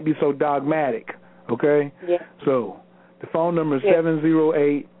we can't be so dogmatic. Okay? Yeah. So the phone number is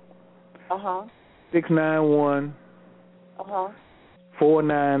 708 691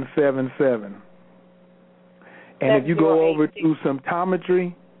 4977. And if you go over to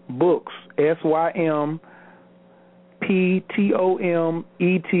Symptometry Books,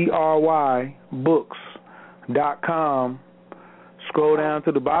 SYMPTOMETRY books.com, scroll down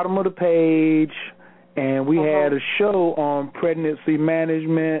to the bottom of the page, and we had a show on pregnancy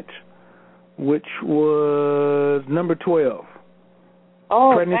management, which was number 12.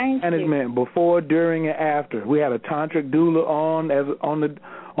 Pregnancy management before, during, and after. We had a tantric doula on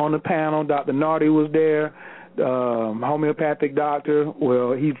the panel. Dr. Nardi was there, homeopathic doctor.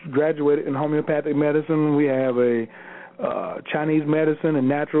 Well, he's graduated in homeopathic medicine. We have a Chinese medicine and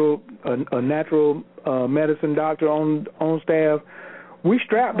natural medicine doctor on staff. We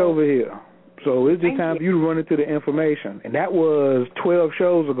strapped over here. So it's just time for you to run into the information. And that was 12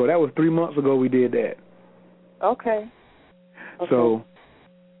 shows ago. That was 3 months ago we did that. Okay. So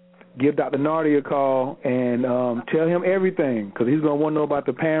give Dr. Nardi a call and tell him everything, because he's going to want to know about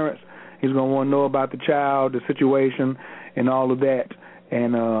the parents. He's going to want to know about the child, the situation, and all of that.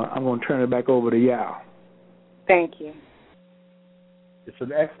 And I'm going to turn it back over to Yao. Thank you. It's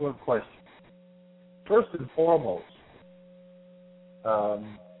an excellent question. First and foremost,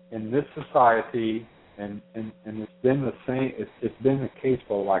 in this society, and it's been the same. It's been the case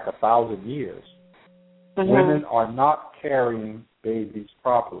for like 1,000 years. Women are not carrying babies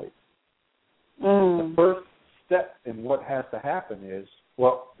properly. The first step in what has to happen is,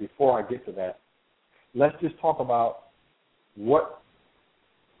 well, before I get to that, let's just talk about what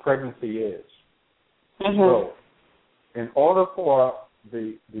pregnancy is. So, in order for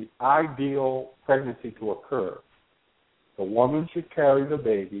the ideal pregnancy to occur, the woman should carry the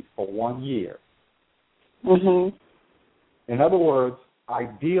baby for 1 year. In other words,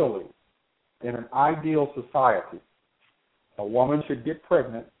 ideally, in an ideal society, a woman should get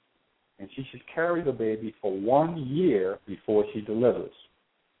pregnant and she should carry the baby for 1 year before she delivers.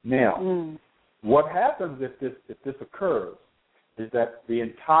 Now, what happens if this occurs is that the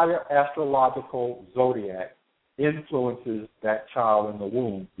entire astrological zodiac influences that child in the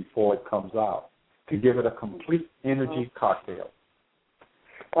womb before it comes out to give it a complete energy cocktail.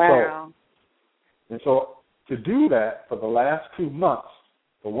 Wow. So to do that for the last 2 months,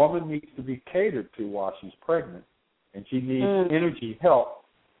 the woman needs to be catered to while she's pregnant, and she needs energy help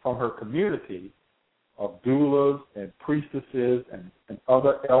from her community of doulas and priestesses and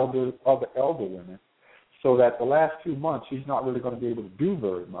other elder women, so that the last 2 months she's not really going to be able to do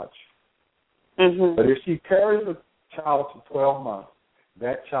very much. But if she carries a child to 12 months,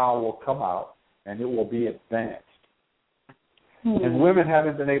 that child will come out and it will be advanced. And women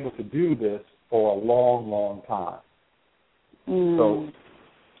haven't been able to do this for a long, long time. So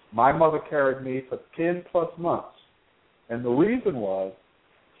my mother carried me for 10 plus months. And the reason was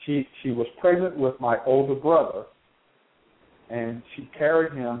she was pregnant with my older brother, and she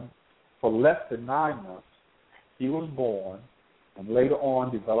carried him for less than 9 months. He was born and later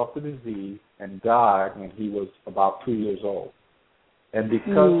on developed a disease and died when he was about 2 years old. And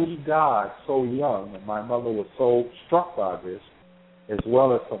because he died so young, and my mother was so struck by this, as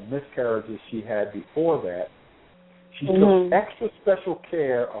well as some miscarriages she had before that, she took extra special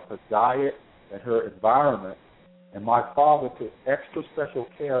care of her diet and her environment, and my father took extra special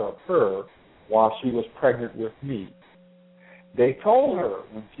care of her while she was pregnant with me. They told her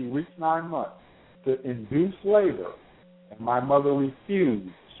when she reached 9 months to induce labor, and my mother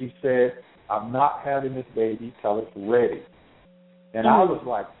refused. She said, "I'm not having this baby till it's ready." And I was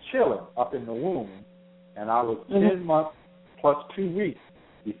like chilling up in the womb, and I was 10 months plus 2 weeks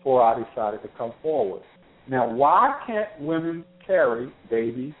before I decided to come forward. Now, why can't women carry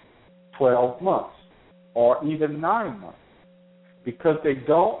babies 12 months or even 9 months? Because they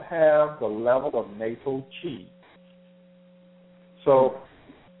don't have the level of natal chi. So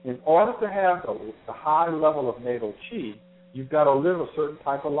in order to have the high level of natal chi, you've got to live a certain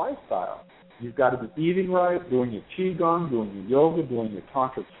type of lifestyle. You've got to be eating right, doing your qigong, doing your yoga, doing your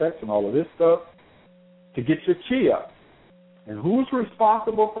tantric sex and all of this stuff to get your chi up. And who's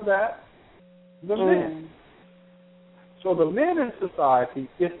responsible for that? The men. So the men in society,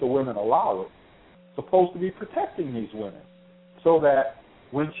 if the women allow it, supposed to be protecting these women so that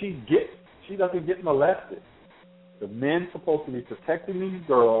when she doesn't get molested. The men supposed to be protecting these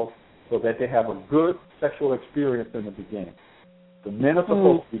girls so that they have a good sexual experience in the beginning. The men are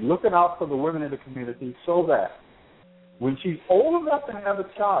supposed to be looking out for the women in the community so that when she's old enough to have a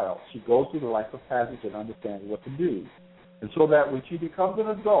child, she goes through the rite of passage and understands what to do. And so that when she becomes an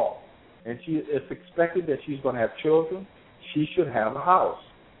adult and it's expected that she's going to have children, she should have a house.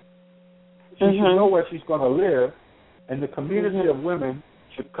 She should know where she's going to live, and the community of women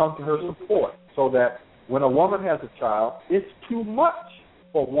should come to her support so that when a woman has a child, it's too much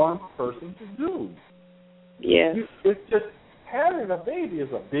for one person to do. Yeah. It's just having a baby is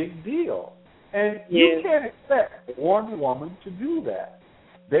a big deal. And you can't expect one woman to do that.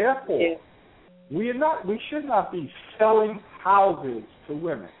 Therefore, we should not be selling houses to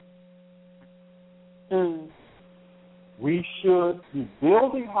women. We should be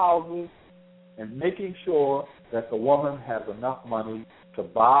building houses and making sure that the woman has enough money to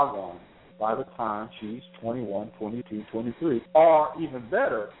buy one by the time she's 21, 22, 23. Or even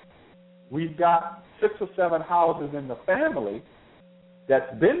better, we've got 6 or 7 houses in the family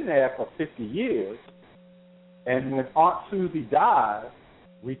that's been there for 50 years, and when Aunt Susie dies,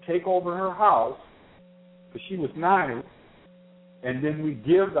 we take over her house, because she was 90, and then we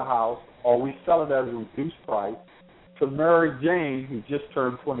give the house, or we sell it at a reduced price, to Mary Jane, who just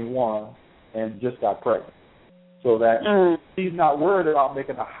turned 21 and just got pregnant. So that she's not worried about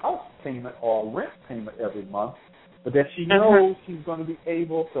making a house payment or a rent payment every month, but that she knows she's going to be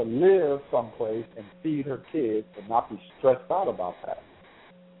able to live someplace and feed her kids and not be stressed out about that.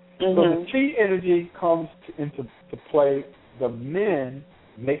 So the chi energy comes into play. The men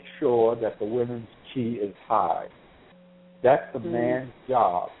make sure that the women's chi is high. That's the man's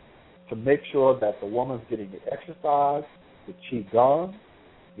job, to make sure that the woman's getting the exercise, the qigong,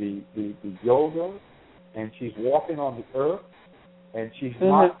 the yoga, and she's walking on the earth, and she's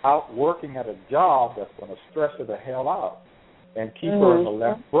not out working at a job that's going to stress her the hell out and keep her in the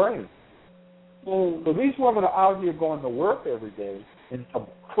left brain. So these women are out here going to work every day in some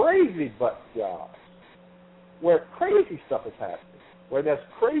crazy butt jobs where crazy stuff is happening, where there's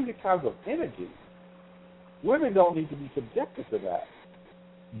crazy kinds of energy. Women don't need to be subjected to that.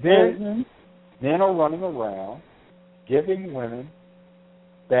 Then men are running around giving women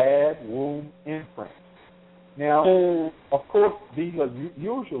bad womb imprints. Now, of course, these are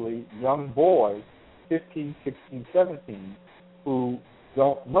usually young boys, 15, 16, 17, who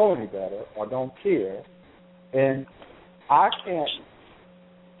don't know any better or don't care. And I can't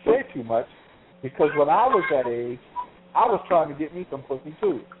say too much because when I was that age, I was trying to get me some pussy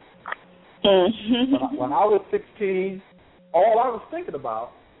too. When I was 16, all I was thinking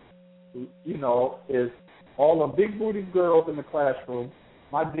about, is all the big booty girls in the classroom.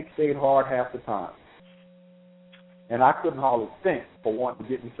 My dick stayed hard half the time. And I couldn't hardly think for wanting to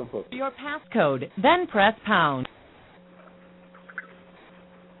get me some pussy. Your passcode, then press pound.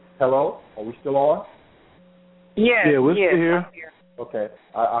 Hello? Are we still on? Yeah, we're still here. Okay,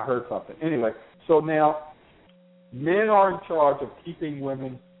 I heard something. Anyway, so now men are in charge of keeping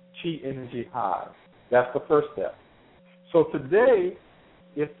women's chi energy high. That's the first step. So today,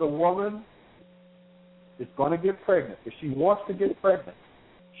 if the woman is going to get pregnant, if she wants to get pregnant,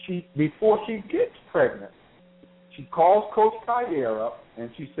 before she gets pregnant, she calls Coach K Yao up and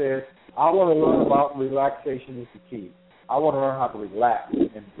she says, I want to learn about relaxation is the key. I want to learn how to relax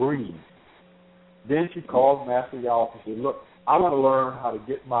and breathe. Then she calls Master Yao and says, look, I want to learn how to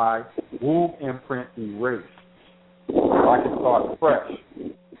get my womb imprint erased so I can start fresh.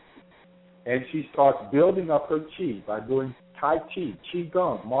 And she starts building up her chi by doing Tai Chi,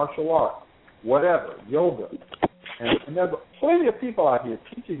 Qigong, martial arts, whatever, yoga. And there's plenty of people out here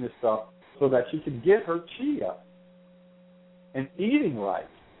teaching this stuff so that she can get her chi up and eating right.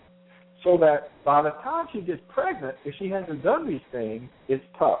 So that by the time she gets pregnant, if she hasn't done these things, it's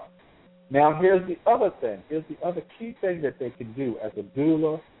tough. Now, here's the other thing. Here's the other key thing that they can do as a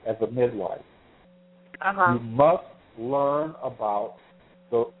doula, as a midwife. You must learn about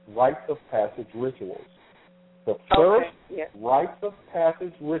the rites of passage rituals. The first rites of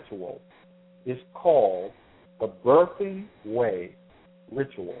passage ritual is called the birthing way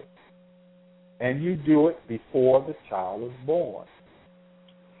ritual. And you do it before the child is born.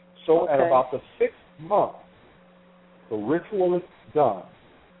 So at about the 6th month, the ritual is done.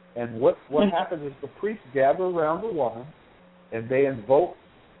 And what happens is the priests gather around the woman and they invoke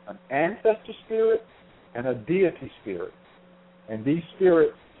an ancestor spirit and a deity spirit. And these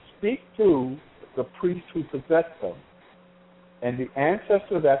spirits speak to the priest who possessed them. And the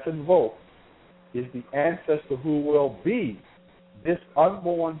ancestor that's invoked is the ancestor who will be this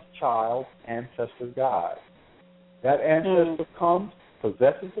unborn child's ancestor guide. That ancestor comes,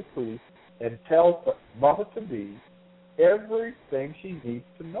 possesses the priest, and tells the mother-to-be everything she needs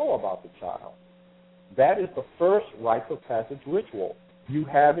to know about the child. That is the first rite of passage ritual. You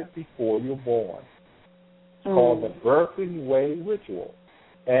have it before you're born. It's called the birthing way ritual.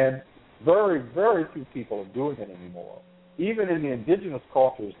 And very, very few people are doing it anymore. Even in the indigenous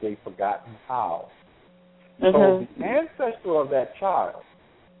cultures, they've forgotten how. So the ancestor of that child,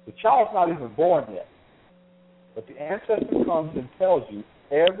 the child's not even born yet, but the ancestor comes and tells you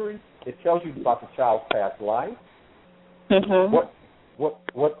it tells you about the child's past life, what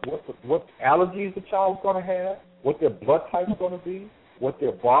allergies the child's going to have, what their blood type is going to be, what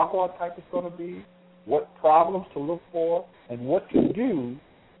their bone blood type is going to be, what problems to look for, and what to do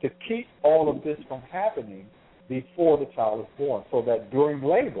to keep all of this from happening before the child is born, so that during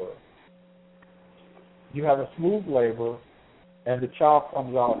labor, you have a smooth labor and the child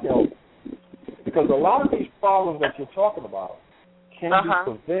comes out healthy. Because a lot of these problems that you're talking about can be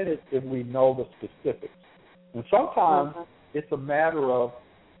prevented if we know the specifics. And sometimes it's a matter of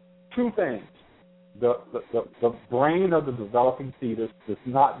two things. The brain of the developing fetus does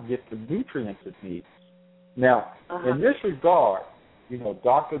not get the nutrients it needs. Now, in this regard,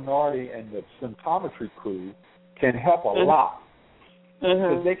 Dr. Nardi and the symptometry crew can help a lot.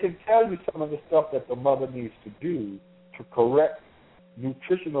 Because they can tell you some of the stuff that the mother needs to do to correct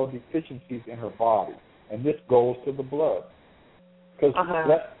nutritional deficiencies in her body. And this goes to the blood. Because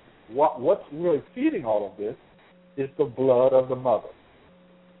what's really feeding all of this is the blood of the mother.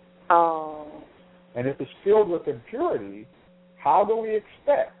 Oh. And if it's filled with impurity, how do we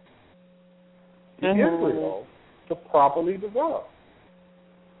expect the embryo to properly develop?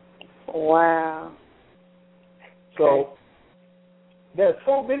 Wow. So there's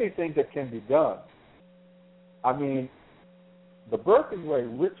so many things that can be done. I mean, the birthing way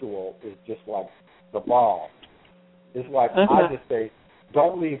ritual is just like the bomb. It's like I just say,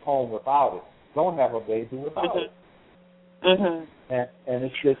 don't leave home without it. Don't have a baby without it. And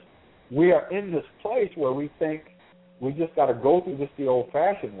it's just, we are in this place where we think we just got to go through this the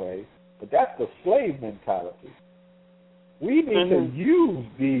old-fashioned way, but that's the slave mentality. We need to use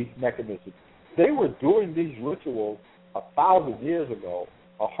these mechanisms. They were doing these rituals 1,000 years ago,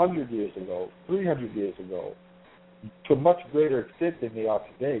 100 years ago, 300 years ago, to a much greater extent than they are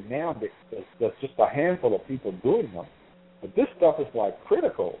today. Now there's just a handful of people doing them. But this stuff is like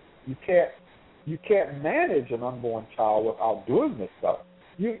critical. You can't manage an unborn child without doing this stuff.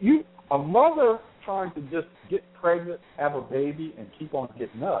 A mother trying to just get pregnant, have a baby, and keep on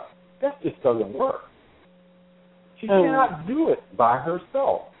getting up, that just doesn't work. She cannot do it by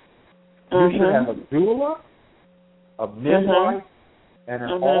herself. You should have a doula, a midwife, and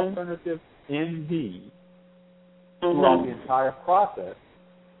an alternative ND throughout the entire process.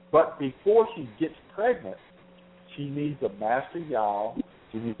 But before she gets pregnant, she needs a Master Yao,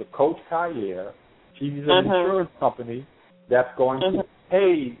 she needs a Coach K Yao, she needs an insurance company that's going to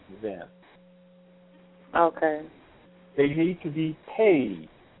pay them. Okay. They need to be paid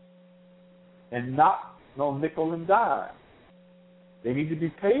and not no nickel and dime. They need to be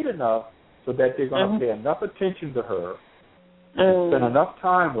paid enough so that they're going to pay enough attention to her, spend enough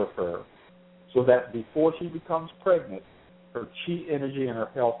time with her, so that before she becomes pregnant, her chi energy and her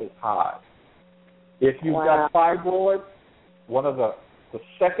health is high. If you've got fibroids, one of the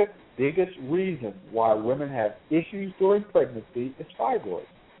second biggest reason why women have issues during pregnancy is fibroids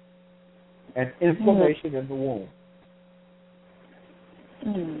and inflammation in the womb.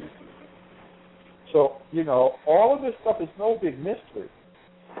 So, all of this stuff is no big mystery.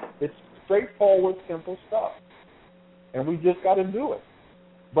 It's straightforward, simple stuff. And we just got to do it.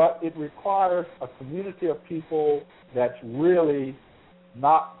 But it requires a community of people that's really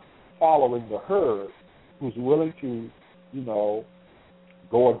not following the herd, who's willing to,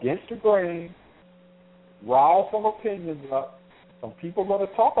 go against the grain, rile some opinions up. Some people are going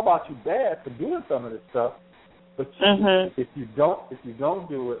to talk about you bad for doing some of this stuff. But if you don't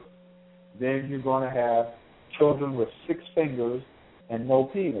do it, then you're going to have children with 6 fingers and no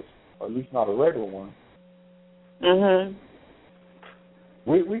penis, or at least not a regular one.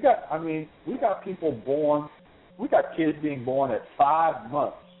 We got people born. We got kids being born at 5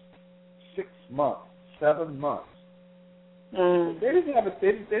 months, 6 months, 7 months. They didn't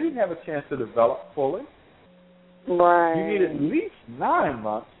have a chance to develop fully. Right. You need at least 9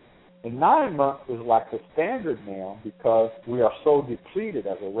 months, and 9 months is like the standard now because we are so depleted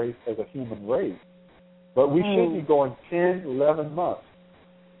as a race, as a human race. But we should be going 10, 11 months.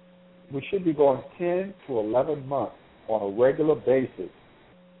 We should be going 10 to 11 months on a regular basis,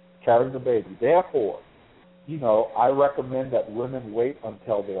 carrying the baby. Therefore, I recommend that women wait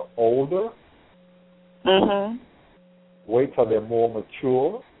until they're older. Wait till they're more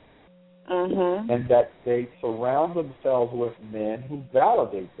mature. And that they surround themselves with men who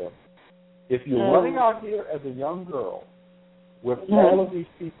validate them. If you're running out here as a young girl with all of these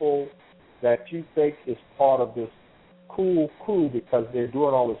people that you think is part of this cool crew because they're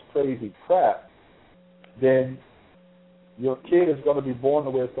doing all this crazy crap, then your kid is going to be born the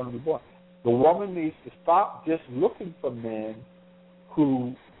way it's going to be born. The woman needs to stop just looking for men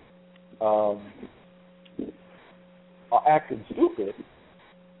who are acting stupid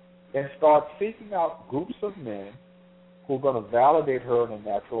and start seeking out groups of men who are going to validate her in a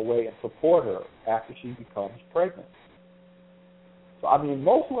natural way and support her after she becomes pregnant. So,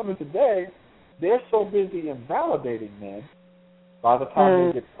 most women today, they're so busy in validating men, by the time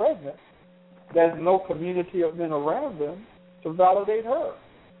they get pregnant, there's no community of men around them to validate her.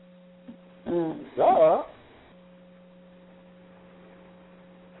 Duh.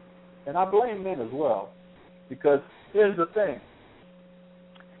 And I blame men as well, because here's the thing.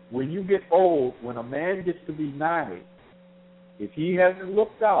 When you get old, when a man gets to be 90, if he hasn't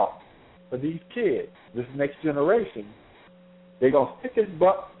looked out for these kids, this next generation, they're going to stick his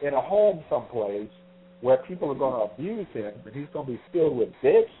butt in a home someplace where people are going to abuse him, and he's going to be filled with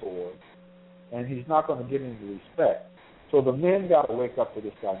dead swords, and he's not going to get any respect. So the men got to wake up to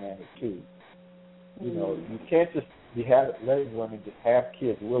this dynamic too. You can't just be letting women just have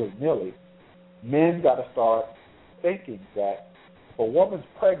kids willy-nilly. Men got to start thinking that if a woman's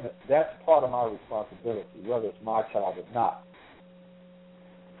pregnant, that's part of my responsibility, whether it's my child or not.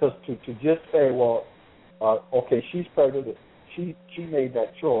 Because to just say, well, okay, she's pregnant, she made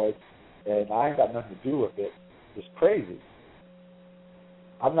that choice, and I ain't got nothing to do with it, is crazy.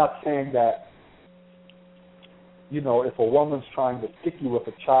 I'm not saying that, if a woman's trying to stick you with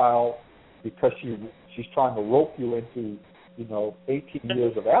a child because she's trying to rope you into, 18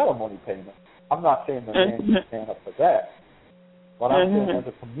 years of alimony payment, I'm not saying the man can stand up for that. But I'm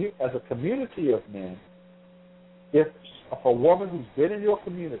saying as a community of men, if a woman who's been in your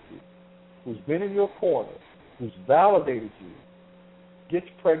community, who's been in your corner, who's validated you, gets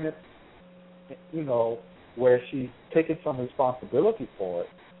pregnant, where she's taken some responsibility for it,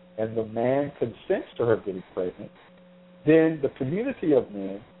 and the man consents to her getting pregnant, then the community of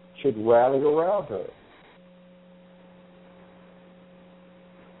men should rally around her.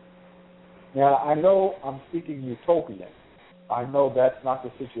 Now, I know I'm speaking utopian. I know that's not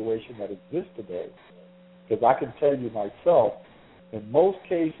the situation that exists today, because I can tell you myself, in most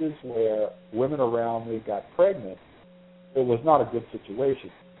cases where women around me got pregnant, it was not a good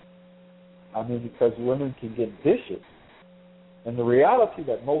situation. Because women can get vicious. And the reality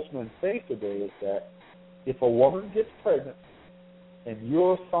that most men face today is that if a woman gets pregnant and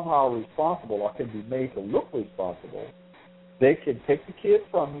you're somehow responsible or can be made to look responsible, they can take the kid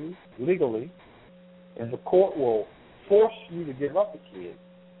from you legally, and the court will force you to give up the kid.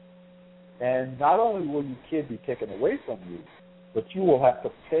 And not only will your kid be taken away from you, but you will have to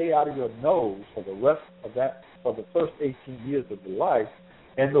pay out of your nose for the rest of that, for the first 18 years of your life,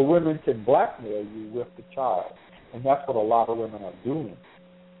 and the women can blackmail you with the child. And that's what a lot of women are doing.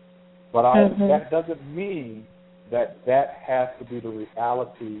 But that doesn't mean that has to be the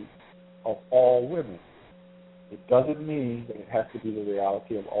reality of all women. It doesn't mean that it has to be the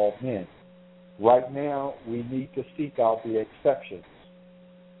reality of all men. Right now, we need to seek out the exceptions.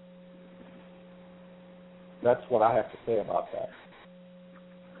 That's what I have to say about that.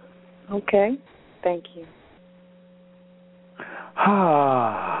 Okay. Thank you.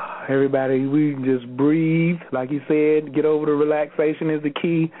 Everybody, we just breathe. Like you said, get over the relaxation is the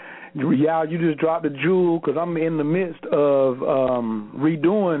key. Yao, you just dropped a jewel, because I'm in the midst of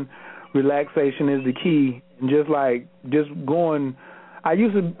redoing relaxation is the key. And just going, I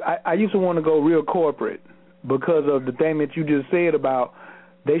used to want to go real corporate because of the thing that you just said about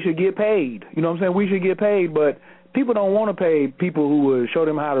they should get paid. You know what I'm saying? We should get paid, but people don't want to pay people who will show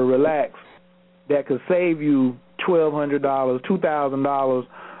them how to relax that could save you $1,200, $2,000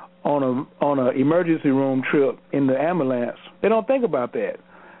 on a emergency room trip in the ambulance. They don't think about that.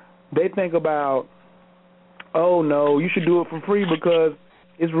 They think about, oh no, you should do it for free because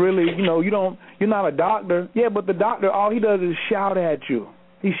it's really, you're not a doctor. Yeah, but the doctor, all he does is shout at you.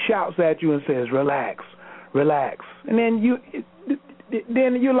 He shouts at you and says, relax, relax. And then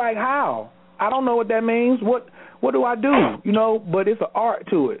you're like, how? I don't know what that means. What do I do? But it's an art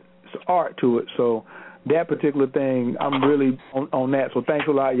to it. It's an art to it. So that particular thing, I'm really on that. So thanks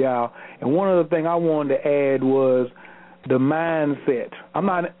a lot, Yao. And one other thing I wanted to add was the mindset. I'm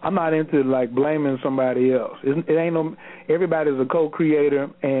not into blaming somebody else. It ain't no. Everybody's a co-creator,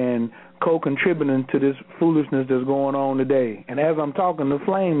 and co-contributing to this foolishness that's going on today. And as I'm talking, the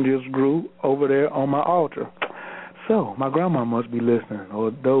flame just grew over there on my altar. So my grandma must be listening,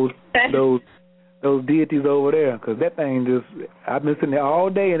 or those deities over there, because that thing just, I've been sitting there all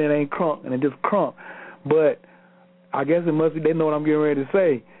day and it ain't crunk, and it just crunk. But I guess it must be, they know what I'm getting ready to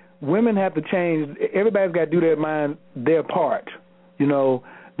say. Women have to change. Everybody's got to do their part. You know,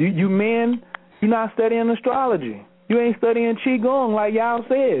 you men, you're not studying astrology. You ain't studying Qigong like y'all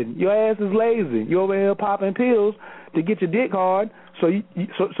said. Your ass is lazy. You over here popping pills to get your dick hard, so you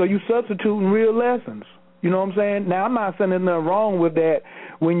substituting real lessons. You know what I'm saying? Now, I'm not saying there's nothing wrong with that.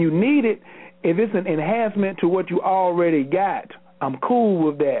 When you need it, if it's an enhancement to what you already got, I'm cool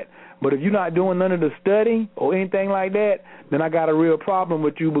with that. But if you're not doing none of the study or anything like that, then I got a real problem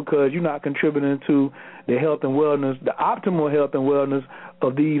with you, because you're not contributing to the health and wellness, the optimal health and wellness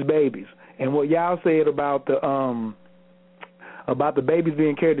of these babies. And what y'all said about the babies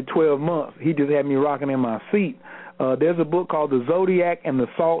being carried to 12 months, he just had me rocking in my seat. There's a book called The Zodiac and the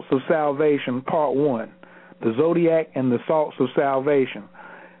Salts of Salvation, Part 1. The Zodiac and the Salts of Salvation.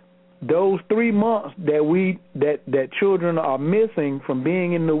 Those 3 months that children are missing from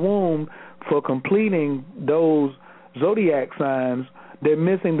being in the womb for completing those zodiac signs, they're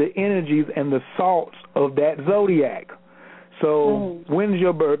missing the energies and the salts of that zodiac. So when's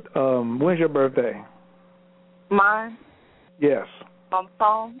your birthday? Mine? Yes. On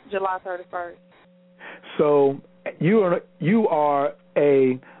phone, July 31st. So you are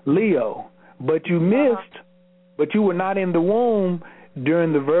a Leo, but you missed, but you were not in the womb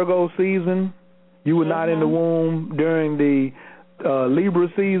during the Virgo season. You were not in the womb during the Libra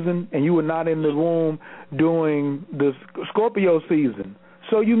season, and you were not in the womb during the Scorpio season.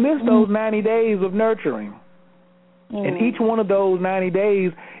 So you missed those 90 days of nurturing. And each one of those 90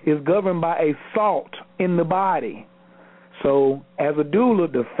 days is governed by a salt in the body. So as a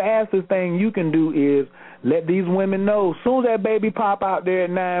doula, the fastest thing you can do is let these women know, as soon as that baby pop out there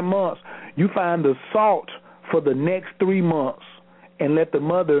at 9 months, you find the salt for the next 3 months and let the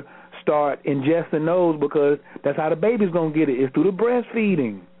mother start ingesting those, because that's how the baby's going to get it. It's through the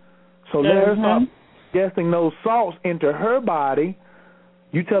breastfeeding. So let her start ingesting those salts into her body.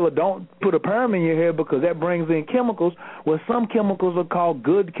 You tell her, don't put a perm in your hair because that brings in chemicals. Well, some chemicals are called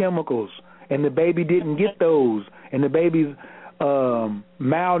good chemicals, and the baby didn't get those, and the baby's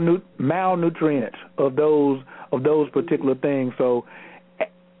malnutrient of those particular things. So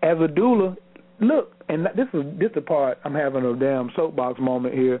as a doula, look, and this is the part I'm having a damn soapbox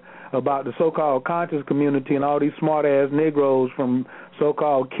moment here about the so-called conscious community and all these smart-ass Negroes from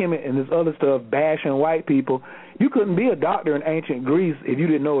so-called Kemet and this other stuff bashing white people. You couldn't be a doctor in ancient Greece if you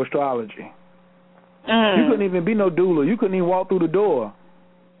didn't know astrology. You couldn't even be no doula. You couldn't even walk through the door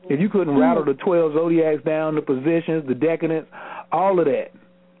if you couldn't rattle the 12 zodiacs down, the positions, the decadence, all of that.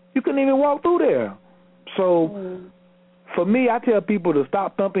 You couldn't even walk through there. So for me, I tell people to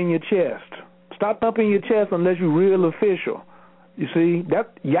stop thumping your chest. Stop thumping your chest unless you're real official. You see,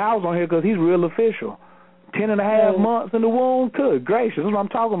 that Yao's on here because he's real official. 10.5 months in the womb, good gracious, that's what I'm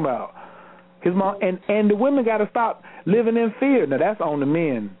talking about. His mom and the women got to stop living in fear. Now that's on the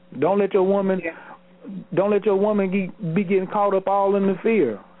men. Don't let your woman be getting caught up all in the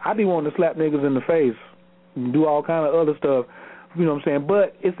fear. I be wanting to slap niggas in the face and do all kind of other stuff. You know what I'm saying?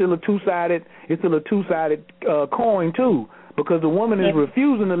 But it's still a two-sided coin too, because the woman is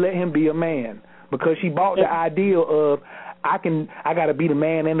refusing to let him be a man because she bought the ideal of I got to be the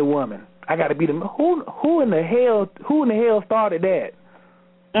man and the woman. I got to be the who in the hell started that?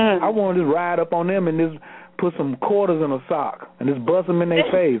 I want to just ride up on them and just put some quarters in a sock and just bust them in their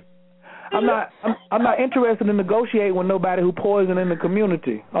face. I'm not interested in negotiating with nobody who poison in the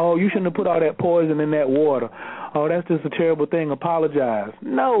community. Oh, you shouldn't have put all that poison in that water. Oh, that's just a terrible thing. Apologize.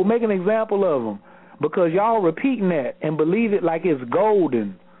 No, make an example of them, because y'all repeating that and believe it like it's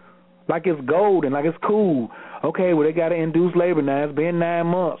golden, like it's cool. Okay, well they got to induce labor now. It's been 9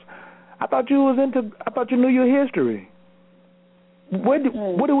 months. I thought you knew your history.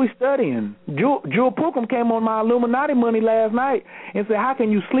 What are we studying? Jewel Pookum came on my Illuminati money last night and said, how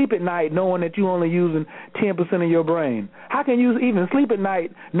can you sleep at night knowing that you're only using 10% of your brain? How can you even sleep at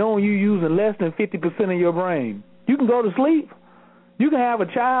night knowing you're using less than 50% of your brain? You can go to sleep. You can have a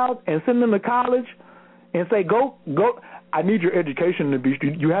child and send them to college and say, go, I need your education to be,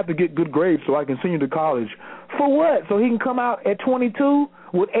 you have to get good grades so I can send you to college. For what? So he can come out at 22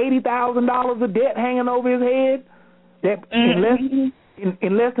 with $80,000 of debt hanging over his head? That in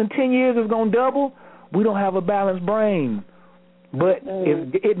less than 10 years is going to double. We don't have a balanced brain. But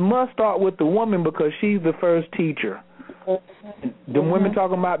it must start with the woman because she's the first teacher. The women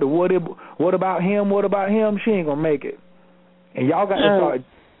talking about the what about him, she ain't going to make it. And y'all got to start.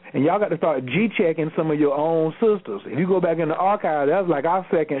 and y'all got to start G-checking some of your own sisters. If you go back in the archive, that's like our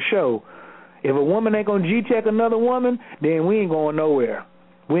second show. If a woman ain't going to G-check another woman, then we ain't going nowhere.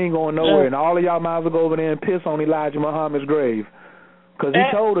 We ain't going nowhere, and all of y'all might as well go over there and piss on Elijah Muhammad's grave, because he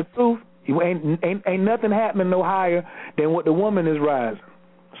told the truth. Ain't nothing happening no higher than what the woman is rising.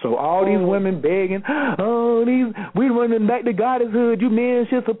 So all these women begging, we running back to goddesshood. You men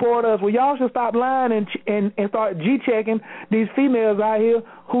should support us. Well, y'all should stop lying and start G-checking these females out here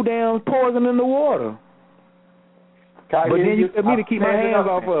who down poison in the water. But then you tell me to keep my hands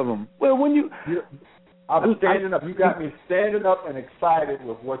off of them. Well, when I'm standing up. You got me standing up and excited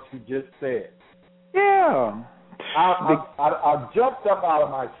with what you just said. Yeah. I jumped up out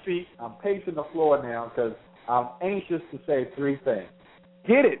of my seat. I'm pacing the floor now because I'm anxious to say three things.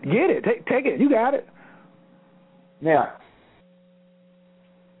 Get it. Take it. You got it. Now,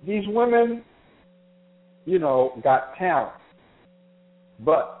 these women, got talent.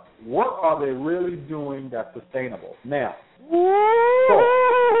 But what are they really doing that's sustainable? Now, so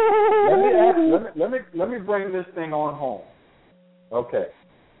let me bring this thing on home. Okay.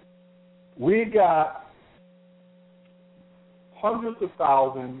 We got hundreds of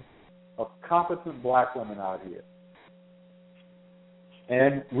thousands of competent black women out here.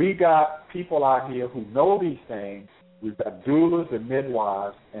 And we got people out here who know these things. We've got doulas and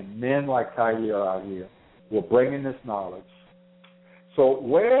midwives and men like K Yao out here who are bringing this knowledge. So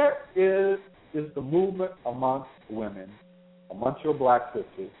where is the movement amongst women, amongst your black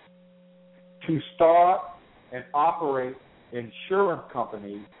sisters, to start and operate insurance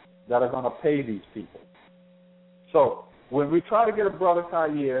companies that are going to pay these people? So when we try to get a brother K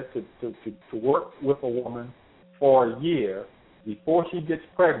Yao to work with a woman for a year before she gets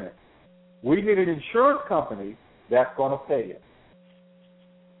pregnant, we need an insurance company that's going to pay it.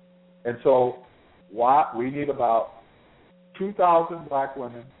 And so we need about 2,000 black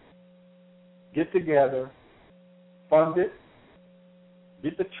women get together, fund it,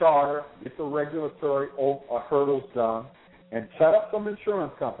 get the charter, get the regulatory hurdles done, and set up some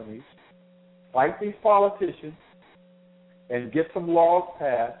insurance companies, fight these politicians, and get some laws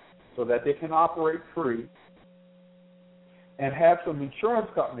passed so that they can operate free, and have some insurance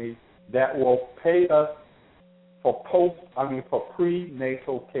companies that will pay us for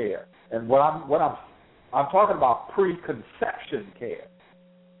prenatal care. And what I'm talking about preconception care.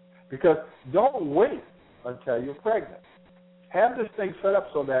 Because don't wait until you're pregnant. Have this thing set up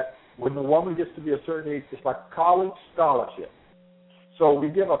so that when the woman gets to be a certain age, it's like a college scholarship. So we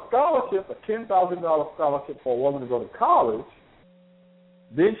give a scholarship, a $10,000 scholarship for a woman to go to college.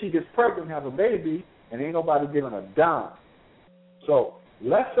 Then she gets pregnant and has a baby, and ain't nobody giving a dime. So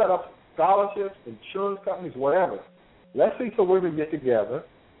let's set up scholarships, insurance companies, whatever. Let's see some women get together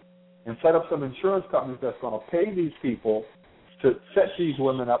and set up some insurance companies that's going to pay these people to set these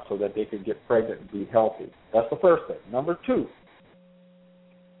women up so that they can get pregnant and be healthy. That's the first thing. Number two,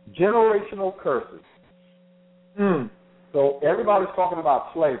 generational curses. So everybody's talking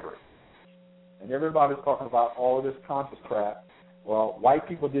about slavery, and everybody's talking about all of this conscious crap. Well, white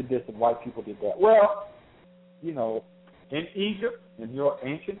people did this and white people did that. Well, in Egypt, in your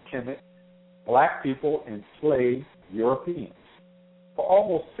ancient Kemet, black people enslaved Europeans for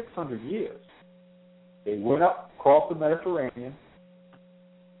almost 600 years. They went up across the Mediterranean,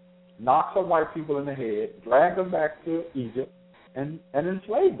 knocked some white people in the head, dragged them back to Egypt, and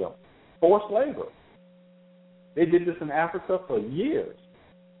enslaved them, forced labor. They did this in Africa for years.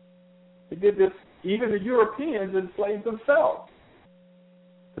 They did this, even the Europeans enslaved themselves.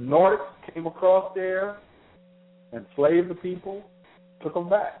 The Nordics came across there, enslaved the people, took them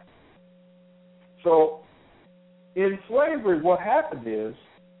back. So in slavery, what happened is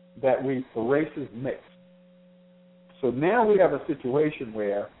that the races mixed. So now we have a situation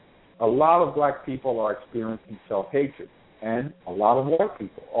where a lot of black people are experiencing self-hatred, and a lot of white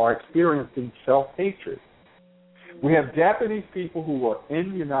people are experiencing self-hatred. We have Japanese people who are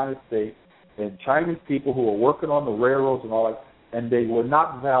in the United States and Chinese people who are working on the railroads and all that, and they were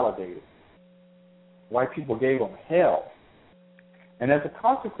not validated. White people gave them hell. And as a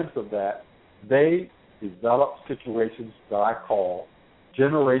consequence of that, they developed situations that I call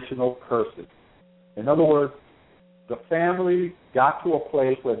generational curses. In other words, the family got to a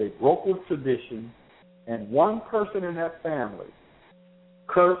place where they broke with tradition, and one person in that family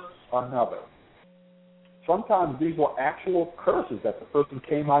cursed another. Sometimes these were actual curses that the person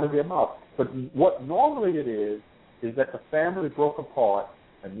came out of their mouth. But what normally it is that the family broke apart,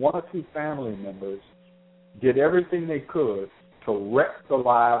 and one or two family members did everything they could to wreck the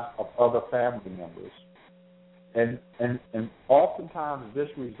lives of other family members. And oftentimes this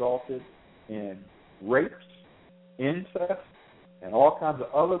resulted in rapes, incest, and all kinds of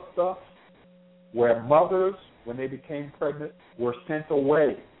other stuff, where mothers, when they became pregnant, were sent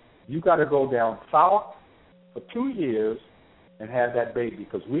away. You got to go down south for 2 years and have that baby,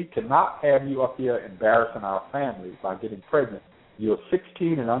 because we cannot have you up here embarrassing our families by getting pregnant. You're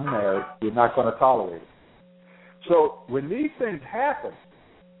 16 and unmarried. We're not going to tolerate it. So when these things happen,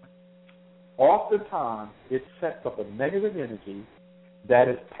 oftentimes it sets up a negative energy that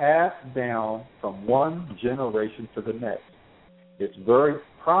is passed down from one generation to the next. It's very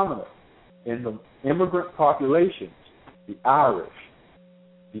prominent in the immigrant populations, the Irish,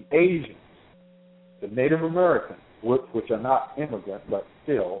 the Asians, the Native Americans, which are not immigrant but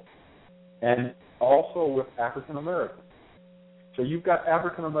still, and also with African Americans. So you've got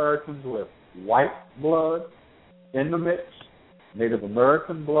African Americans with white blood in the mix, Native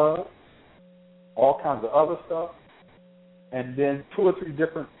American blood, all kinds of other stuff, and then 2 or 3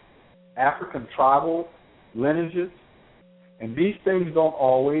 different African tribal lineages, and these things don't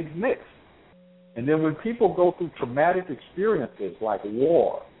always mix. And then when people go through traumatic experiences like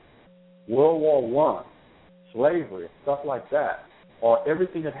war, World War I, slavery, stuff like that, or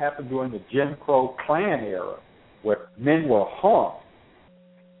everything that happened during the Jim Crow Klan era, where men were hung,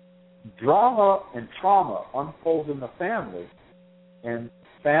 drama and trauma unfolds in the family, and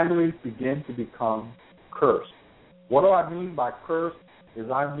families begin to become cursed. What do I mean by cursed is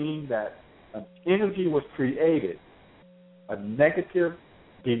I mean that an energy was created, a negative,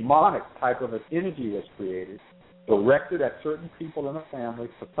 demonic type of an energy was created, directed at certain people in the family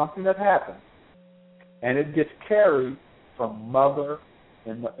for something that happened, and it gets carried from mother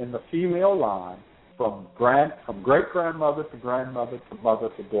in the female line, from great-grandmother to grandmother to mother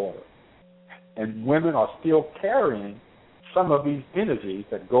to daughter. And women are still carrying some of these energies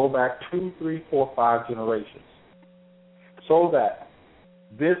that go back 2, 3, 4, 5 generations. So that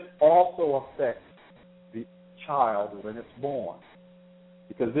this also affects the child when it's born.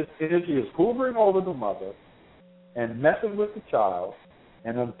 Because this energy is hovering over the mother and messing with the child,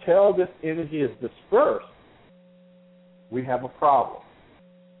 and until this energy is dispersed, we have a problem.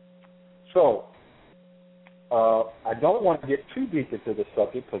 So, I don't want to get too deep into the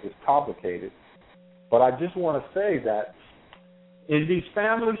subject because it's complicated, but I just want to say that in these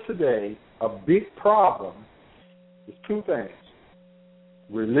families today, a big problem is 2 things: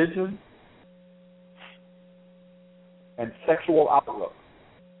 religion and sexual outlook.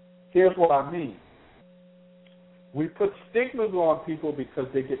 Here's what I mean. We put stigmas on people because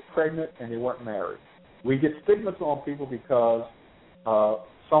they get pregnant and they weren't married. We get stigmas on people because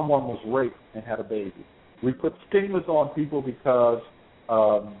someone was raped and had a baby. We put stigmas on people because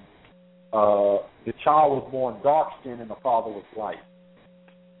the child was born dark-skinned and the father was white.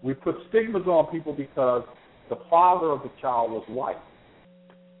 We put stigmas on people because the father of the child was white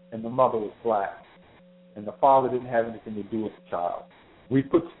and the mother was black, and the father didn't have anything to do with the child. We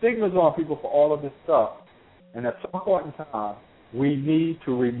put stigmas on people for all of this stuff, and at some point in time, we need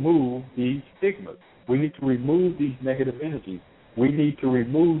to remove these stigmas. We need to remove these negative energies. We need to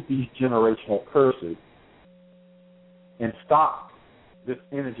remove these generational curses and stop this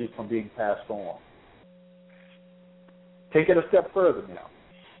energy from being passed on. Take it a step further now.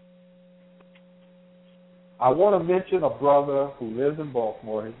 I want to mention a brother who lives in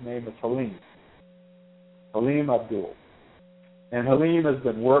Baltimore. His name is Halim Abdul. And Halim has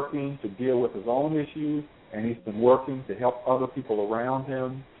been working to deal with his own issues, and he's been working to help other people around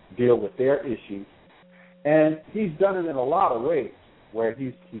him deal with their issues. And he's done it in a lot of ways, where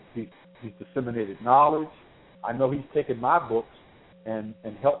he's disseminated knowledge. I know he's taken my books and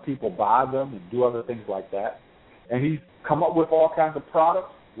helped people buy them and do other things like that. And he's come up with all kinds of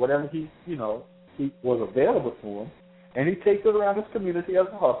products, whatever he was available to him, and he takes it around his community as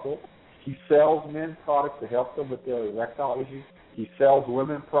a hustle. He sells men products to help them with their erectile issues. He sells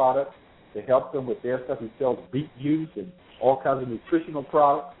women products to help them with their stuff. He sells beet juice and all kinds of nutritional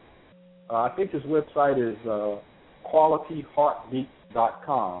products. I think his website is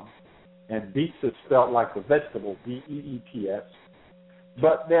qualityheartbeats.com, and beets is spelled like the vegetable, B-E-E-T-S.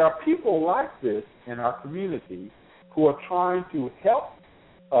 But there are people like this in our community who are trying to help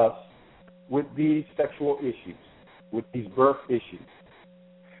us with these sexual issues, with these birth issues.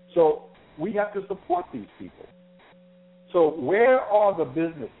 So we have to support these people. So where are the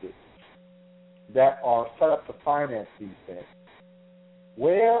businesses that are set up to finance these things?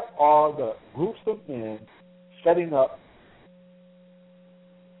 Where are the groups of men setting up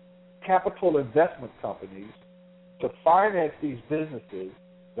capital investment companies to finance these businesses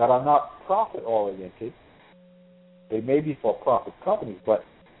that are not profit-oriented? They may be for-profit companies, but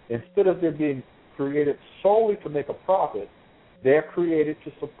instead of them being created solely to make a profit, they're created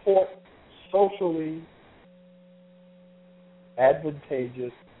to support socially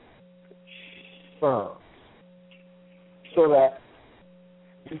advantageous firms, so that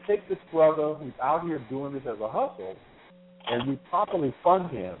we take this brother who's out here doing this as a hustle, and we properly fund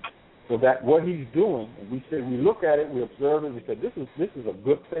him so that what he's doing, and we look at it, we observe it, we say, this is a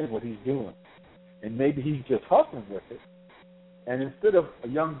good thing what he's doing. And maybe he's just hustling with it. And instead of a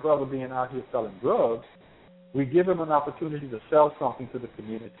young brother being out here selling drugs, we give him an opportunity to sell something to the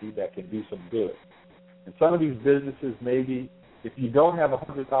community that can do some good. And some of these businesses, maybe, if you don't have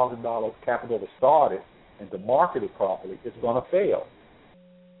 $100,000 capital to start it and to market it properly, it's going to fail.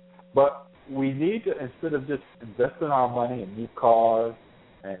 But we need to, instead of just investing our money in new cars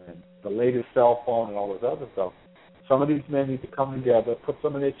and the latest cell phone and all this other stuff, some of these men need to come together, put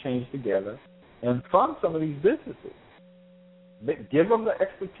some of their change together, and fund some of these businesses. Give them the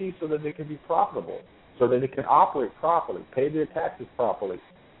expertise so that they can be profitable, so that they can operate properly, pay their taxes properly,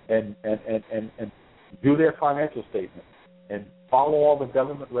 and do their financial statements, and follow all the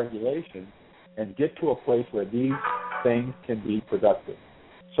government regulations, and get to a place where these things can be productive.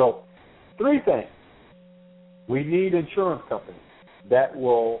 So, 3 things. We need insurance companies that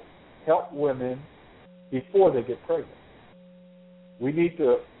will help women before they get pregnant. We need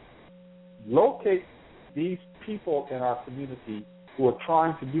to locate these people in our community who are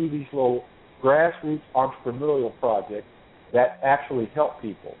trying to do these little grassroots entrepreneurial projects that actually help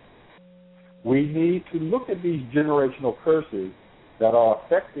people. We need to look at these generational curses that are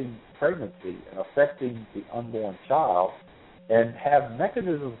affecting pregnancy and affecting the unborn child, and have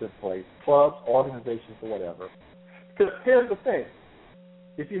mechanisms in place, clubs, organizations, or whatever. Because here's the thing.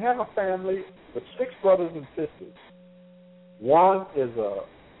 If you have a family with 6 brothers and sisters, one is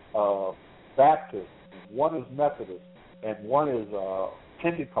a Baptist, and one is Methodist, and one is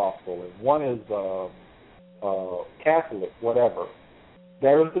Pentecostal, and one is Catholic, whatever,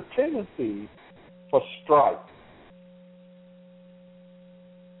 there is a tendency for strife.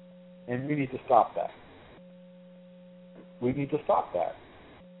 And we need to stop that. We need to stop that.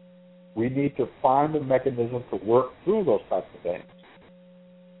 We need to find a mechanism to work through those types of things.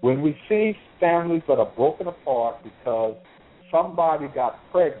 When we see families that are broken apart because somebody got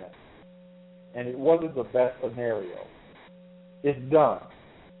pregnant and it wasn't the best scenario, it's done.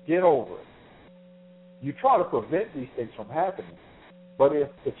 Get over it. You try to prevent these things from happening, but if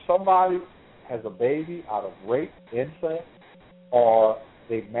somebody has a baby out of rape, incest, or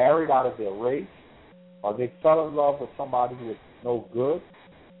they married out of their race, or they fell in love with somebody who is no good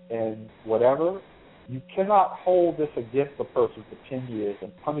and whatever, you cannot hold this against the person for 10 years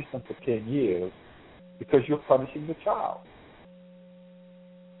and punish them for 10 years because you're punishing the child.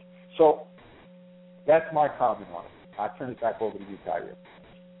 So that's my comment on it. I turn it back over to you, Kyrie.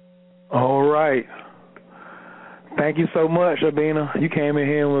 All right. Thank you so much, Abina. You came in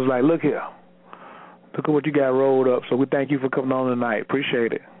here and was like, look here. Look at what you got rolled up. So we thank you for coming on tonight.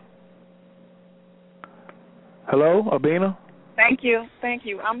 Appreciate it. Hello, Abina? Thank you.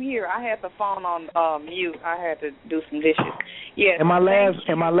 I'm here. I had the phone on mute. I had to do some dishes. Yeah. And my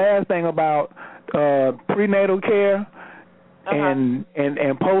last thing about prenatal care and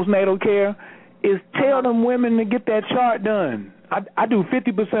postnatal care is tell them women to get that chart done. I do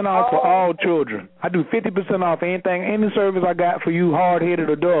 50% off for all children. I do 50% off any service I got for you hard-headed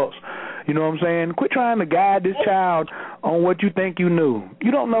adults. You know what I'm saying? Quit trying to guide this child on what you think you knew.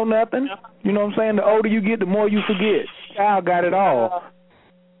 You don't know nothing. You know what I'm saying? The older you get, the more you forget. Child got it all.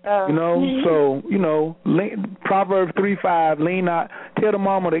 Proverbs 3:5, lean not. Tell the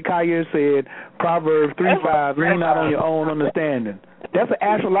mama that Kaya said, Proverbs 3:5, lean not on your own understanding. That's an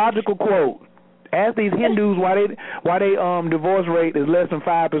astrological quote. Ask these Hindus why they divorce rate is less than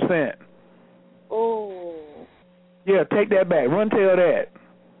 5%. Oh. Yeah, take that back. Run tell that.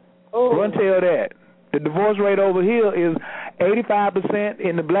 Run tell that. The divorce rate over here is 85%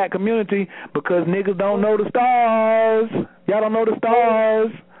 in the black community because niggas don't know the stars. Y'all don't know the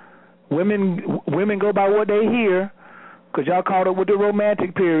stars. Women go by what they hear because y'all caught up with the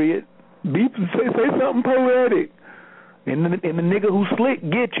romantic period. Say something poetic. And the nigga who slick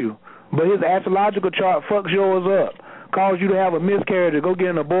get you. But his astrological chart fucks yours up. Cause you to have a miscarriage or go get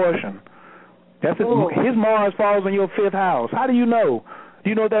an abortion. That's it. His Mars falls in your 5th house. How do you know?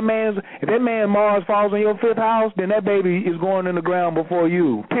 You know if that man's Mars falls in your 5th house, then that baby is going in the ground before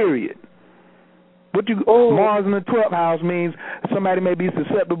you. Period. Mars in the 12th house means somebody may be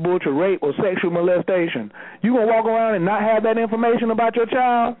susceptible to rape or sexual molestation. You gonna walk around and not have that information about your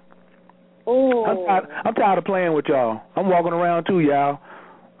child? I'm tired of playing with y'all. I'm walking around too, y'all.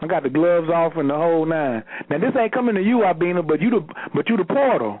 I got the gloves off and the whole 9. Now this ain't coming to you, Abina, but you the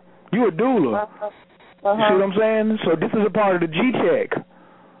portal. You a doula. You see what I'm saying? So this is a part of the G-check.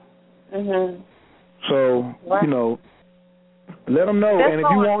 So, Let them know. That's and if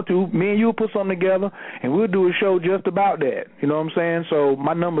you want to, me and you will put something together, and we'll do a show just about that. You know what I'm saying? So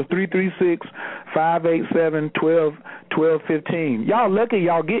my number is 336-587-1215. Y'all lucky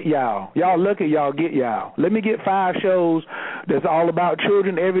y'all get Yao. Y'all lucky y'all get Yao. Let me get 5 shows that's all about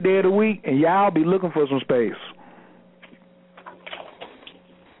children every day of the week, and y'all be looking for some space.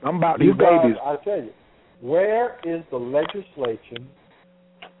 I'm about these babies. I tell you, where is the legislation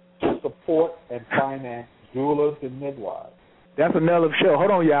to support and finance doulas and midwives? That's another show. Hold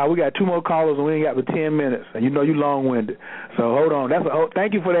on, y'all. We got 2 more callers, and we ain't got but 10 minutes. And you know you long-winded. So hold on.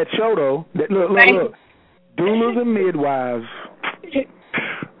 Thank you for that show, though. Look. Doulas and midwives.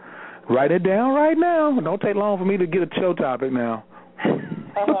 Write it down right now. Don't take long for me to get a show topic now.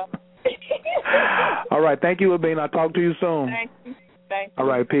 All right. Thank you, Abin. I'll talk to you soon. Thank you. All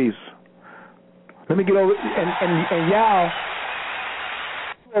right. Peace. Let me get over. And y'all,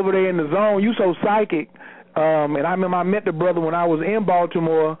 over there in the zone, you so psychic. And I remember I met the brother when I was in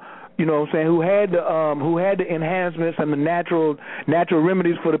Baltimore, you know what I'm saying, who had the enhancements and the natural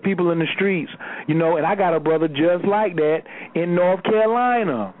remedies for the people in the streets, you know, and I got a brother just like that in North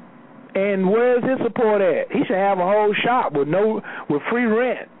Carolina. And where's his support at? He should have a whole shop with free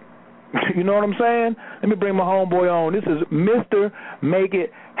rent. You know what I'm saying? Let me bring my homeboy on. This is Mr. Make It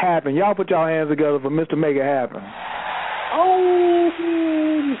Happen. Y'all put y'all hands together for Mr. Make It Happen.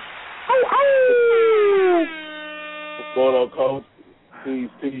 What's going on, Coach? Peace.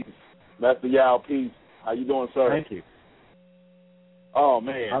 Master Yao, peace. How you doing, sir? Thank you. Oh,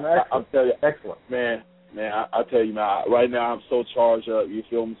 man. I'm excellent. I'll tell you. Excellent. Man, I tell you, man, right now I'm so charged up. You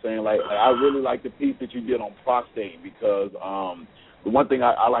feel what I'm saying? Like I really like the piece that you did on prostate because the one thing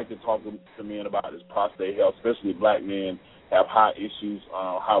I like to talk to men about is prostate health, especially black men have high issues,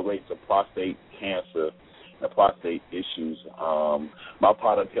 high rates of prostate cancer and prostate issues. My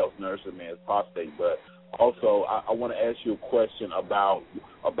product health nursing, man, is prostate, but also I want to ask you a question about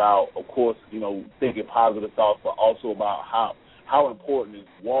of course, you know, thinking positive thoughts, but also about how important is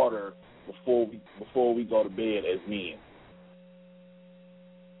water before we go to bed as men.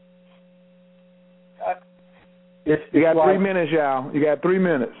 You got 3 minutes, Yao. You got 3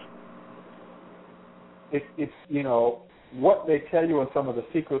 minutes. It's you know, what they tell you in some of the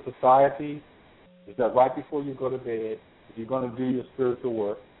secret societies is that right before you go to bed, if you're going to do your spiritual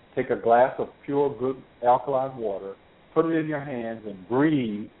work, take a glass of pure, good alkaline water, put it in your hands, and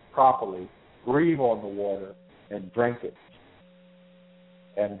breathe properly. Breathe on the water and drink it.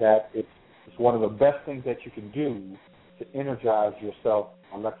 And that it's one of the best things that you can do to energize yourself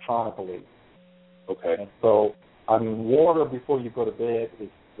electronically. Okay. And so, I mean, water before you go to bed is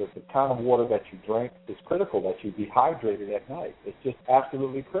the kind of water that you drink is critical, that you be hydrated at night. It's just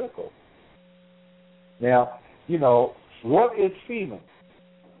absolutely critical. Now, you know, what is semen?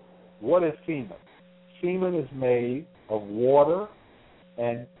 What is semen? Semen is made of water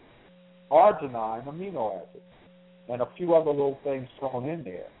and arginine amino acids and a few other little things thrown in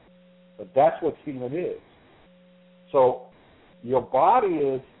there. But that's what semen is. So your body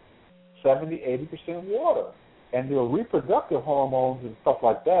is 70-80% water. And the reproductive hormones and stuff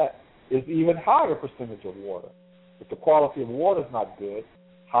like that is even higher percentage of water. If the quality of water is not good,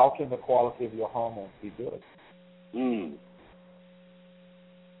 how can the quality of your hormones be good?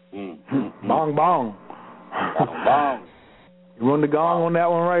 Bong, bong. Bong. You run the gong on that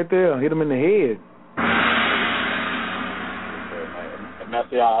one right there. Hit him in the head. And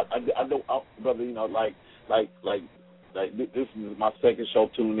that's I know, brother. You know, like this is my second show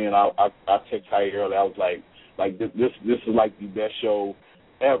tuning in. I text Kai earlier. I was like this is like the best show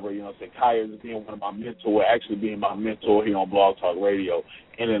ever. You know, Kai is being one of my mentors, actually being my mentor here on Blog Talk Radio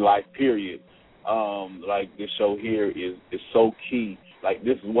and in life. Period. Like this show here is so key. Like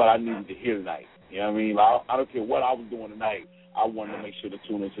this is what I needed to hear tonight. You know what I mean? Like, I don't care what I was doing tonight. I wanted to make sure to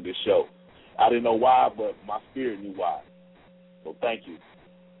tune into this show. I didn't know why, but my spirit knew why. So thank you.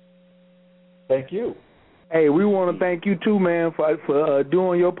 Thank you. Hey, we want to thank you too, man, for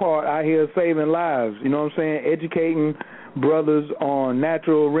doing your part out here saving lives. You know what I'm saying? Educating brothers on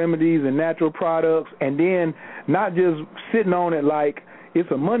natural remedies and natural products, and then not just sitting on it like it's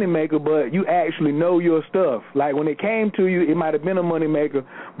a moneymaker, but you actually know your stuff. Like when it came to you, it might have been a moneymaker,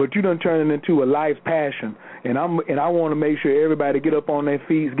 but you done turned it into a life's passion. And I want to make sure everybody get up on their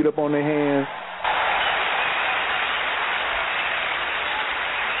feet, get up on their hands.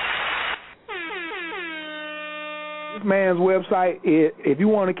 This man's website, if you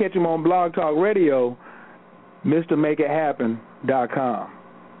want to catch him on Blog Talk Radio, MrMakeItHappen.com.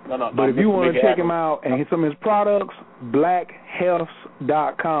 But if you want to check him out and get some of his products,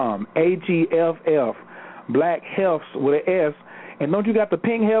 BlackHealths.com, HEFF, Black Healths with an S. And don't you got the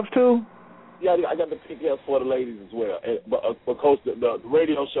Pink Healths too? I got the pink hairs for the ladies as well. But Coach, the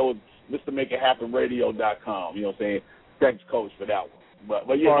radio show is MrMakeItHappenRadio.com. You know what I'm saying? Thanks, Coach, for that one.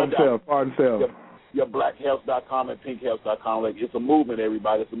 But yeah, pardon self. Your blackhealth.com and pinkhealth.com. Like, it's a movement,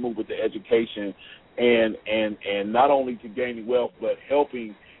 everybody. It's a movement to education and not only to gaining wealth, but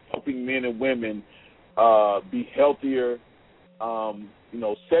helping men and women be healthier,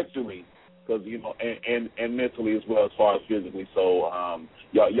 sexually, because and mentally as well as far as physically. So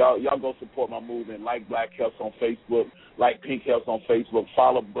y'all go support my movement. Like Black Health on Facebook, like Pink Health on Facebook.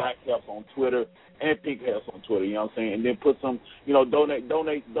 Follow Black Health on Twitter and Pink Health on Twitter. You know what I'm saying? And then put some, donate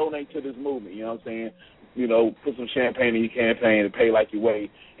to this movement. You know what I'm saying? Put some champagne in your campaign and pay like you weigh,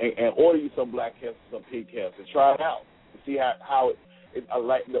 and order you some Black Health, some Pink Health, and try it out and see how it.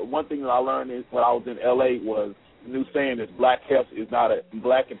 Like the one thing that I learned is when I was in LA was the new saying is black and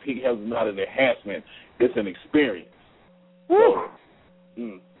pink health is not an enhancement, it's an experience. Woo.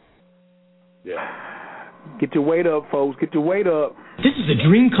 So, yeah. Get your weight up, folks. Get your weight up. This is a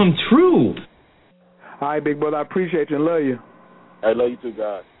dream come true. All right, big brother. I appreciate you and love you. I love you too,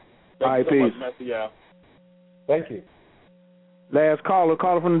 God. Thank you so much, Master Yao. Thank you. Last caller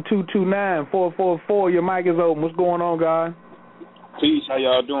from the 229-444. Your mic is open. What's going on, God? Peace. How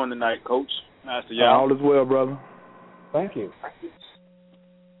y'all doing tonight, Coach? Master Yao. All is well, brother. Thank you.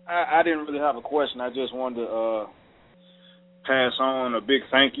 I didn't really have a question. I just wanted to pass on a big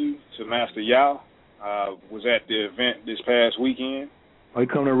thank you to Master Yao. Was at the event this past weekend. Oh, you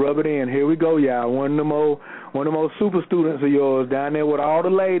coming to rub it in. Here we go, Yao. One of the most super students of yours down there with all the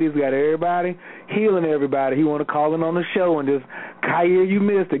ladies. Got everybody, healing everybody. He want to call in on the show and just, Kaya, you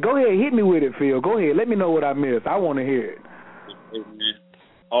missed it. Go ahead, hit me with it, Phil. Go ahead. Let me know what I missed. I want to hear it.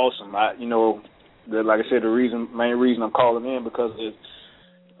 Awesome. Like I said, the main reason I'm calling in because of this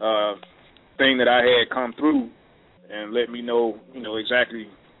thing that I had come through and let me know, exactly,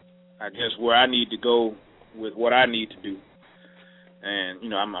 I guess, where I need to go with what I need to do. And,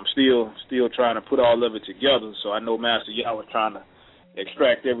 I'm still trying to put all of it together. So I know Master Yao was trying to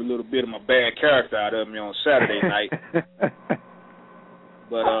extract every little bit of my bad character out of me on Saturday night.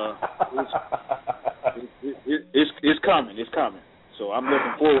 But it's coming. It's coming. So I'm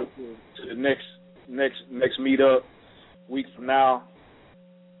looking forward to the next meetup week from now.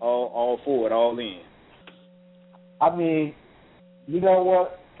 All for it, all in. I mean, you know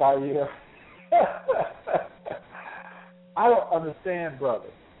what, Kaya? I don't understand, brother.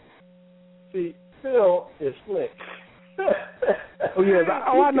 See, Phil is slick. Oh yes,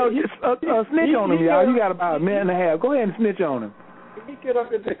 I know. Snitch on him, y'all. You got about a minute and a half. Go ahead and snitch on him. He get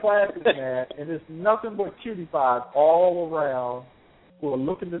up into classes, man, and there's nothing but cutie pies all around who are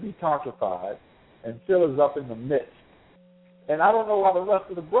looking to be tantrified, and Phil is up in the midst. And I don't know why the rest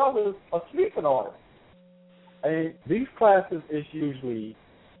of the brothers are sleeping on it. I mean, these classes is usually,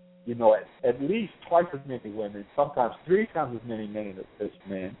 at least twice as many women, sometimes 3 times as many men as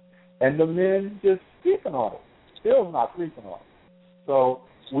men, and the men just sleeping on it. Phil's not sleeping on it. So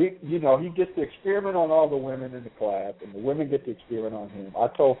he gets to experiment on all the women in the class, and the women get to experiment on him. I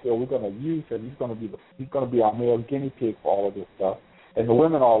told Phil we're going to use him. He's going to be our male guinea pig for all of this stuff. And the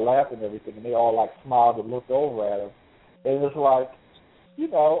women all laughed and everything, and they all smiled and looked over at him. And it's like,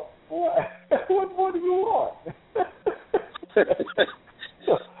 what more do you want?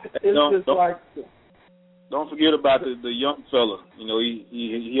 Don't forget about the young fella.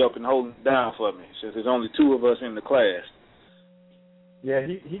 He up and holding it down for me since there's only 2 of us in the class. Yeah,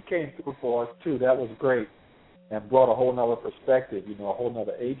 he came through for us too. That was great, and brought a whole nother perspective. A whole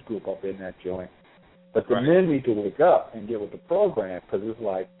nother age group up in that joint. But the men need to wake up and get with the program because it's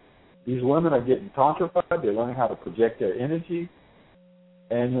like these women are getting tantrified. They're learning how to project their energy,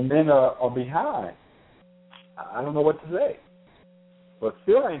 and the men are behind. I don't know what to say. But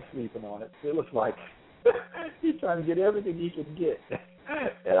Phil ain't sleeping on it. Phil is like he's trying to get everything he can get,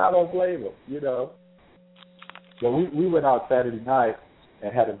 and I don't blame him. So we went out Saturday night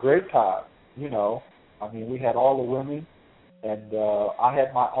and had a great time. We had all the women, and I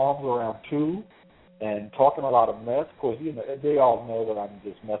had my arms around 2 and talking a lot of mess. Of course, they all know that I'm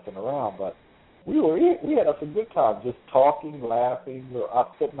just messing around, but we had us a good time, just talking, laughing. We were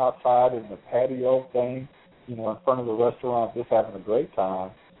out sitting outside in the patio thing, in front of the restaurant, just having a great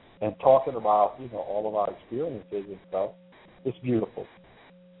time and talking about, all of our experiences and stuff. It's beautiful.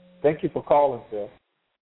 Thank you for calling, Phil.